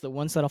Asian girls? The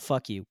ones that'll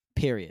fuck you.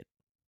 Period.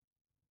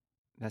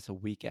 That's a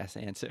weak ass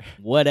answer.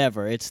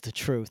 Whatever. It's the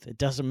truth. It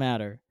doesn't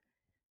matter.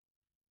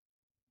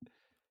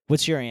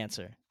 What's your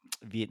answer?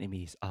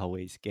 Vietnamese,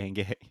 always gang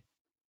gang.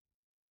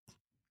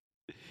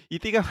 You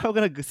think I'm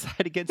gonna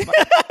side against my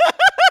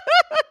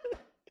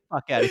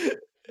fuck out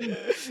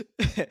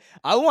of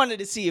I wanted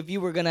to see if you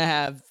were gonna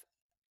have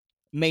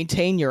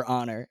maintain your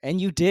honor,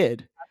 and you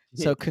did.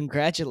 here? So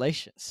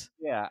congratulations.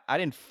 Yeah, I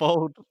didn't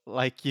fold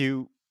like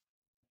you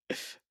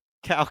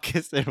cow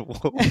kissing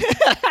wolf.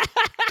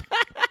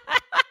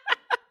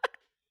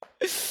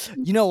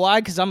 You know why?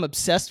 Because I'm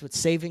obsessed with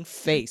saving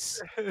face,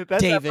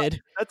 That's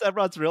David. that's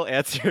everyone's real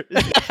answer.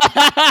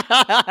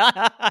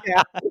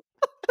 Yeah.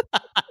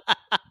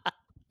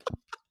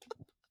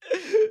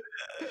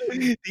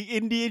 The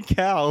Indian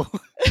cow.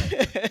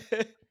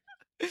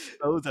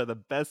 Those are the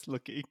best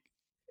looking.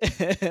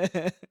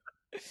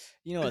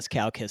 You know us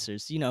cow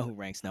kissers. You know who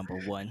ranks number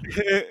one.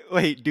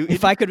 Wait,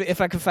 If I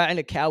could find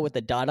a cow with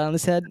a dot on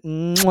his head,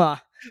 mwah.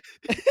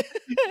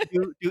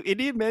 do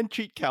Indian men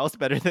treat cows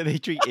better than they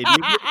treat Indian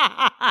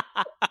men?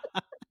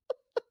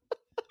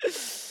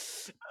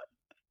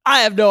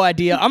 I have no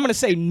idea. I'm gonna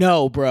say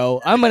no,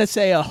 bro. I'm gonna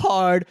say a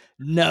hard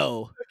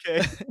no.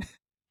 Okay.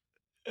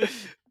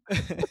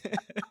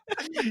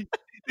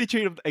 They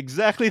treat them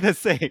exactly the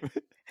same.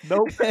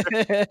 No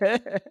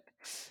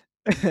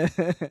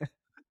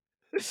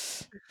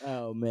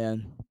Oh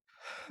man.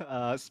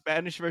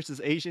 Spanish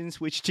versus Asians,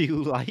 which do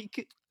you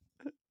like?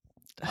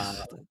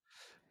 Uh,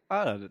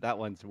 I don't know, that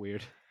one's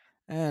weird.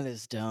 That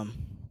is dumb.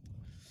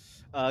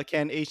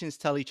 Can Asians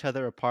tell each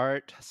other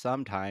apart?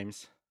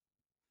 Sometimes.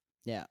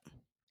 Yeah.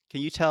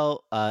 Can you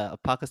tell a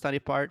Pakistani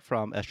apart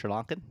from a Sri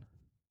Lankan?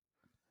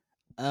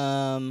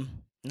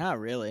 Not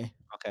really.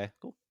 Okay,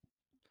 cool.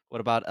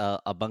 What about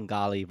a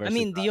Bengali I versus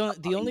mean, a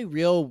the only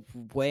real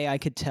way I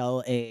could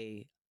tell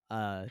a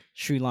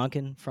Sri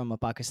Lankan from a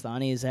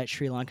Pakistani is that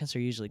Sri Lankans are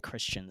usually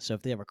Christians. So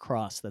if they have a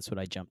cross, that's what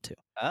I jump to.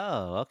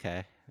 Oh,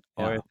 okay.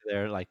 Or Yeah. if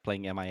they're like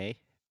playing MIA.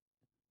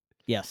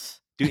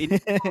 Yes. Do Indian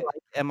people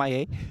like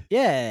MIA?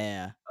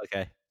 Yeah.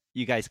 Okay.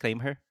 You guys claim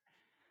her?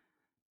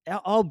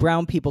 All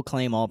brown people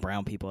claim all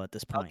brown people at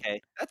this point.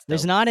 Okay, that's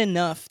There's dope. not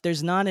enough.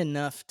 There's not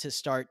enough to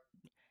start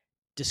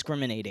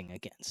discriminating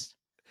against.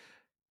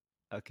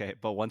 Okay,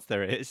 but once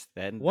there is,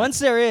 then Once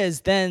there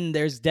is, then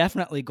there's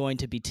definitely going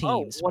to be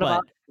teams.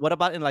 But what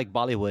about in like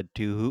Bollywood?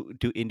 Do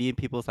Indian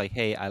people like,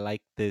 hey, I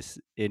like this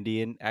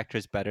Indian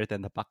actress better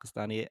than the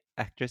Pakistani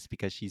actress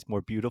because she's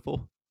more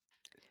beautiful?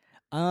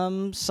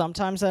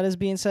 sometimes that is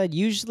being said.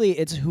 Usually,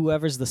 it's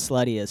whoever's the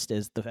sluttiest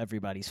is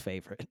everybody's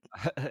favorite,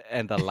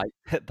 And the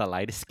the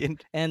lightest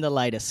skinned? and the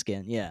lightest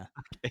skin. Yeah.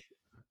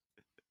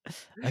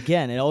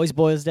 Again, it always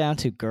boils down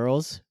to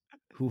girls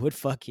who would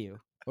fuck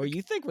you, or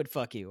you think would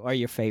fuck you, are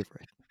your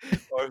favorite.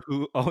 Or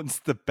who owns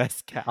the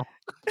best cow?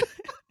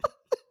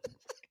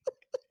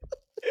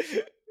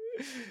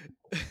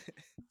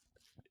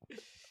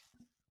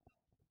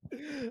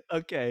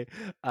 Okay.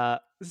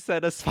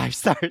 Send us 5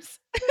 stars.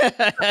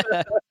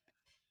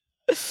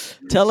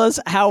 Tell us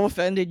how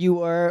offended you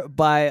were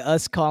by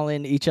us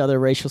calling each other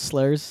racial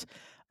slurs.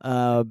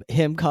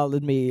 Him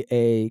calling me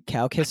a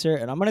cow kisser,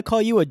 and I'm gonna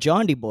call you a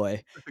Jondy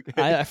boy.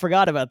 Okay. I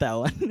forgot about that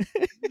one.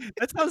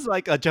 That sounds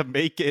like a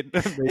Jamaican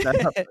made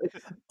that up.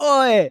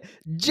 Oi,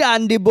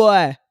 Jondy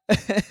boy.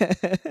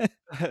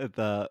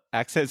 The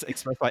accents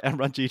expressed by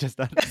Imran G does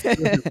not.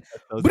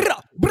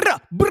 Brah,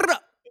 brah,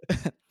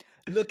 brah.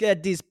 Look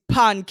at these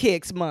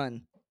pancakes,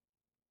 man.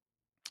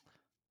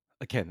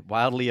 Again,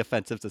 wildly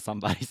offensive to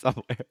somebody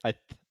somewhere. I'm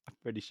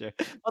pretty sure.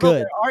 Although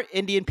Good. there are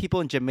Indian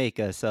people in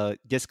Jamaica, so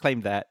just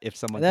claim that if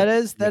someone That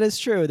thinks is that is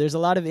true. There's a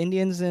lot of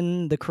Indians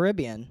in the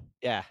Caribbean,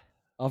 yeah,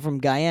 all from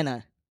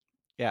Guyana.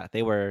 yeah,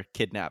 they were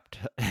kidnapped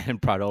and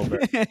brought over,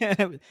 Yeah.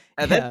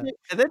 and then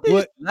they just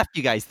What left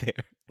you guys there.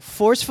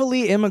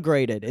 forcefully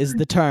immigrated is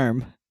the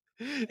term.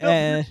 No, but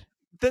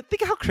And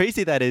think how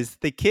crazy that is.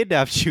 They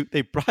kidnapped you,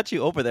 they brought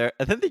you over there,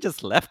 and then they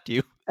just left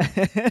you. I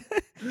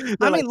They're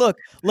like, mean,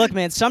 look,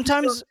 man,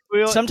 sometimes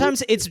we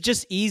it's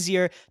just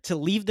easier to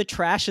leave the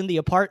trash in the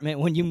apartment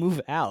when you move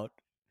out.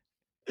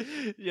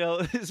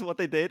 this is what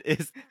they did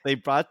is they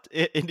brought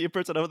Indian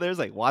person over there. Is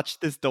like, watch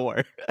this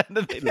door, and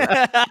then they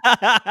left.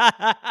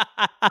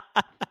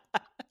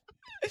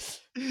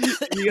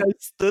 You guys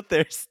stood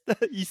there.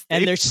 You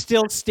And stayed, they're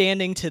still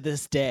standing to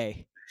this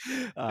day.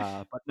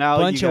 but now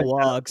you Bunch of guys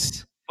have.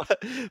 wogs.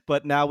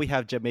 But now we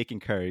have Jamaican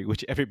curry,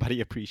 which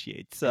everybody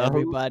appreciates. So,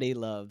 Everybody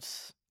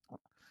loves.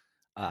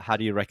 how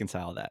do you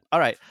reconcile that? All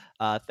right.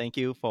 Thank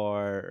you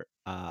for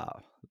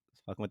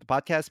fucking with the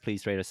podcast.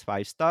 Please rate us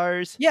 5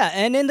 stars. Yeah,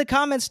 and in the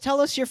comments, tell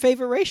us your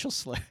favorite racial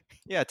slur.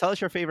 Yeah, tell us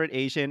your favorite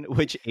Asian.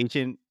 Which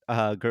Asian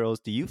girls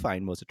do you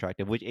find most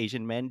attractive? Which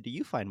Asian men do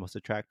you find most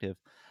attractive?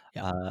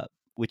 Yeah.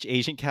 Which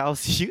Asian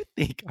cows do you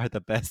think are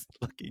the best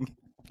looking?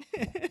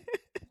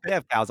 They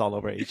have cows all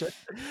over Asia.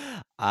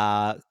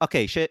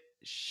 Okay,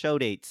 show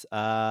dates.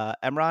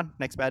 Emron,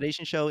 next Bad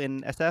Asian show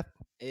in SF.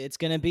 It's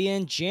going to be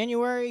in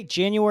January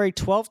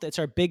 12th. It's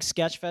our big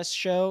Sketchfest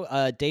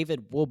show.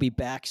 David will be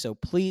back, so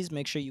please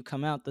make sure you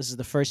come out. This is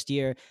the first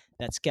year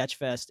that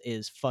Sketchfest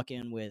is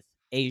fucking with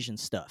Asian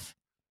stuff.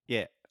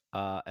 Yeah.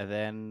 And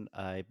then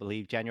I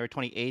believe January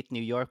 28th,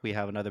 New York, we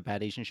have another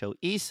Bad Asian show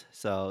East.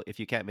 So if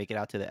you can't make it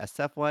out to the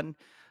SF one,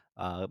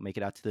 make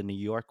it out to the New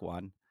York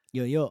one.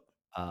 Yo.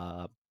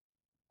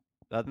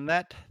 Other than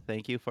that,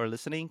 thank you for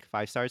listening.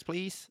 5 stars,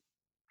 please.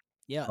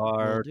 Yeah, will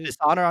Or do.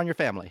 dishonor on your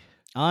family.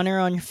 Honor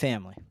on your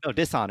family. No,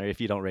 dishonor if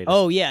you don't rate us.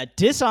 Oh, yeah,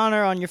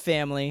 dishonor on your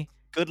family.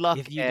 Good luck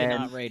if you did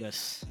not rate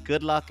us.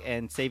 Good luck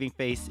and saving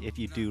face if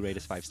you do rate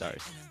us 5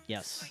 stars.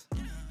 Yes.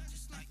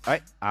 All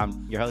right,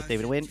 I'm your host,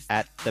 David Wynn,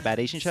 at The Bad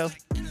Asian Show.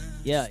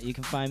 Yeah, you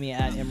can find me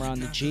at Imran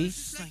the G.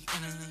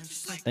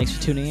 Thanks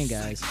for tuning in,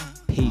 guys.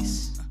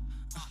 Peace.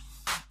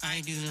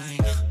 I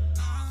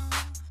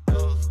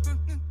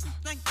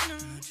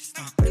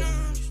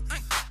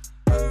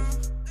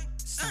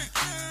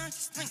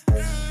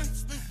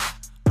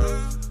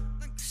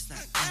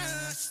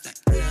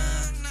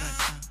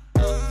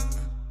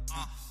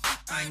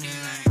knew